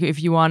mentioning, like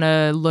if you want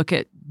to look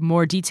at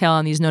more detail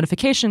on these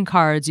notification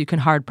cards, you can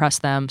hard press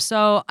them.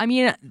 So I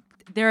mean,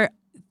 the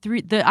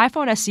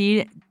iPhone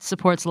SE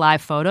supports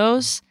live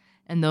photos,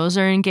 and those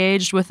are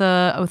engaged with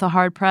a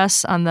hard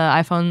press on the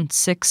iPhone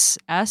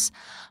 6s.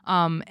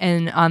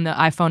 And on the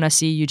iPhone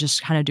SE, you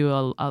just kind of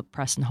do a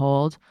press and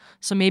hold.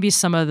 So maybe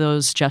some of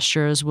those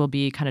gestures will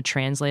be kind of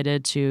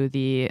translated to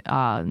the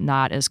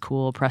not as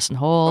cool press and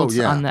holds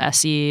on the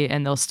SE,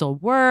 and they'll still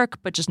work,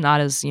 but just not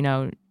as,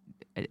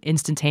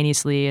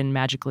 instantaneously and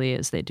magically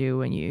as they do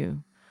when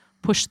you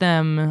push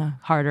them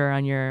harder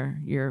on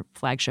your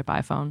flagship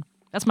iPhone.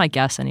 That's my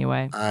guess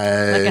anyway. Like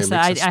I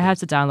said, I have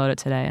to download it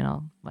today, and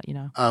I'll let you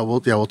know.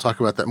 We'll talk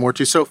about that more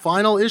too. So,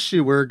 final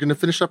issue, we're going to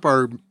finish up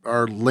our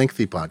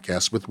lengthy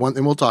podcast with one,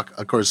 and we'll talk,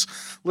 of course,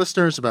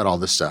 listeners, about all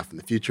this stuff in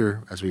the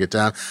future as we get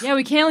down. Yeah,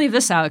 we can't leave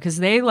this out because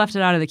they left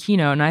it out of the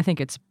keynote, and I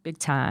think it's big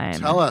time.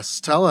 Tell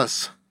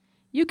us.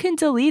 You can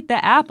delete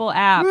the Apple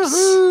apps.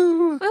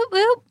 Whoop,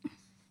 whoop.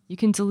 You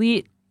can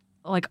delete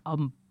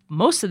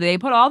they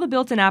put all the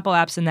built-in Apple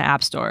apps in the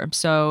App Store,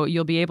 so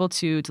you'll be able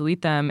to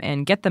delete them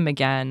and get them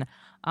again.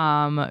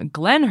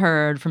 Glenn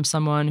heard from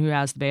someone who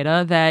has the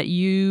beta that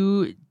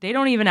they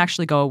don't even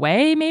actually go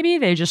away. Maybe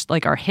they just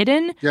are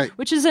hidden,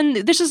 which is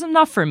this is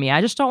enough for me.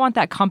 I just don't want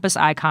that compass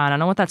icon. I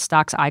don't want that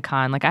stocks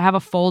icon. Like I have a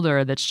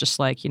folder that's just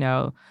I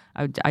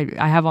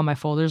have all my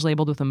folders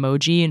labeled with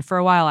emoji, and for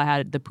a while I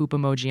had the poop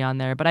emoji on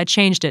there, but I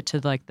changed it to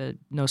the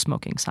no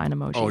smoking sign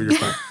emoji. Oh, you're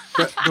fine.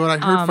 What I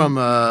heard from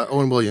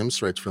Owen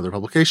Williams, writes for another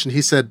publication,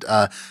 he said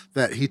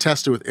that he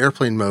tested with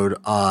airplane mode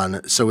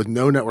on, so with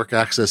no network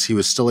access, he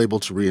was still able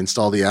to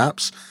reinstall the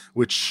apps,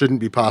 which shouldn't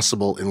be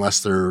possible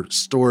unless they're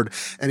stored.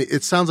 And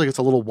it sounds like it's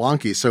a little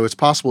wonky, so it's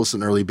possible it's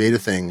an early beta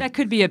thing. That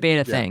could be a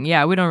beta thing.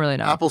 Yeah, we don't really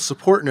know. Apple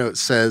support note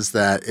says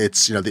that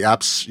it's, the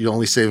apps, you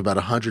only save about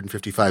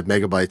 155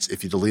 megabytes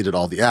if you deleted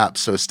all the apps.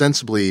 So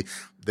ostensibly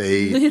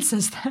it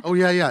says that. Oh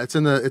yeah, it's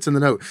in the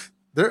note.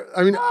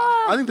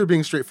 I think they're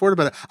being straightforward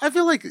about it. I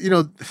feel like, we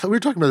were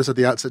talking about this at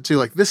the outset too.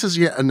 Like this is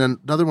yet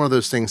another one of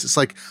those things. It's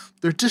like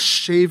they're just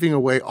shaving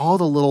away all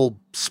the little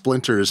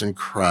splinters and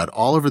crud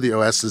all over the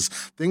OSs,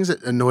 things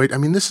that annoyed. I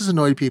mean, this has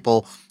annoyed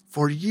people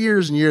for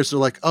years and years. They're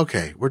like,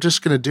 okay, we're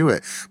just going to do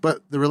it.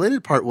 But the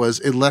related part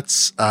was it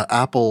lets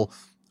Apple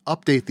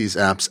update these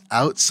apps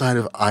outside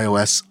of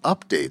iOS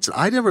updates.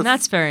 And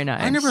that's very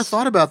nice. I never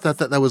thought about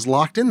that was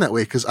locked in that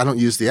way because I don't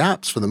use the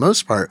apps for the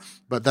most part.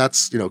 But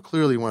that's,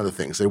 clearly one of the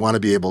things they want to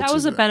be able to. That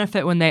was a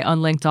benefit when they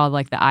unlinked all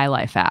like the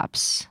iLife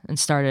apps and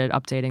started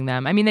updating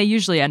them. I mean, they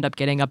usually end up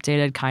getting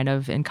updated kind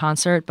of in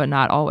concert, but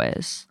not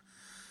always.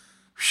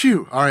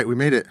 Phew. All right, we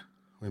made it.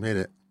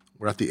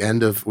 We're at the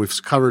end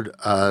we've covered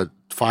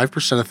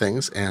 5% of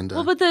things. And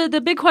but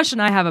the big question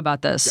I have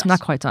about this, yes. I'm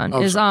not quite done,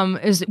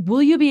 is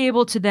will you be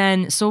able to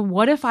then, so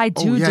what if I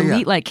do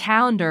delete like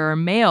calendar or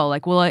mail,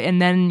 like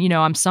and then,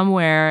 I'm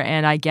somewhere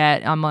and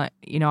I'm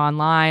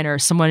online or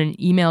someone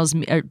emails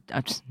me, or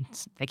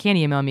they can't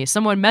email me,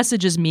 someone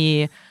messages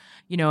me,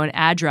 an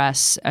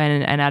address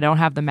and I don't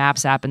have the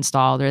Maps app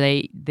installed, or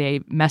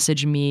they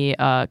message me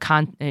an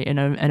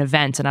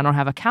event and I don't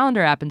have a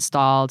calendar app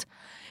installed.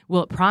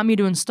 Will it prompt me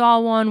to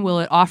install one? Will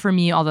it offer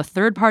me all the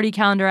third-party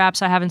calendar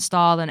apps I have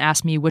installed and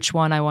ask me which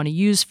one I want to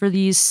use for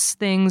these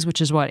things,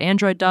 which is what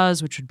Android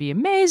does, which would be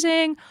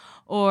amazing?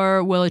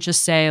 Or will it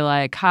just say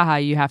like, haha,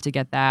 you have to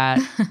get that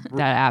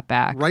app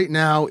back? Right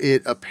now,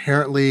 it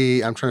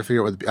apparently, I'm trying to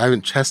figure out I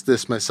haven't tested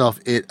this myself.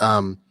 It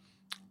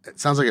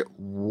sounds like it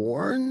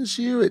warns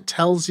you. It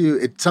tells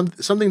you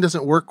something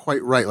doesn't work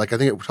quite right. Like I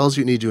think it tells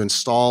you need to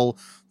install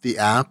the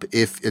app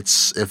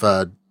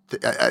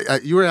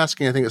you were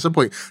asking, I think, at some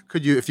point,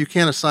 if you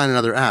can't assign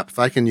another app, if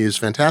I can use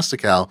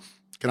Fantastical,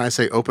 can I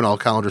say open all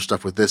calendar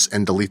stuff with this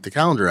and delete the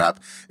calendar app?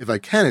 If I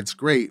can, it's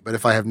great. But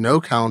if I have no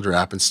calendar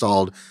app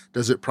installed,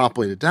 does it prompt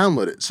me to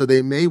download it? So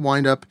they may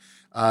wind up,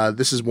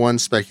 this is one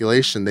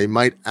speculation, they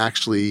might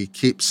actually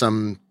keep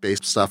some base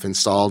stuff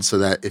installed so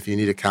that if you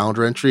need a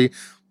calendar entry,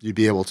 you'd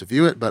be able to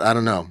view it, but I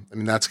don't know. I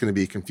mean, that's going to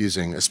be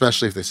confusing,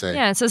 especially if they say...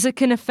 Yeah, it says it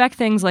can affect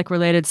things like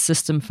related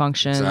system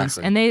functions.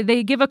 Exactly. And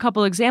they give a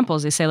couple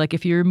examples. They say, like,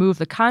 if you remove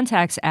the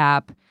Contacts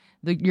app,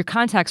 your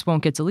contacts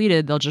won't get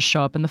deleted. They'll just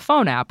show up in the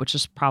phone app, which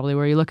is probably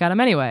where you look at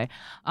them anyway.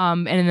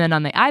 And then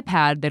on the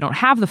iPad, they don't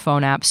have the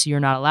phone app, so you're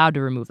not allowed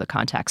to remove the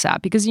Contacts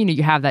app because,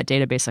 you have that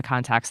database of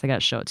contacts. They got to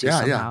show it to you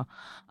somehow.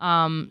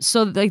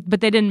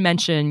 But they didn't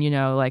mention,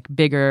 like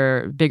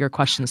bigger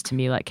questions to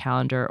me like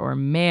calendar or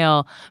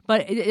mail.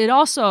 But it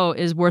also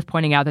is worth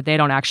pointing out that they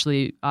don't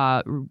actually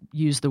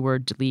use the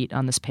word delete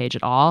on this page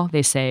at all.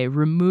 They say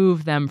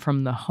remove them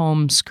from the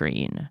home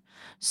screen.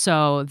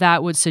 So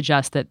that would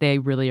suggest that they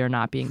really are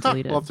not being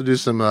deleted. We'll have to do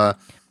some. But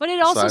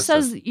it also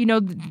says,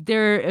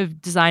 they're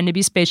designed to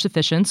be space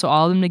efficient. So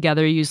all of them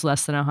together use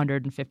less than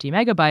 150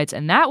 megabytes.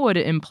 And that would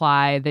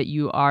imply that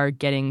you are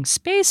getting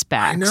space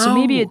back. I know. So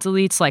maybe it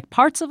deletes like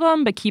parts of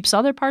them, but keeps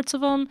other parts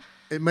of them.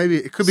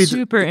 It could be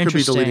super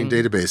interesting. It could be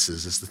deleting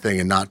databases is the thing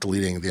and not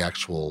deleting the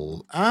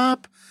actual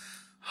app.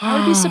 I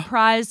would be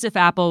surprised if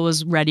Apple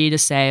was ready to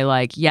say,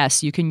 like,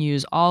 yes, you can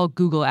use all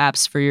Google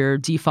apps for your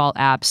default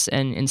apps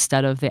and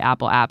instead of the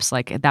Apple apps.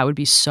 Like, that would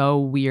be so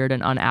weird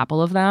and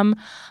un-Apple of them.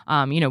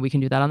 We can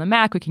do that on the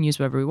Mac. We can use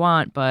whatever we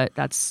want, but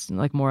that's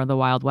like more of the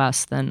Wild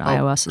West than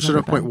iOS has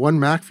ever been. One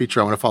Mac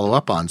feature I want to follow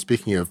up on,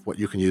 speaking of what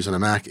you can use on a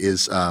Mac,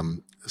 is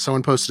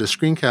someone posted a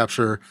screen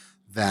capture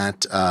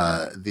that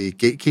the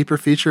Gatekeeper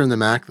feature in the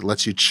Mac that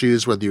lets you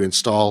choose whether you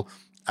install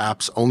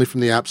apps only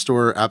from the App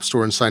Store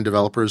and signed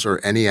developers, or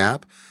any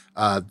app.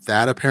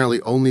 That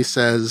apparently only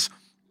says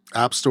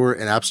App Store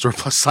and App Store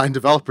plus signed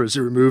developers.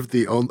 It removed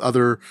the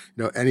other,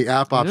 any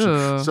app option.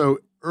 Ew. So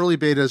early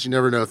betas, you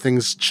never know.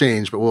 Things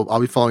change, but I'll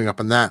be following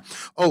up on that.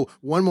 Oh,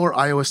 one more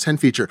iOS 10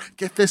 feature.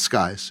 Get this,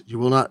 guys. You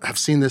will not have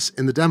seen this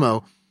in the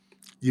demo.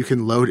 You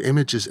can load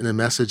images in a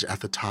message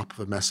at the top of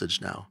a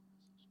message now.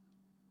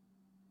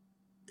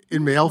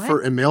 In mail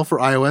for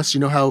iOS, you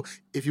know how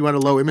if you want to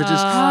load images,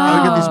 I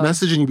would get these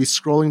messages and you'd be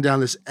scrolling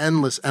down this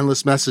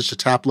endless message to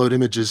tap load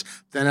images,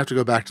 then have to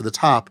go back to the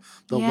top.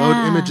 The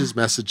load images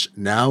message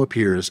now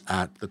appears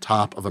at the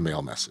top of a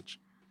mail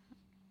message.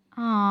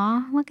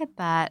 Aw, look at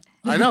that.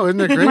 I know, isn't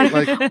it great?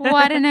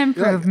 What an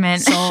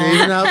improvement.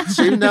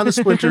 Shaving down the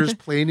splinters,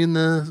 planing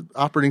the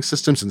operating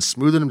systems and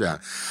smoothing them down.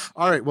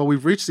 All right, well,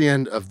 we've reached the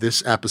end of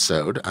this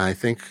episode. I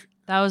think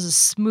that was a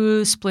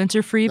smooth,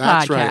 splinter-free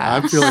podcast. That's right.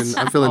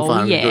 I'm feeling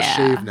fine. I'm yeah. going to go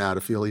shave now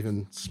to feel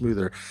even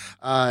smoother.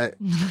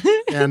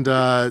 And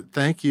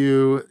thank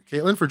you,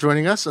 Caitlin, for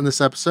joining us on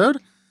this episode.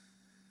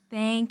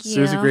 Thank you.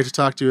 Susie, great to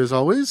talk to you as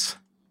always.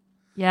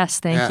 Yes,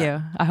 thank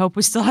you. I hope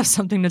we still have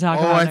something to talk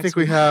about. I think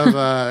we have,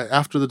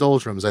 after the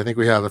doldrums, I think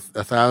we have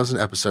 1,000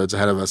 episodes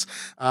ahead of us.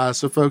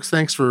 So, folks,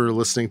 thanks for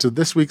listening to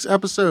this week's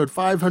episode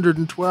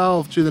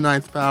 512 to the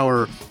 9th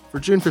power for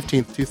June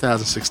 15th,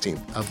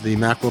 2016 of the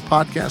Macworld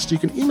Podcast. You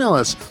can email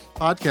us,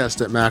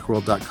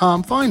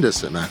 podcast@macworld.com. Find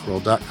us at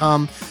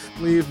macworld.com.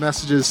 Leave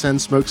messages,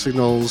 send smoke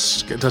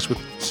signals, get in touch with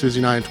Susie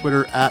and I on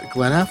Twitter at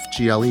GlennF,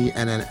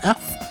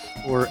 GLENNF.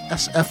 Or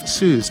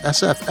SFSooz,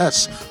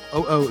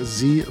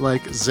 SFSOOZ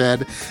like Z.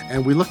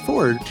 And we look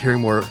forward to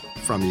hearing more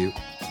from you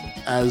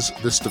as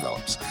this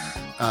develops.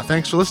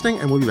 Thanks for listening,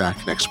 and we'll be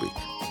back next week.